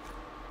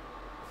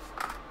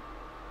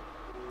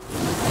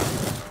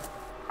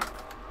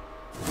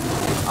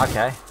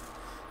 Okay.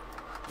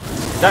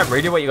 Is that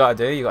really what you gotta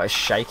do? You gotta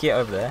shake it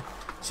over there.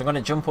 So I'm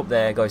gonna jump up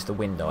there, goes the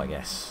window, I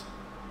guess.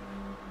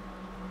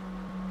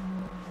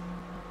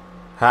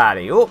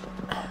 Howdy up.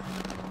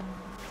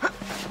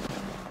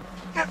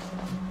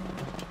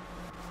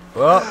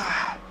 Well,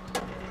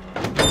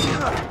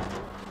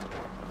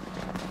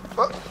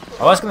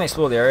 I was gonna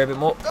explore the area a bit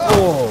more.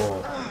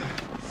 Oh,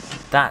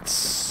 that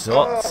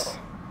sucks.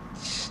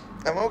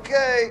 I'm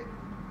okay.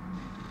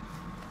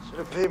 Should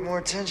have paid more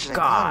attention in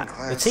God,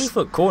 class. the teeth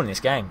look cool in this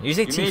game.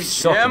 Usually You teeth mean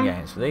suck in Jim?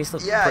 games, but these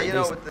look Yeah, pretty you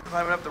know, decent. with the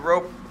climbing up the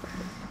rope.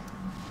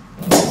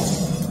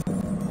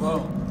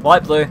 Whoa.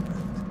 Light blue.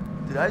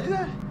 Did I do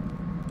that?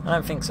 I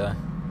don't think so.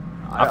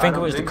 I think it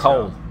don't was the think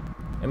cold. so.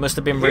 It must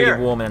have been really Here.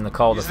 warm and then the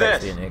cold Use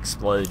affected this. it and it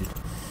exploded.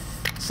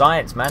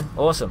 Science, man.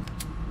 Awesome.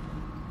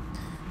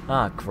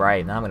 Ah,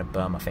 great. Now I'm going to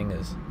burn my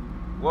fingers.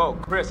 Whoa,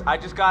 Chris, I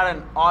just got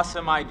an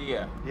awesome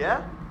idea.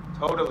 Yeah?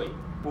 Totally.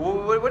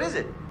 What is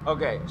it?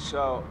 Okay,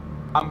 so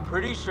I'm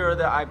pretty sure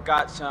that I've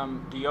got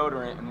some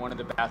deodorant in one of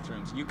the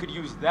bathrooms. You could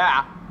use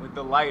that with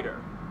the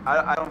lighter.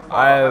 I don't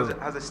follow.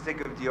 How's a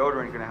stick of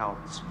deodorant gonna help?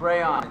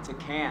 Spray on, it's a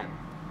can.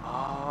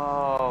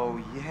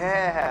 Oh,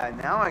 yeah.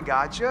 Now I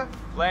gotcha.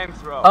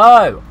 Flamethrower.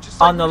 Oh, Just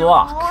like on the we do with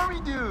lock.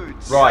 army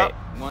dudes. Right.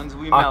 Ones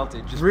we I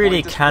melted. Just really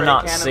point the spray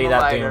cannot can in see the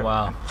that lighter doing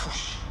well. and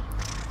whoosh.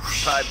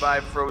 Bye-bye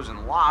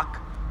frozen lock.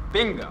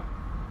 Bingo.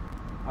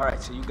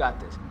 Alright, so you got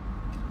this.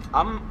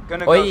 I'm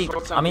gonna Oi, go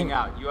sort something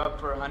out. You up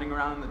for hunting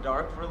around in the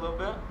dark for a little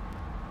bit?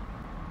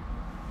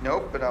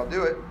 Nope, but I'll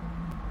do it.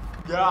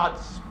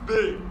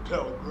 Godspeed,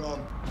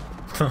 Pilgrim.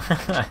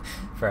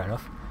 Fair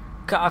enough.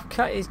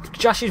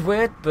 Josh is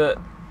weird, but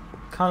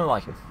kind of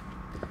like him.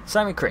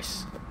 Same with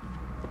Chris.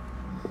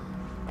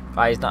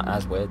 He's not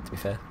as weird, to be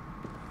fair.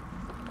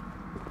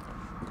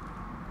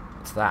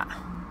 What's that?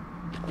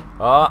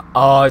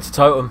 Oh, it's a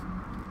totem.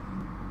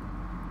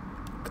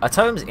 Are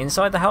totems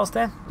inside the house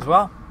then, as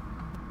well?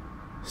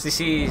 So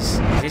this is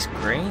this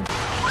green?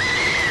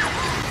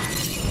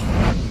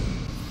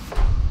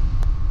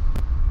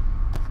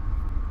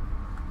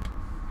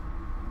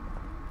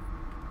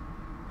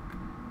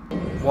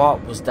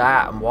 What was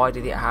that and why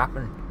did it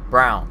happen?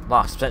 Brown,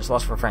 lost, potential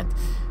loss for a friend.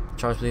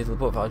 Charles believed the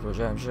book. So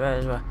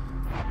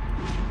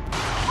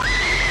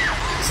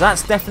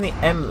that's definitely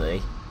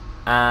Emily,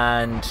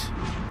 and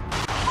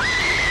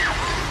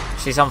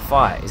she's on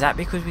fire. Is that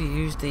because we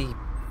used the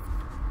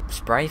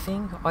spray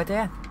thing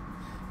idea?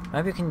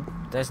 Maybe we can.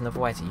 There's another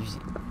way to use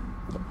it.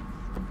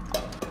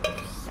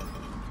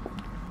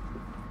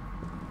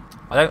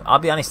 I'll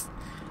be honest.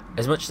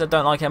 As much as I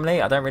don't like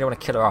Emily, I don't really want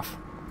to kill her off.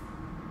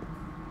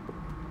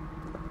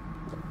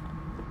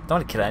 Don't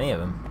want to kill any of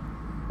them.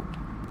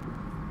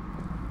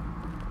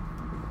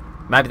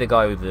 Maybe the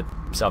guy with the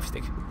selfie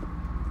stick.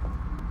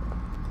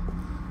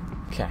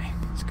 Okay,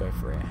 let's go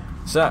for it.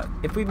 So,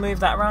 if we move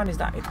that around, is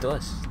that it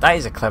does? That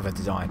is a clever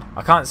design.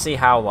 I can't see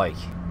how like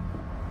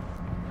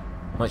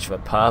much of a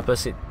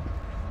purpose it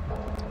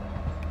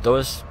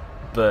does,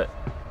 but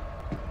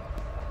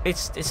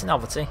it's a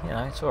novelty. You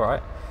know, it's all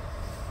right.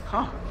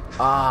 Huh?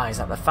 Ah, is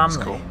that the family?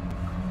 That's cool.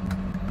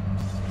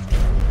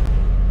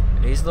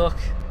 Please look.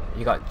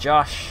 You got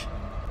Josh.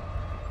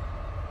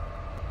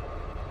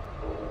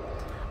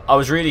 I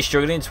was really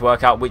struggling to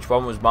work out which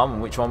one was mum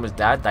and which one was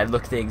dad. They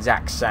look the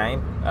exact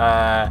same.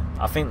 I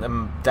think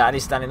the dad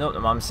is standing up, the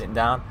mum's sitting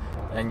down,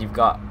 and then you've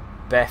got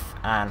Beth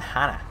and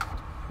Hannah.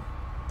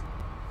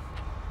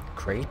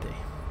 Creepy.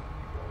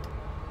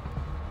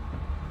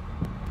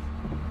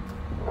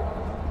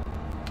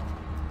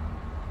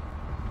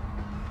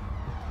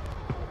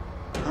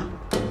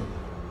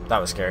 That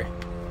was scary.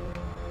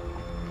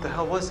 What the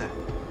hell was that?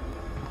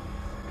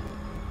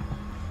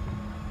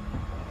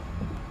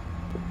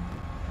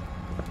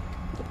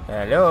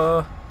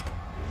 Hello.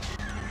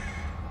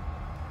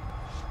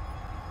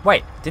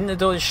 Wait, didn't the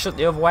door just shut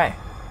the other way?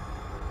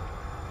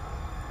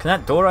 Can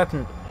that door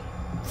open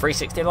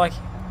 360 like?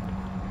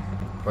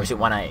 Or is it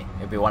 180?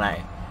 It'd be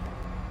 180.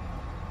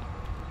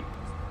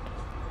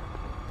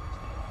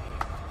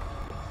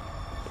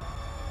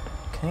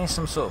 Can I hear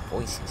some sort of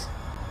voices?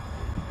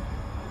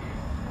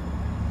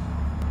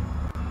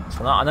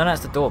 So I know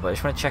that's the door, but I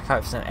just want to check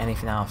out if there's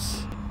anything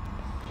else.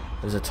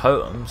 There's a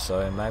totem,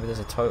 so maybe there's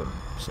a totem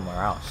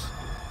somewhere else.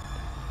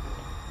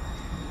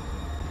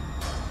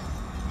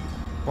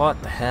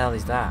 What the hell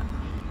is that?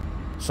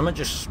 Someone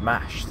just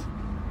smashed.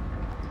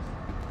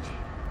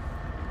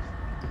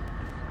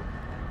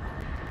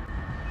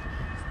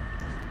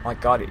 My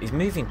god, he's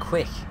moving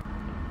quick.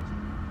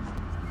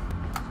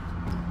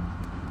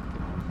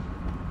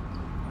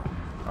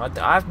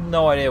 I have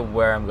no idea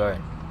where I'm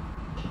going.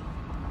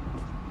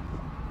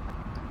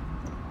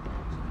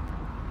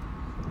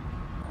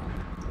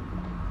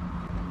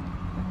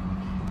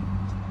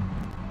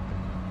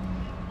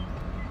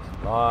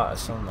 Lot of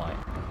sunlight.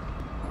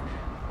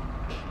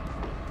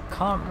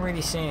 Can't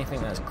really see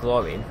anything that's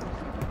glowing.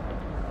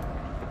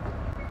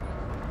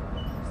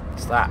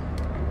 What's that?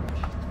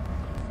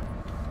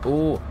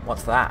 Ooh,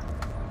 what's that?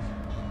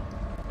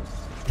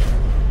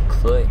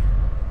 Clue.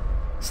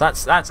 So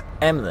that's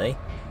Emily.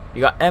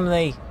 You got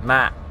Emily,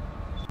 Matt,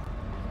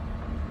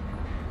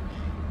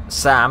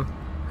 Sam,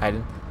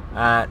 Hayden,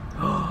 and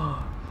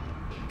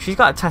she's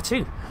got a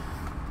tattoo.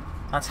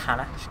 That's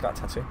Hannah. She's got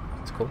a tattoo.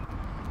 That's cool.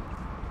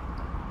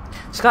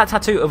 She's got a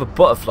tattoo of a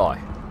butterfly.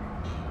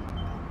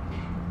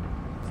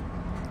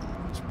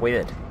 It's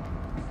weird.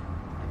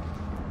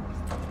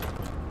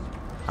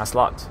 That's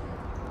locked.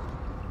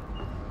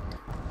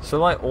 So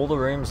like all the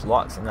rooms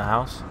locked in the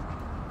house.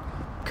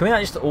 Can we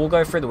not just all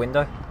go through the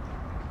window?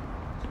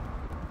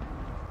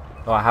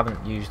 Oh, I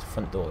haven't used the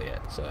front door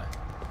yet, so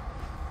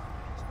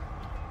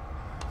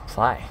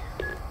play.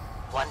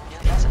 One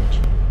new message.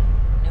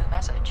 New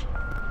message.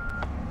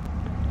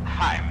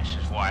 Hi,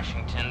 Mrs.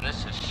 Washington.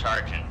 This is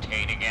Sergeant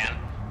Tate again.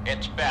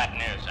 It's bad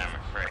news, I'm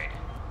afraid.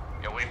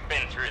 Yeah, we've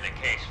been through the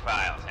case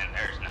files, and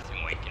there's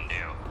nothing we can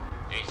do.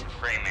 He's a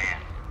free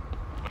man.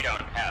 We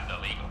don't have the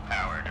legal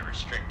power to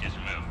restrict his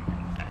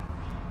movement.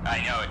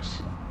 I know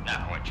it's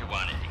not what you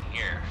wanted to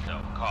hear, so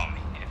call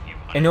me if you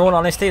want. In all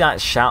honesty,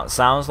 that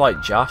sounds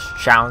like Josh.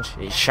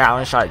 It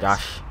sounds like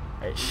Josh.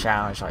 It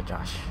sounds like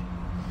Josh.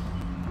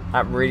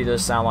 That really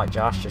does sound like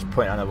Josh, just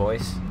putting on a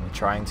voice and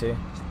trying to.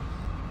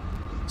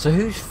 So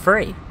who's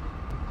free?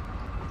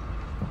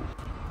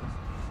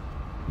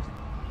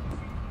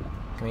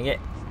 Can we get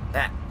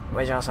that?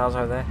 Wedge ourselves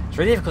over there? It's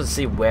really difficult to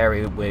see where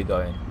we're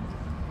going.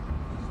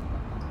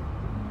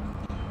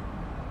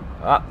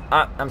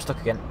 I'm stuck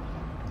again.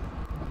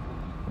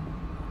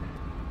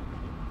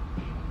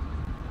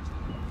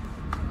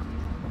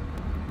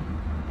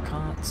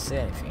 Can't see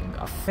anything.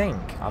 I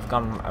think I've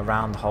gone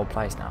around the whole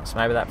place now, so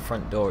maybe that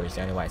front door is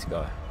the only way to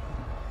go.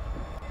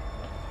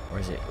 Or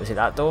is it? Was it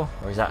that door?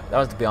 Or is that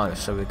was the behind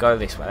us? So we go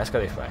this way. Let's go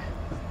this way.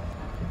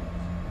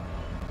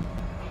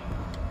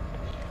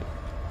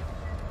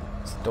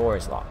 This door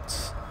is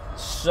locked.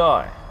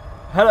 So,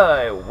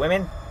 hello,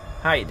 women.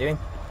 How you doing,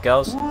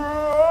 girls?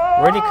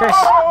 Ready, Chris?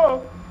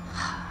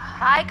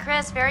 Hi,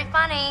 Chris. Very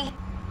funny.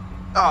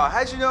 Oh,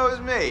 how'd you know it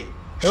was me?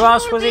 Who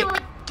else was it?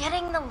 Like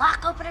getting the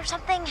lock open or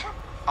something?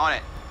 On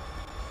it.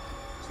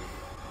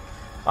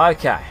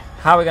 Okay,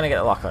 how are we gonna get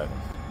the lock open?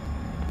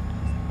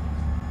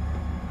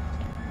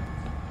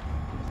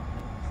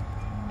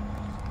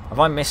 Have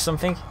I missed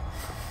something?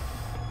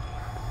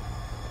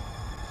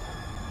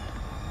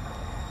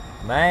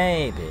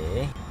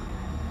 Maybe.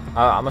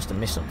 Oh, I must have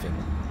missed something.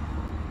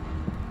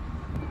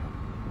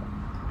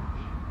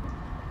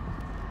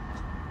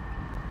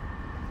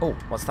 Oh,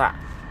 what's that?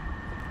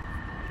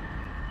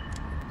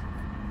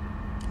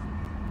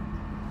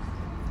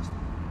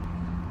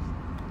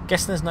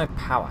 Guessing there's no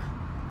power.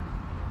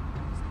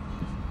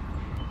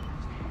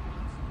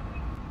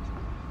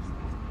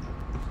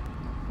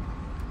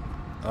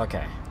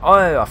 Okay.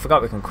 Oh, I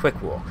forgot we can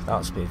quick walk.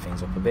 That'll speed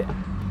things up a bit.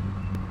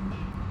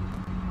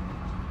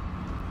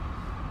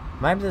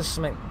 Maybe there's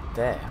something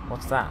there.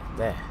 What's that?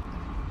 There.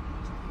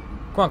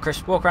 Go on,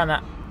 Chris. Walk around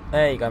that.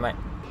 There you go, mate.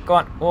 Go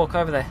on. Walk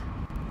over there.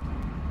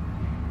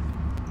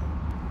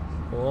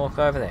 Walk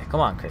over there.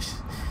 Come on,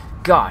 Chris.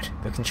 God,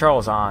 the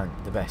controls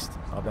aren't the best.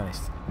 I'll be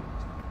honest.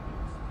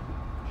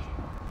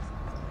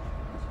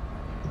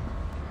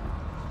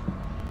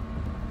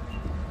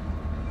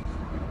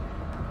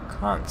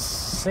 Can't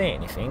see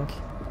anything.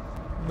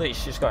 At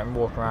least just got him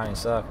walking around in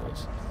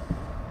circles.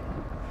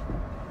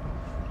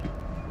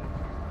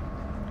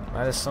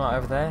 Maybe there's something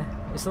over there.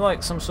 Is there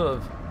like some sort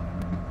of...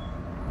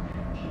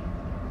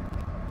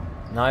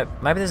 No,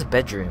 maybe there's a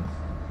bedroom.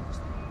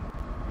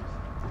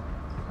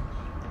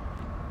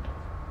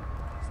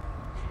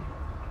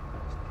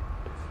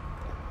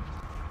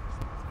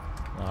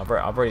 No, I've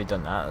already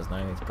done that. There's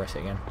no need to press it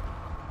again.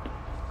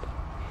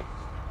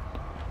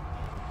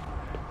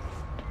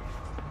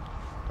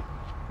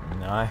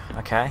 No,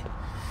 okay.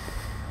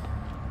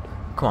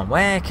 Come on,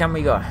 where can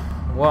we go?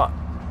 What?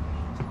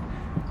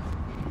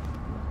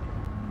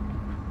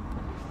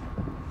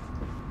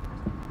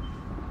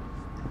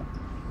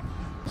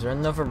 Is there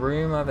another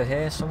room over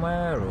here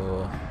somewhere,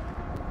 or?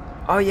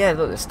 Oh yeah,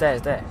 look, the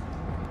stairs there.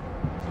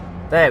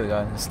 There we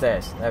go, the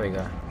stairs. There we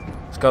go.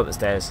 Let's go up the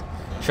stairs.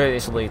 Surely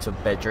this will lead to a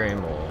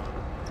bedroom or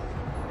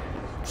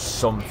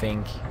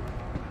something.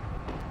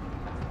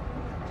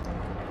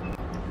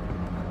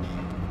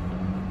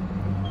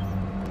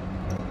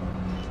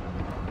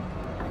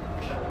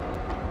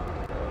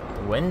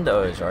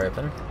 Windows are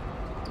open.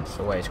 It's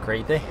always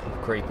creepy.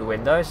 Creepy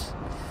windows.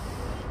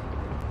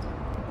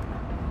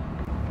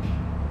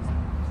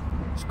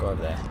 Let's go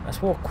over there.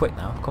 Let's walk quick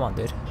now. Come on,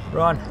 dude.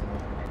 Run.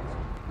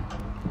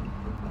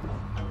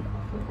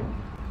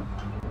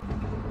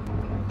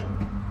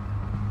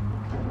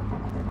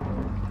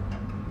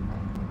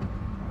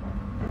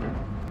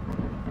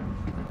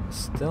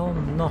 Still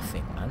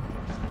nothing, man.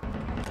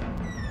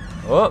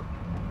 Oh!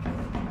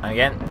 And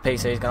again,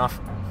 PC's gone off.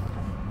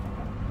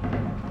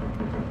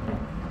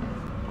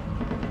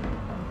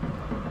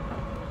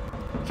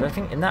 there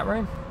anything in that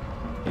room?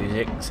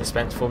 Music,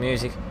 suspenseful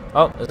music.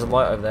 Oh, there's a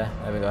light over there.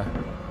 There we go.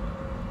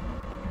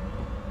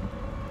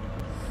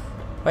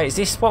 Wait, is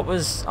this what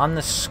was on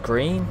the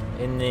screen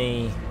in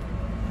the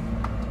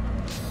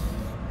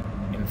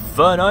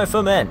Inferno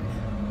for Men?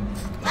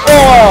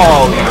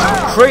 Oh,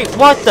 you creep!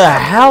 What the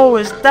hell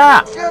was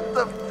that? What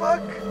the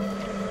fuck?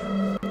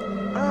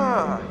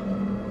 Ah.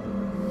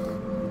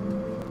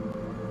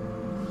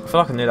 I feel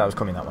like I knew that was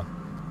coming, that one.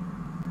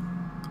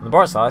 On the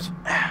bright side.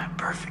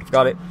 Perfect.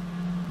 Got it.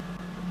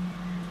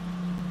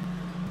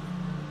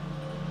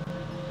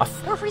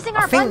 We're freezing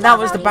I our think buns that off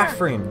was the out here.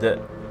 bathroom that...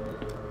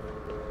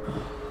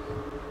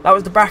 That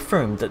was the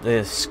bathroom that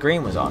the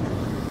screen was on.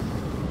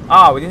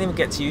 Ah, we didn't even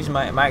get to use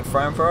my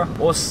microphone for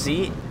her or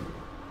see it.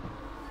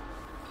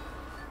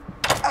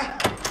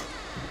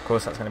 Of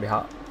course, that's going to be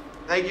hot.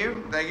 Thank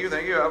you.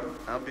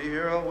 I'll be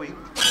here all week.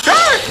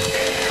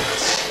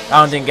 That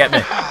one didn't get me.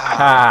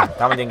 Ha,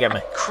 that one didn't get me.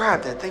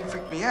 Crap, that thing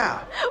freaked me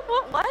out.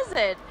 What was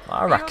it?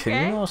 A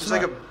raccoon or It was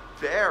like something?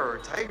 a bear or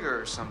a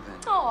tiger or something.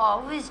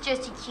 Oh, it was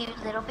just a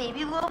cute little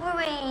baby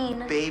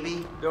Wolverine.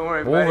 Baby. Don't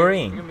worry,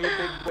 Wolverine. buddy. You're gonna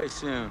be a big boy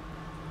soon.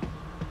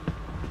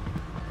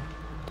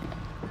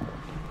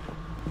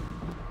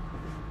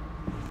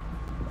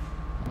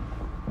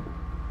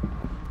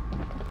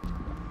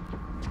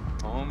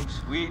 Home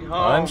sweet home.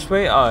 Home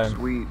sweet home.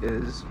 Sweet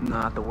is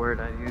not the word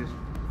I'd use.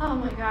 Oh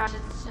my gosh,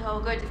 it's so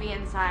good to be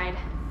inside.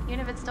 Even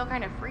if it's still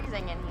kind of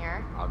freezing in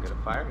here. I'll get a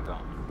fire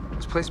going.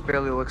 This place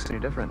barely looks any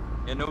different.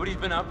 Yeah, nobody's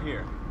been up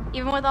here.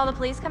 Even with all the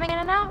police coming in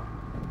and out?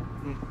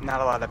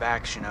 Not a lot of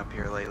action up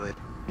here lately.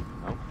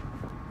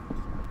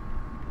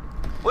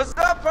 What's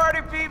up,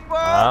 party people?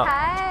 Oh.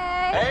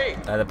 Hi. Hey!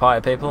 They're the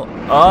party people.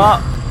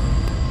 Oh!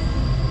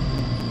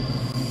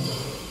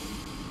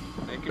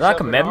 Make Is that like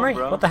yourself a at memory?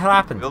 home, bro. What the hell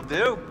happened? Will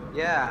do.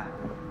 Yeah,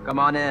 come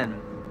on in.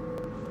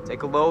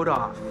 Take a load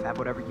off. Have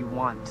whatever you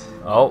want.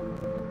 Oh.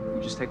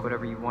 You just take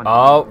whatever you want.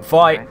 Oh,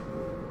 fight. Right?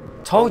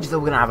 Told you that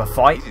we're going to have a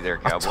fight. Easy there,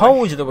 I cowboy.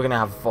 told you that we're going to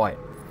have a fight.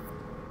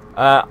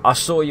 I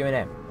saw you in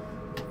him.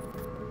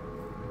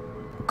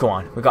 Go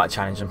on, we got to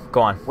challenge him.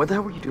 Go on. What the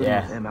hell were you doing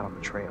Yeah. with him out on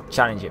the trail?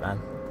 Challenge it, man.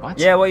 What?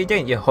 Yeah, what are you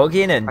doing? You're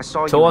hugging and I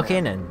saw you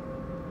talking there. and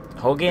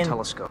hugging.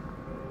 Telescope.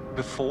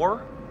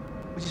 Before,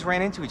 we just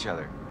ran into each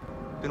other.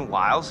 Been a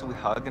while, so we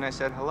hugged and I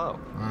said hello.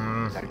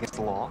 Is that against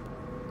the law?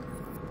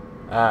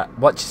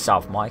 Watch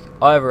yourself, Mike.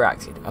 I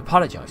overreacted.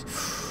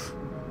 Apologise.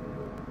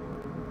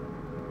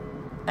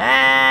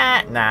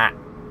 Nah.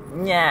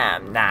 Yeah,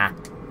 nah.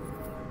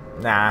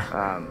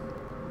 Nah.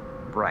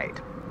 Right.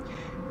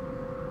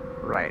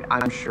 Right,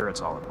 I'm sure it's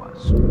all it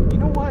was. You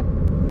know what?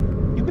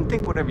 You can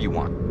think whatever you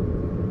want.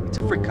 It's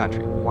a free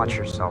country. Watch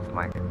yourself,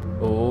 Mike.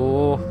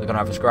 Oh, they're gonna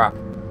have a scrap.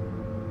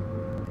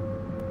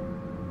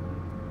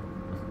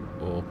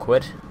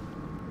 Awkward.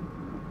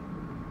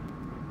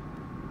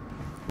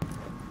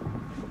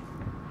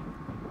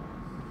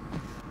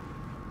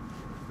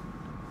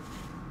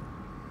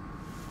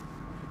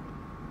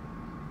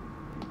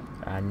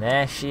 And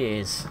there she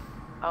is.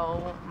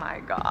 Oh my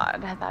god,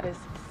 that is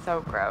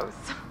so gross.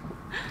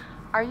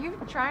 Are you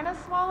trying to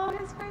swallow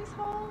his face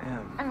whole?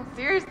 I mean,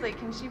 seriously,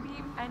 can she be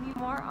any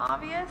more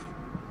obvious?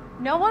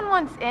 No one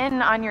wants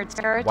in on your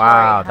territory.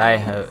 Wow,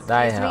 honey.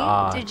 they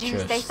are Did you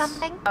just... say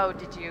something? Oh,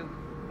 did you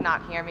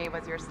not hear me?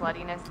 Was your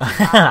sluttiness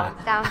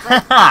too Sounds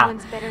like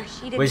someone's bitter.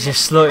 She didn't. Was your get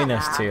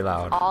sluttiness that. too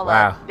loud? All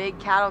Wow. a big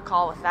cattle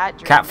call with that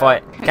drink. Cat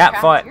fight. though. Cat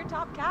Congrats, fight. You're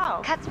top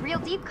cow. Cuts real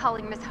deep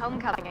calling Miss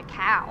Homecoming a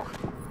cow.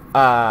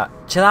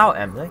 Chill out,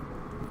 Emily.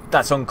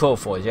 That's uncalled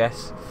for,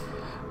 Jess.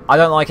 I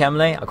don't like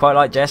Emily. I quite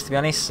like Jess, to be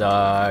honest,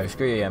 so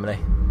screw you, Emily.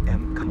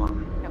 Come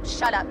on. No,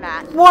 shut up,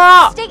 Matt.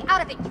 What? Stay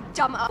out of it, you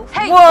dumb oaf.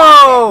 Hey,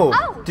 Whoa!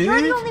 Oh, Dude.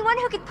 you're the only one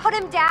who can put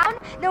him down?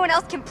 No one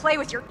else can play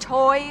with your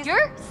toys?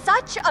 You're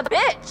such a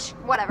bitch.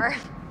 Whatever.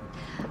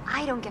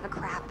 I don't give a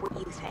crap what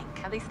you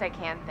think. At least I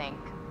can think.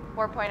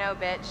 4.0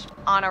 bitch,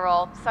 on a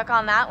roll. Suck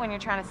on that when you're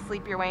trying to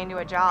sleep your way into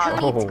a job.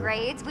 Who needs Oh.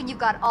 grades when you've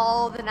got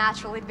all the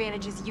natural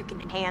advantages you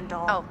can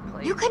handle? Oh,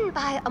 please. You couldn't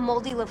buy a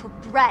moldy loaf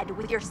of bread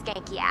with your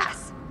skanky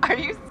ass. Are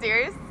you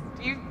serious?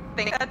 Do you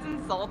think that's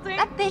insulting?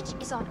 That bitch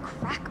is on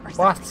crack or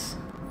something. What?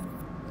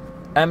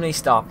 Emily,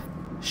 stop.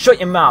 Shut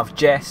your mouth,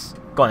 Jess.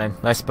 Go on then,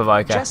 let's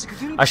provoke her. Jessica,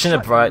 you need I to shouldn't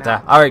have shut your provoked her.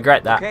 mouth. I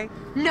regret that. Okay?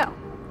 No.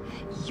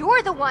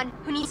 You're the one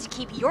who needs to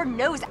keep your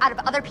nose out of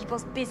other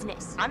people's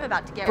business. I'm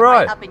about to get Bro.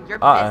 right up in your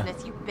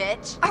business, you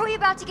bitch. Are we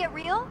about to get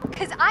real?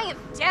 Because I am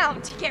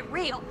down to get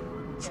real.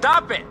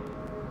 Stop it!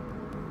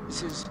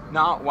 This is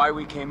not why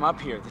we came up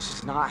here. This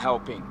is not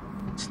helping.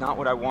 It's not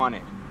what I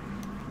wanted.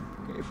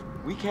 If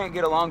we can't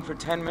get along for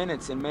 10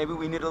 minutes, then maybe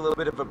we need a little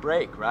bit of a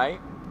break,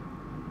 right?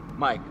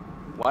 Mike,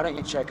 why don't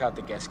you check out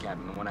the guest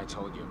cabin, the one I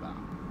told you about?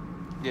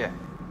 Yeah,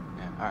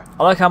 alright.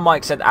 I like how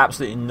Mike said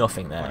absolutely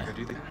nothing Wanna there. go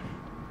do that?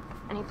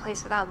 Any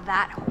place without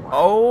that whore.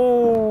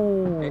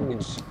 Oh.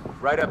 It's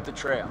right up the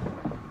trail.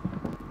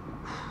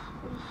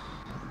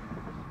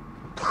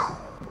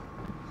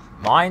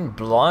 Mind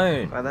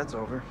blown. Well, that's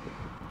over.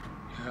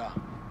 Yeah.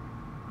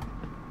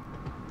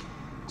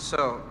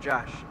 So,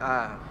 Josh,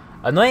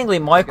 Annoyingly,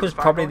 Mike Get was the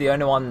fire probably going? the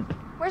only one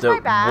Where's my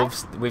bag?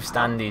 that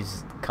withstand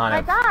his kind My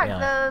of, bag, you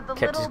know, the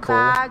kept his little cool.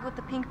 bag with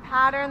the pink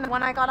pattern, the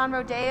one I got on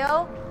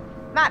Rodeo.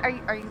 Matt,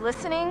 are you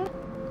listening?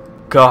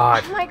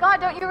 God. Oh my God,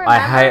 don't you remember I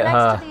hate next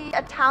her. to the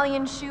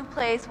Italian shoe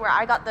place where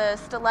I got the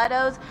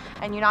stilettos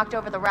and you knocked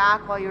over the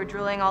rack while you were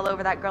drooling all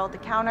over that girl at the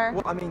counter?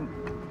 Well, I mean,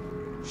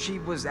 she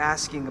was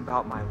asking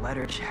about my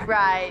letter jacket.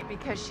 Right,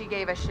 because she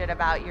gave a shit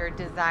about your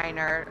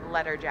designer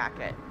letter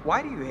jacket.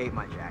 Why do you hate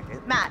my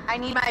jacket? Matt, I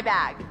need my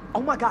bag.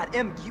 Oh my God,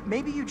 Em,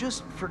 maybe you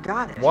just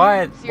forgot it.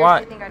 Why? Do you seriously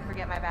Why? think I'd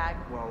forget my bag?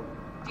 Well,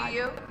 Do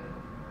you?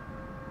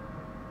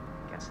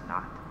 guess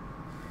not.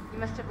 You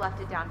must have left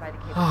it down by the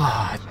cable.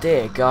 Oh,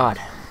 dear God.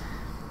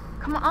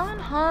 Come on,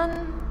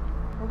 hon.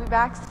 We'll be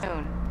back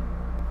soon.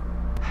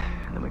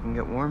 And then we can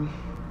get warm.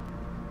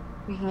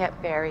 We can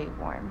get very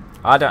warm.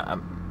 I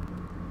don't...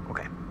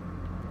 Okay.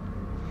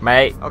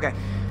 mate. Okay,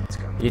 let's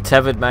go. You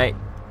tethered, mate.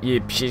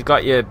 She's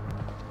got you...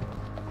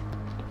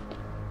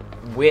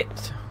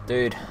 whipped,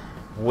 dude.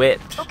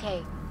 Whipped.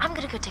 Okay, I'm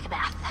gonna go take a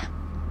bath.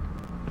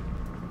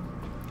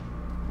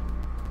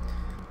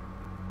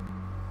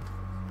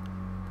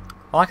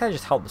 I like how they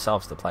just help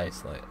themselves to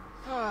place, like...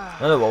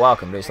 no, well,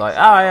 welcome, but it's like, oh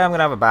yeah, I'm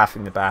gonna have a bath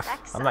in the bath.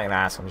 I'm not gonna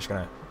ask, I'm just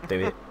gonna do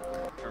it.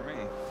 For me.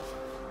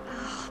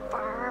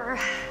 Bar.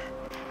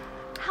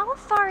 How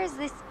far is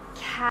this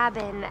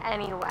cabin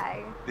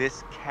anyway?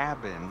 This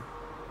cabin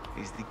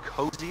is the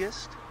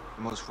coziest,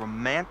 most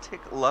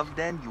romantic love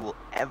den you will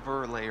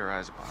ever lay your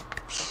eyes upon.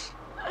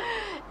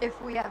 If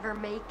we ever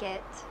make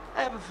it.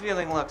 I have a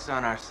feeling luck's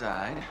on our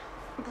side.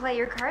 Play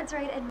your cards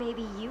right and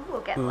maybe you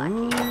will get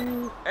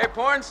lucky. Hey,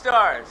 porn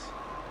stars!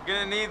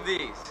 Gonna need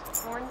these.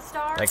 Porn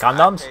star? Like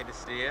condoms? I'd pay to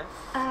see you.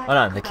 Oh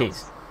no, the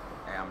keys.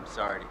 Hey, I'm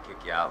sorry to kick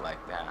you out like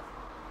that.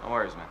 No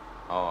worries, man.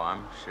 Oh,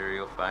 I'm sure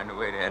you'll find a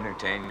way to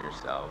entertain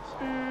yourselves.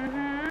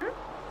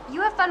 Mm-hmm.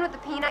 You have fun with the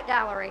peanut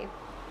gallery.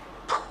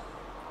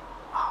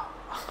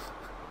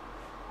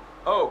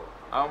 Oh,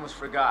 I almost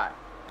forgot.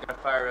 Gotta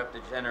fire up the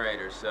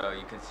generator so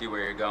you can see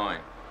where you're going.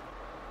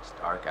 It's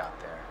dark out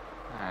there.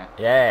 Alright.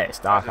 Yeah, it's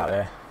dark out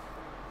there.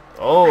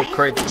 Oh, I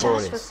creepy think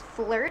Josh boys. was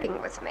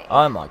flirting with me.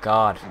 Oh my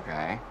God.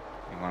 Okay.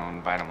 You want to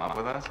invite him up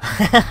with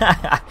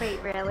us? Wait,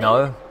 really?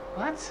 No.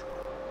 What?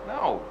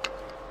 No.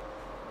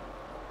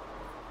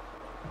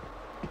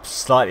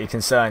 Slightly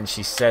concerned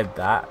she said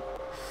that.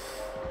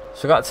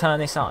 So we got to turn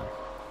this on.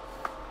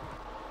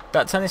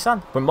 Got to turn this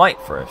on. We're Mike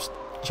for a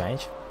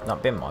change.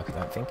 Not been Mike, I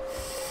don't think.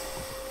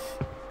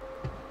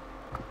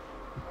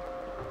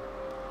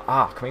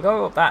 Ah, can we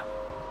go up that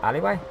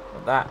alleyway?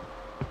 Up that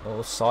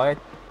little side?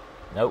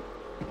 Nope,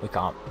 we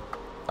can't.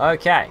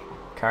 Okay,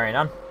 carrying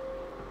on.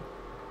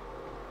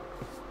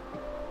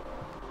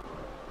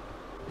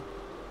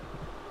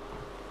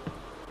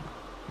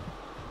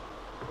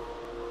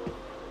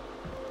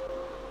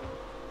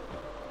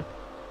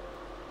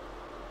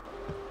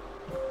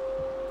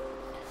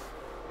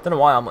 Don't know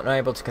why I'm not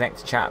able to connect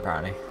to chat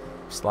apparently.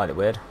 Slightly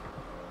weird.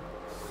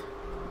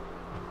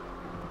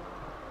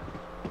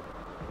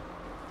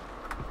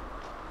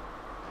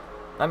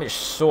 Let me just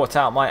sort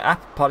out my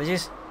app,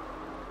 apologies.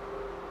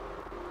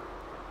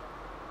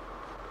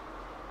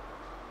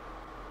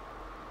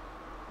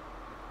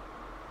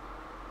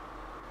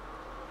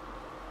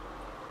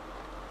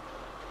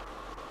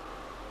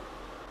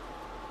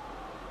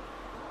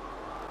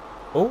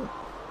 Oh.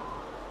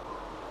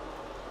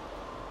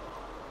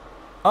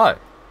 Oh,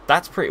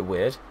 that's pretty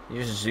weird. It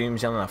just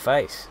zooms in on her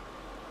face.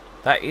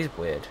 That is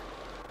weird.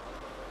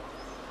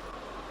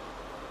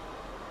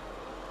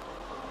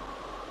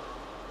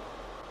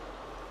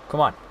 Come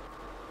on.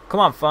 Come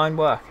on, fine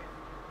work.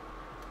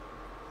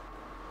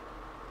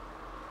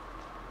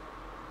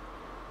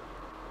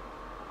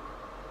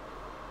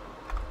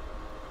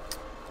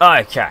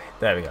 Okay,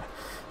 there we go.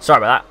 Sorry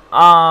about that.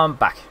 I'm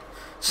back.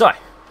 So,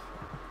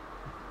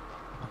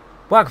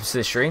 welcome to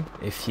the stream,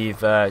 if you've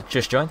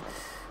just joined.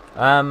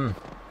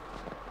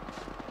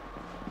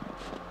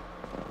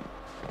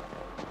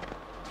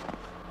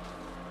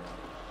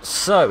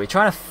 So, we're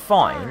trying to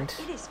find...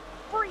 It is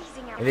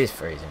freezing out. It is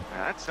freezing.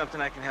 That's something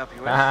I can help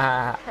you with.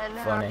 Ah, And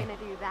how funny. are we gonna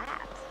do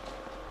that?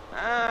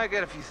 I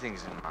got a few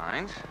things in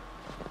mind.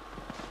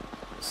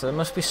 So there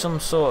must be some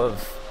sort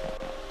of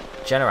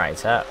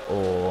generator,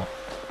 or...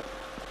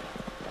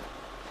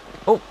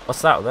 Oh,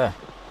 what's that up there?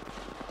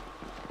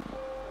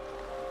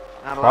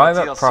 Not a lot of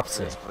Private TLC property.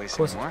 for this place Of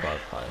course it's anymore.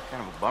 private property.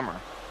 Kind of a bummer.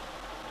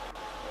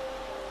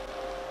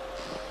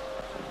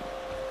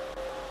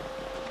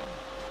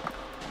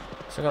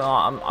 So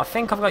I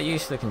think I've got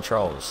used to the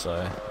controls,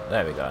 so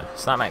there we go.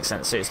 So that makes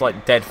sense. So it's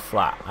like dead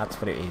flat. That's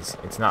what it is.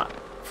 It's not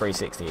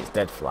 360, it's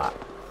dead flat.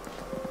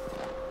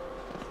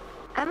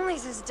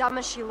 Emily's as dumb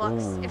as she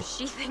looks Ooh. if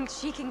she thinks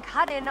she can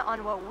cut in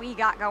on what we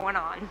got going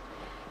on.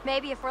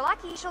 Maybe if we're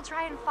lucky, she'll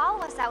try and follow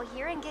us out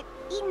here and get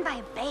eaten by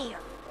a bear.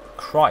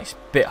 Christ,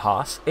 bit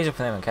harsh. Here's up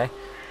for them, okay?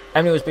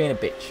 Emily was being a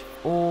bitch.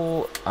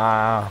 Oh,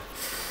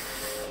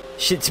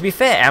 shit, to be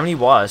fair, Emily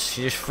was.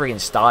 She just freaking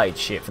started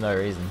shit for no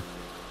reason.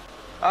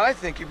 I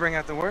think you bring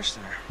out the worst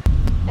in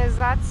her. Is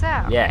that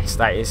so? Yes,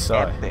 that is so.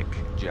 Epic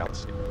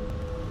jealousy.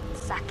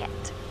 Suck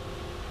it.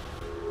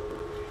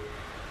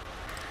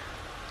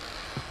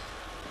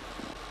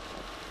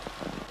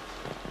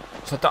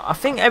 So I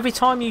think every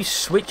time you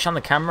switch on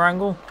the camera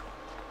angle,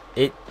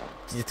 the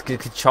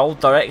control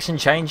direction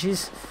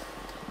changes.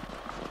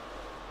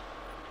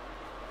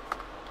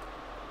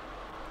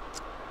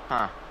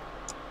 Huh.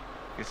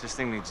 Guess this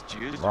thing needs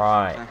juice.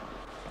 Right. Or something.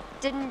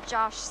 Didn't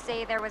Josh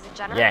say there was a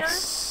generator?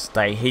 Yes,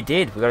 he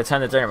did. We got to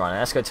turn the generator on.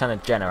 Let's go turn the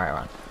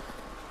generator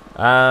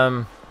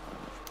on.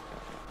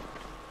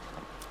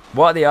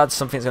 What are the odds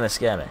something's going to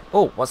scare me?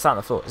 Oh, what's that on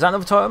the floor? Is that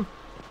another totem?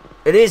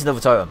 It is another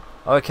totem.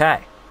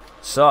 Okay.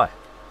 So, if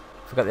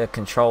we got the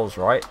controls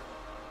right.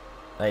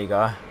 There you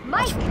go.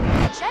 Mike,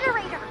 the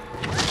generator.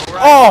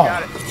 Oh!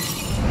 Got it.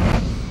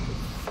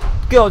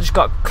 Girl just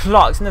got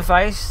clocked in the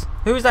face.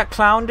 Who was that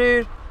clown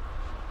dude?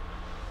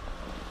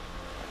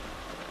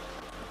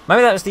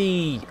 Maybe that was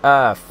the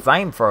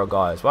flamethrower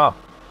guy as well.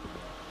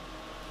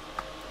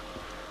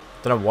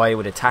 Don't know why he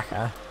would attack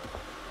her.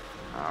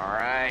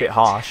 Alright. Bit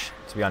harsh,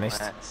 to be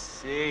honest. Let's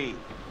see.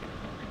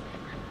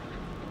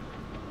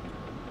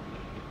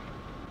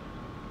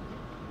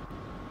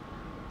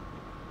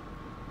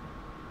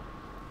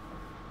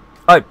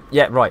 Oh,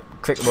 yeah, right.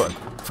 Click the button.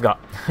 Forgot.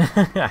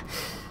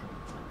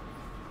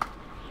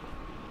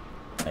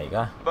 There you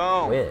go.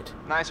 Boom. Weird.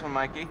 Nice one,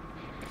 Mikey.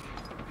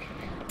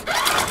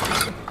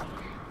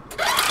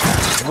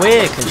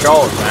 Weird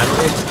controls, man.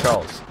 Weird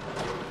controls.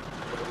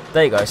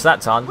 There you go. So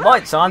that's on.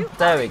 Lights on.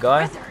 There we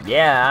go.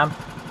 Yeah.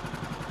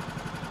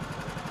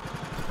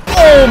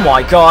 Oh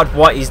my god,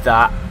 what is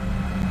that?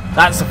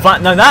 That's the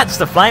flame. No, that's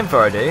the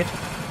flamethrower, dude.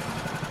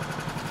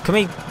 Can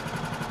we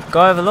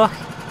go have a look?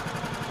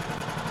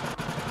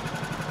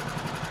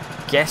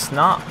 Guess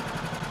not.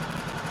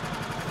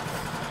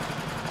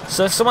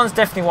 So someone's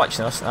definitely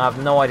watching us, and I have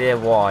no idea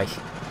why.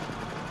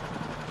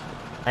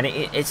 And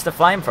it's the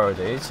flamethrower,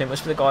 dude. So it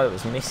must be the guy that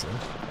was missing.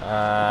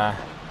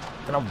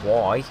 Don't know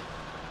why.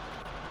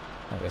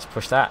 Let's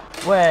push that.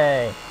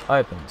 Way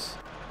opens.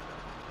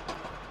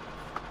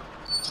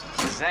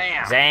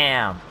 Zam.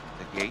 Zam.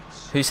 The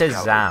gates. Who says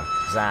Zam?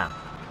 Zam.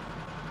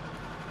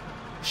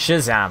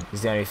 Shazam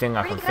is the only thing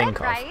I can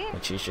think of,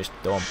 which is just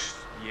dumb.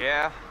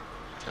 Yeah,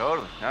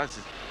 totally. No, it's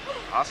just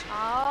awesome.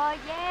 Oh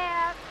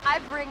yeah, I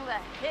bring the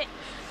hits.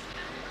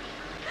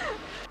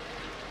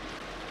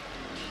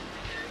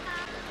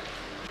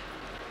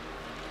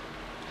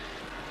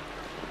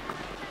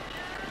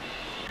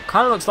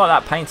 Kind of looks like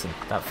that painting,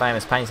 that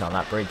famous painting on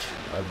that bridge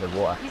over the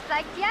water. You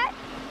psyched yet?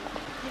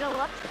 You don't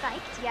look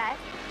psyched yet.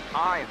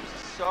 I am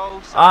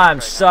so psyched. I'm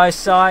so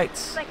psyched.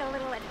 It's like a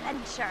little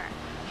adventure,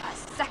 a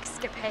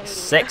sexcapade.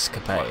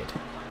 Sexcapade.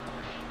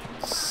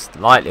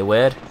 Slightly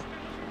weird.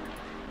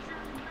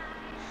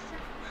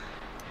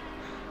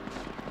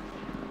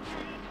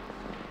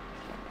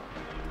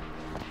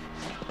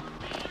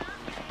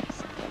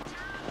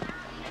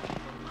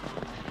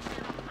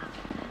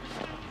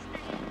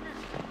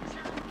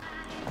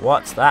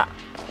 What's that?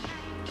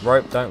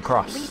 Rope don't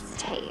cross. Police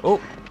tape.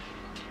 Oh.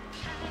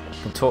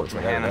 Can talk to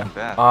it Hannah over and there.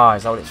 Beth. Ah,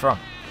 is that what it's from?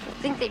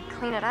 Think they'd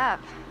clean it up.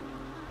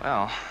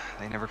 Well,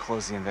 they never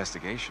closed the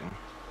investigation.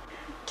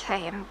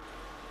 Okay, I'm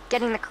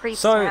getting the creeps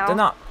So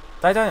now.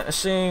 they don't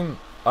assume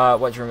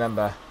what do you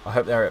remember. I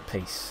hope they're at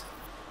peace.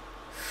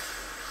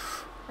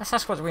 Let's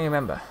ask what do we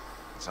remember.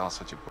 It's all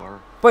such a blur.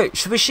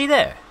 Wait, was she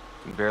there?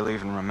 You barely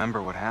even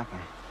remember what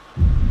happened.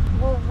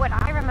 Well, what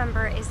I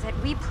remember is that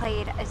we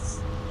played a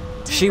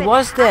She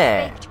was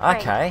there. half-baked prank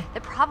Okay.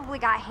 that probably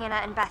got Hannah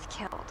and Beth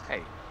killed.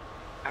 Hey,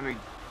 I mean,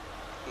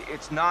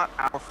 it's not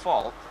our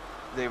fault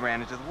they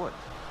ran into the woods.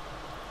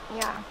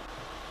 Yeah.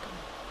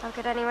 How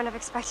could anyone have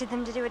expected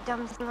them to do a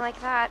dumb thing like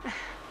that?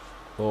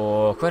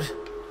 Awkward.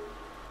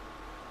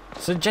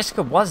 So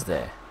Jessica was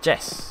there.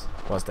 Jess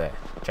was there.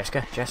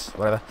 Jessica? Jess?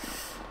 Whatever.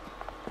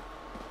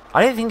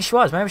 I didn't think she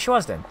was. Maybe she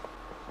was then.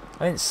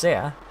 I didn't see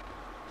her.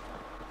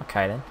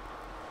 Okay then.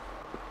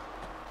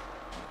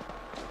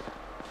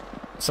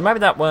 So maybe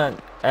that weren't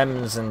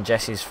Em's and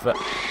Jessie's foot.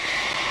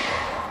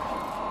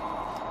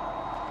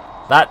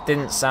 That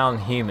didn't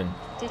sound human.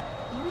 Did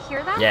you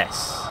hear that?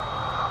 Yes.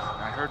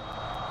 I heard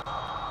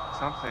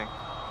something.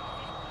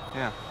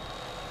 Yeah.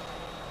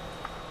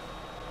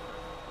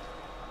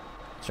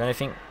 Is there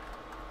anything?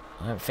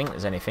 I don't think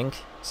there's anything.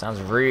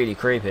 Sounds really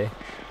creepy.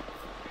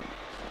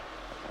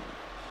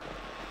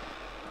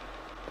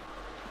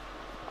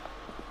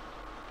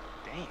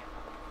 Damn.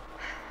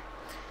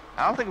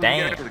 I don't think we can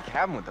get into the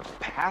cabin with a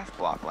path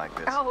block like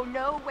this. Oh,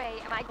 no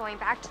way am I going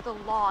back to the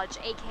lodge,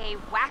 aka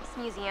Wax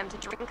Museum, to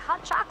drink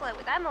hot chocolate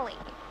with Emily.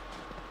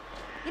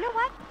 You know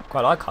what?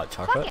 Quite like hot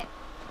chocolate. Fuck it.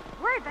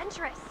 We're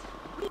adventurous.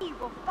 We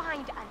will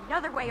find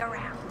another way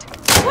around.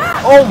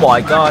 Oh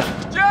my god.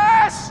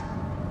 Jess!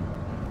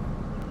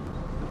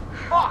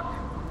 Fuck!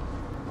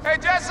 Hey,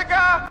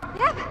 Jessica!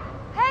 Yep.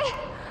 Hey,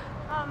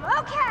 I'm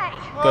okay.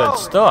 Good Holy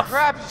stuff.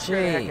 Crap, you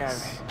scared the heck out Jeez. of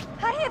me.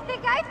 How do you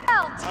think I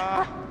felt?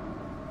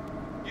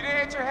 You didn't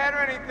hit your head or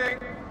anything.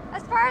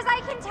 As far as I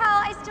can tell,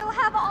 I still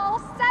have all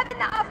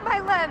 7 of my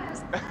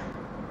limbs.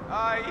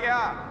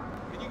 Yeah.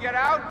 Can you get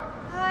out?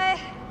 I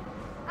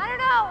don't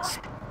know.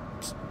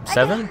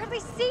 7? I can hardly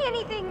see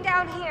anything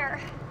down here.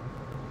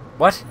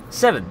 What?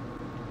 7?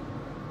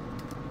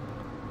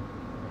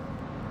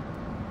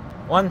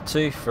 1,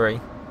 2, 3,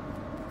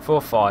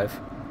 4, 5,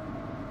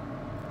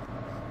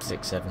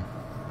 6, 7.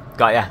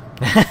 Got ya.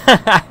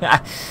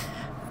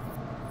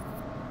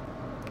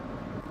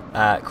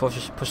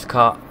 Cautious, push the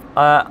cart.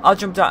 I'll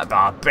jump down.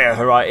 Ah, bit of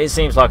heroic. It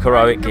seems like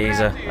heroic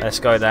geezer. Let's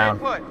go down.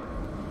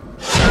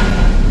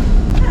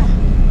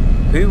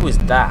 Who was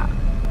that?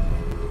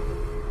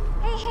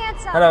 Hey,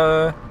 handsome.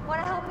 Hello.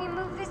 Wanna help me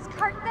move this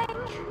cart thing?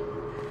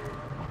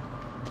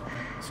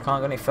 Just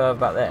can't go any further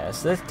back there.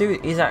 So this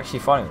dude is actually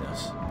following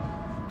us.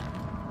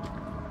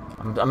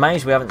 I'm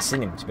amazed we haven't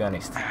seen him, to be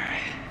honest. There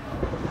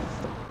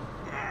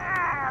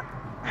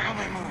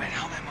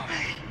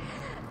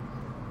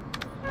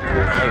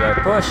you go.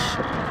 Push.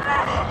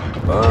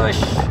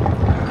 Push.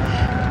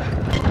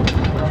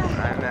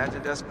 I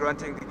imagined us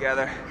grunting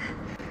together.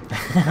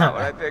 Not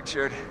what I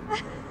pictured.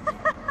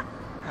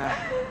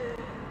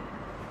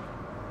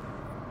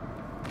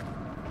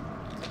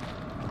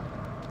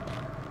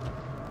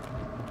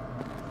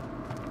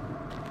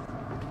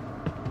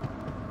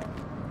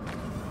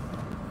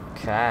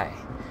 Okay.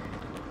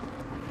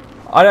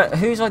 I don't.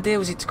 Whose idea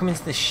was it to come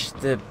into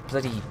the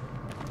bloody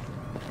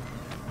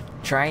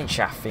train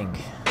shaft thing?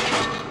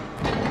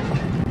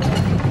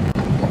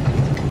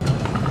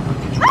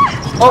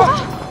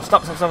 Oh!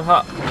 Stop! Stop! Stop!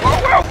 Stop!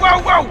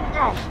 Whoa!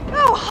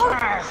 Oh, holy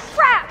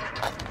crap!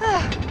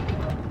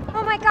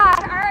 Oh my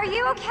god, are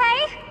you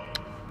okay?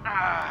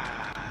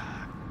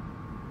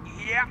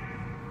 Yeah.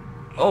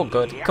 Oh,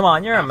 good. Come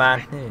on, you're a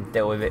man. You can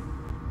deal with it.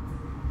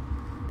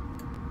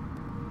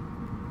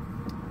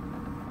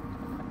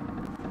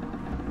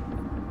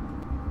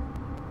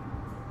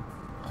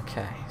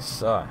 Okay,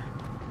 so.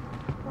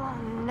 Oh,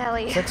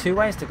 Nelly. Is there 2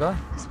 ways to go?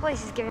 This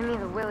place is giving me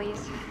the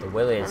willies. The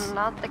willies. And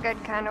not the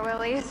good kind of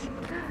willies.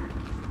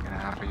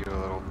 Gonna offer you a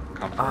little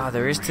comfort. Ah,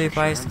 there is 2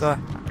 ways to go.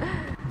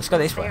 Let's go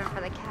this way. Save it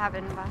for the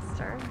cabin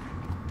buster.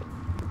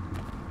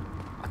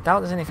 I doubt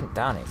there's anything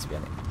down here, to be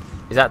honest.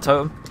 Is that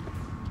totem?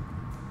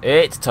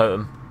 It's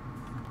totem.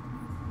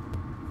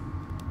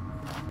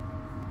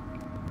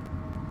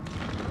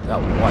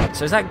 That white.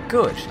 So is that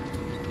good?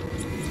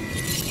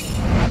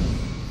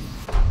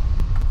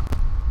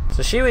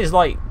 So she was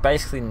like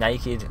basically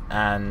naked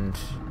and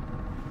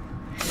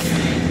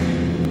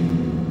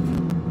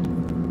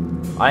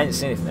I didn't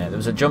see anything there. There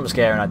was a jump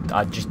scare and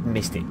I just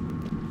missed it.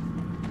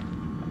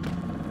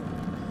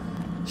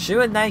 She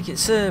was naked.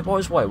 So what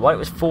was white? White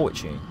was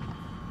fortune.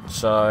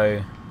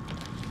 So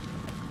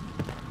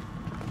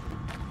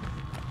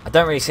I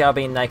don't really see how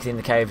being naked in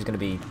the cave is going to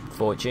be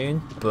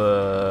fortune,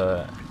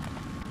 but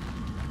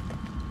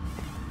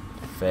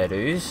fair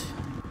dues.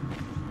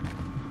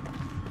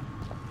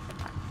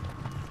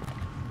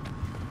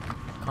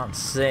 Can't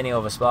see any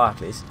other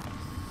sparklies.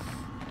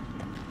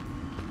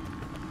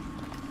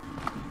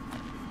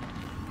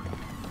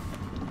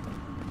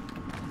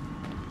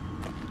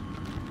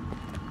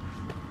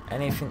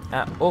 Anything?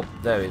 Oh,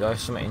 there we go.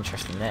 Something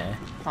interesting there.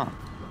 Huh.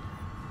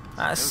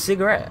 A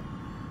cigarette.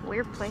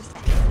 Weird place.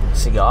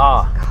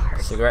 Cigar.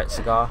 Cigars. Cigarette,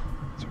 cigar.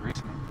 It's a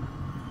reason.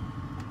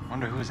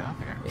 Wonder who's out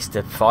there. It's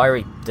the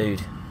fiery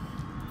dude.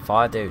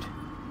 Fire dude.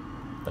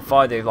 The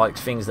fire dude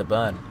likes things that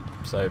burn.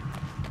 So,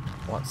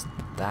 what's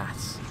that?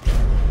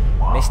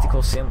 Whoa.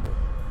 Mystical symbol.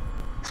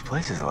 This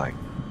place is like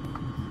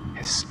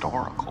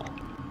historical.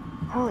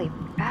 Holy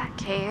bat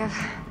cave.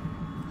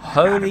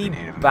 Holy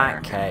Native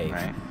bat American, cave.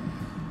 right?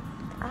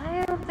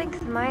 I don't think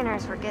the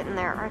miners were getting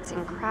their arts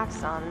and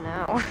crafts on,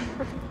 no.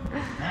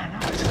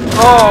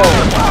 Oh!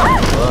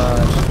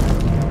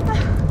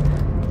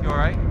 You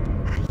alright?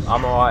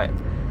 I'm alright.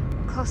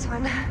 Close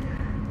one.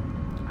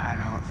 I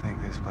don't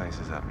think this place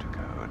is up to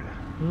code.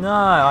 No,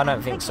 I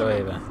don't think so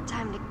either. It's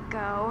time to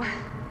go.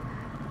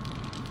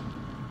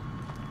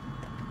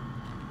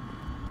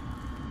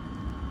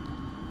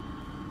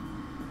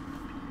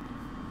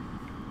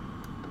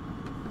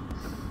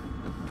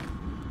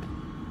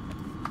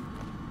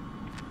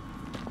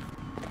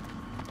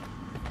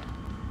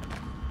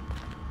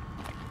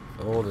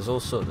 Oh, there's all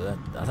sorts of...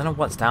 I don't know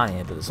what's down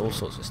here, but there's all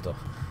sorts of stuff.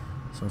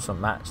 Some sort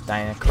of match,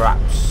 Dana,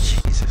 craps.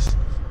 Jesus.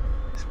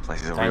 This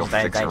place is a real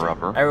Danger, danger.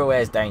 fixer-upper.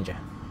 Everywhere's danger.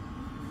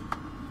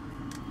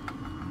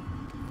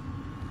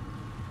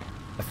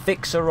 A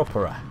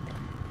fixer-upper.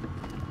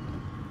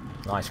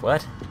 Nice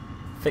word.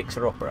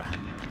 Fixer-upper.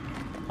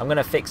 I'm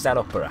gonna fix that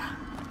upper.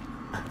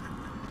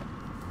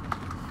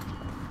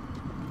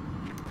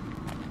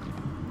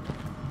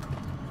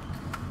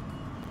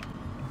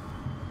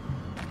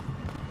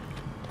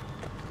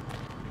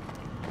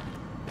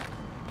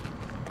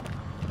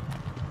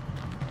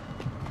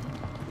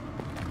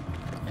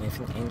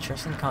 Anything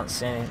interesting? Can't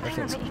see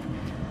anything. Finally,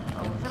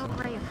 a little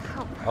ray of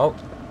hope. Oh.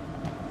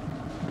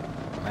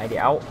 Made it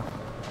out.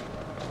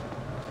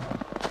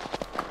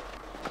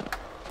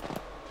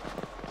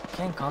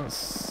 Again, can't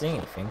see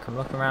anything. I'm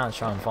looking around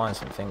trying to find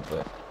something,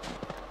 but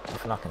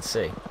nothing I can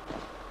see.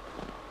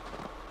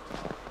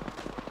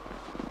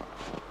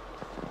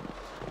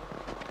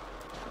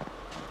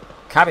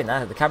 Cabin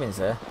there. The cabin's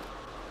there.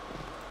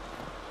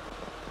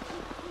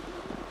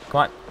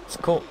 Come on. It's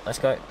cool. Let's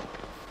go.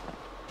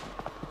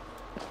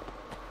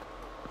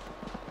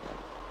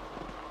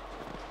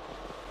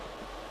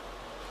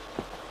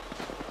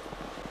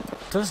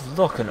 does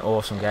look an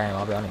awesome game,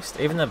 I'll be honest.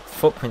 Even the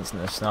footprints in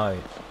the snow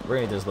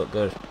really does look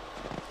good.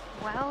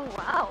 Well,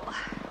 well.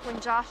 When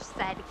Josh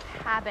said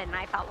cabin,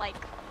 I felt like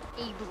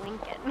Abe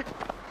Lincoln.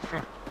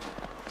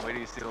 Wait till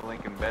you see the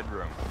Lincoln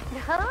bedroom.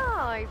 Oh,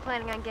 are you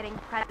planning on getting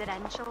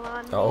presidential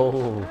on me? Oh.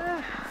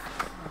 Wanna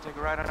take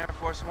a ride on Air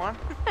Force One?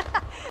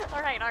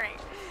 Alright, alright.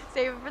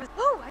 Save it for this.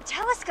 Ooh, a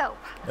telescope!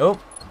 Oh.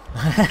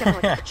 Gonna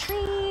look at the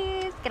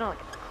trees, gonna look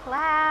at the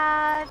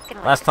clouds, gonna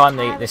look Last at the time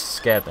cabin. this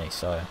scared me,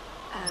 so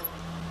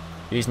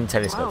using the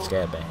telescope Whoa.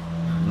 scared me.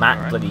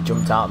 Matt bloody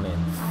jumped out at me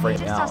and I freaked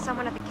me just saw out.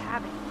 someone at the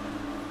cabin.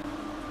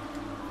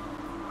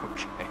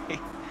 Okay.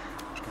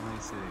 Let me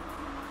see.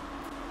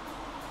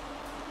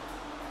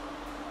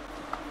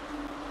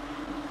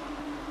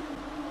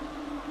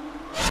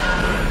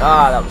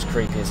 Ah, that was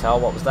creepy as hell.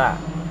 What was that?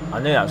 I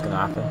knew that was going to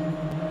happen.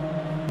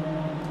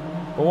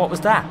 But what was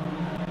that?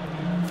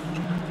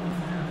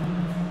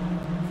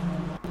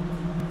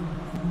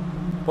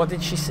 What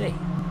did she see?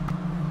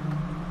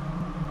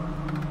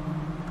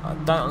 I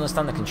don't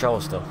understand the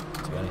controls still,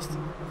 to be honest.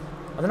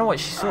 I don't know what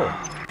she saw.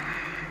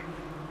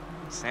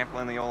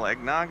 Sampling the old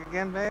eggnog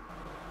again, babe?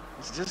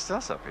 It's just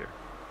us up here.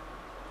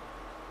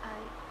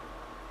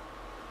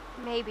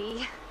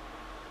 Maybe.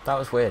 That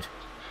was weird.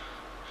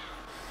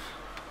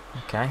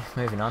 Okay,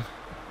 moving on.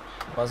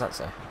 What does that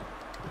say?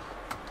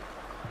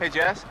 Hey,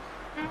 Jess.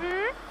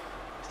 Mm-hmm.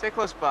 Stay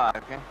close by,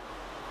 okay?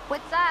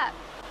 What's that?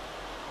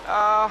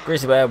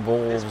 Grizzly bear, This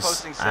wolves,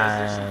 posting says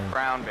there's some and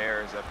brown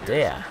bears up here.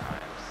 deer.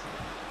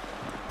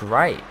 sometimes.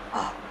 Great.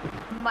 Oh,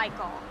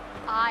 Michael,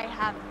 I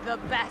have the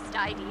best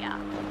idea.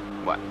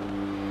 What?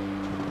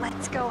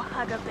 Let's go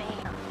hug a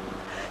bear.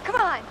 Come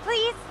on,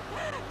 please.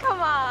 Come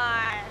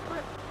on.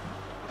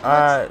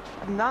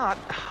 Not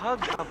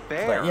hug a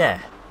bear. But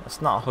yeah,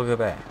 let's not hug a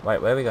bear.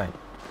 Wait, where are we going?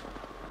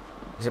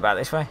 Is it back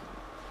this way?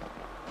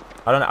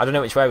 I don't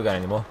know which way we're going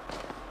anymore.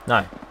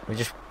 No, we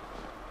just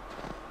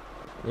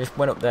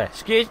went up there.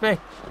 Excuse me.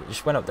 We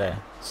just went up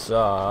there.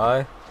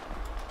 So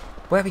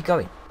where are we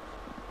going?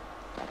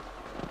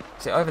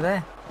 Is it over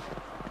there?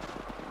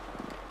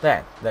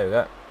 There we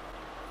go.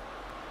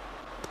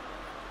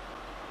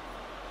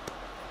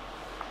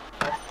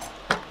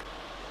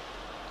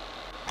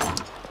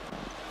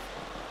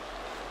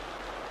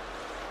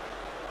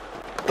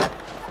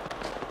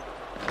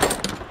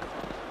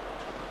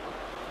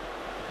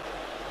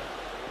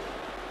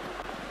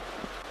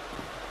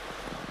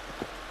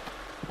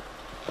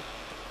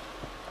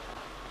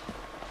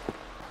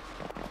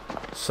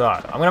 So,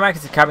 I'm going to make it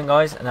to the cabin,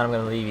 guys, and then I'm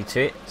going to leave you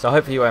to it. So,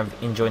 hopefully you are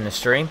enjoying the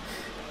stream.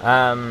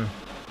 Like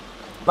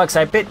I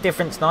say, a bit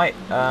different tonight.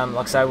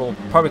 Like I say, we'll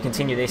probably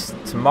continue this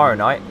tomorrow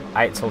night,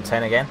 8 till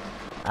 10 again.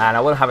 And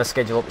I will have a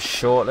schedule up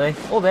shortly.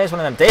 Oh, there's one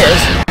of them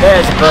deers.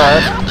 There's a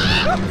bird.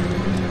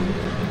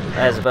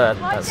 There's a bird.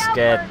 That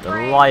scared the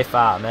life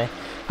out of me.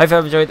 Hope you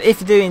have enjoyed.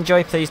 If you do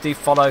enjoy, please do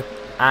follow.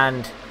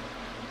 And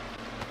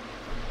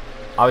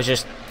I was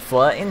just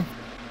flirting.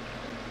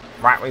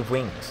 Rat with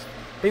wings.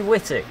 Be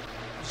witty.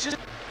 Just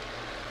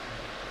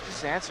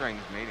answering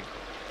his meeting.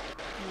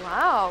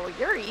 Wow,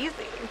 you're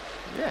easy.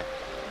 Yeah.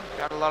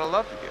 Got a lot of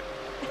love to give.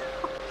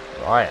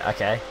 Right,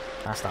 okay.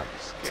 That's not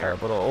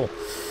terrible at all.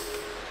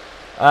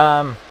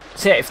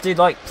 So yeah, if you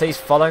do like, please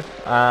follow.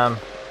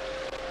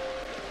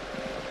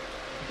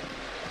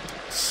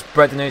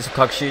 Spread the news of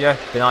CogStudio.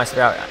 Be nice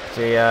about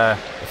actually,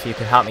 if you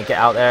could help me get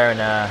out there and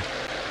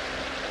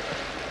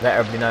let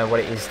everybody know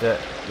what it is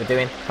that we're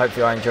doing.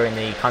 Hopefully you are enjoying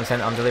the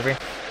content I'm delivering.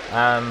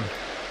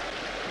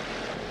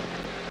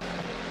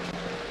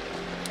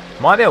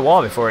 Might be a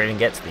while before we even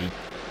get to the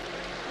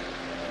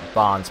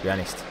barn, to be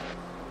honest.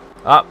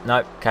 Oh,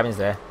 no, cabin's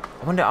there.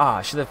 I wonder,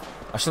 I should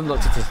have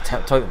looked at the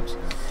totems.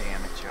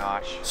 Damn it,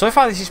 Josh. So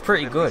far this is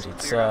pretty good.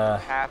 It's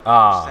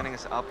sending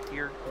us up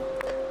here.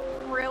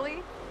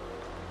 Really?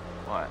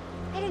 What?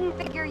 I didn't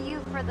figure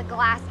you for the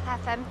glass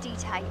half empty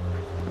type.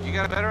 You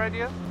got a better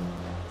idea?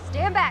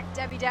 Stand back,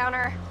 Debbie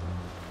Downer.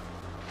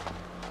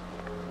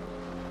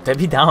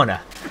 Debbie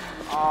Downer.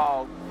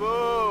 Oh,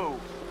 boo!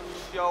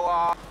 Show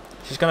off.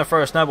 She's gonna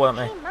throw a snowball at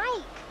me. Hey,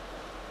 Mike.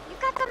 You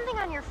got something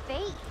on your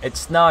face.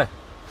 It's snow.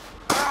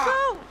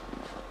 Oh!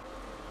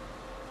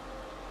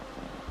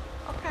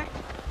 Okay.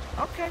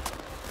 Okay.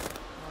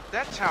 Well,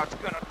 that's how it's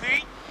gonna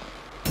be.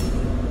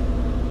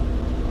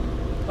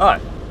 Oh.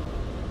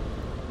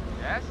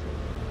 Yes?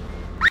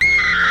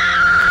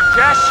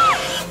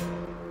 Jess!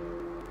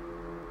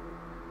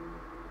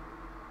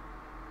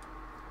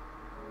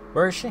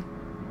 Where is she?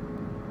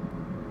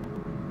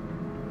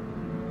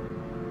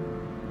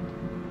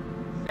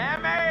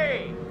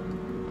 Sammy!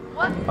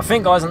 What? I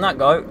think, guys, on that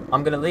go,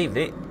 I'm gonna leave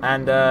it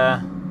and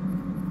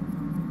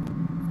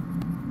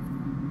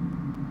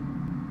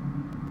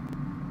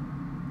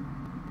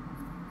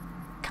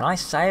can I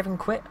save and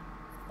quit?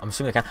 I'm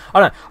assuming I can. I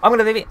don't know. I'm going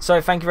to leave it. So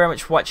thank you very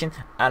much for watching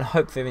and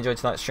hopefully you've enjoyed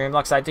tonight's stream.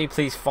 Like I said, do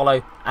please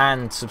follow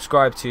and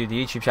subscribe to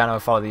the YouTube channel,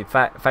 follow the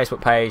Facebook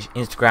page,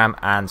 Instagram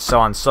and so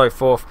on and so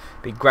forth.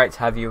 It'd be great to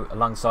have you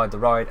alongside the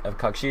ride of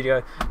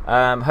CogStudio.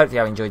 Hopefully you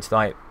have enjoyed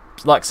tonight.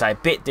 Like I say, a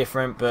bit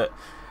different, but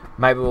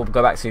maybe we'll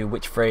go back to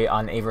Witch 3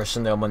 on either a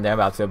Sunday or Monday,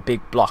 about a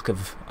big block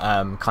of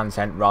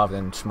content rather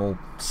than small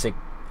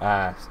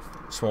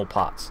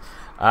parts.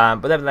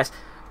 But nevertheless,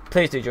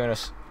 please do join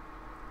us,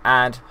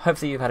 and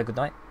hopefully you've had a good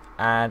night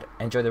and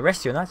enjoy the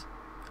rest of your night.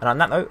 And on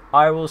that note,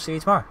 I will see you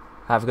tomorrow.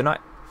 Have a good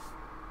night.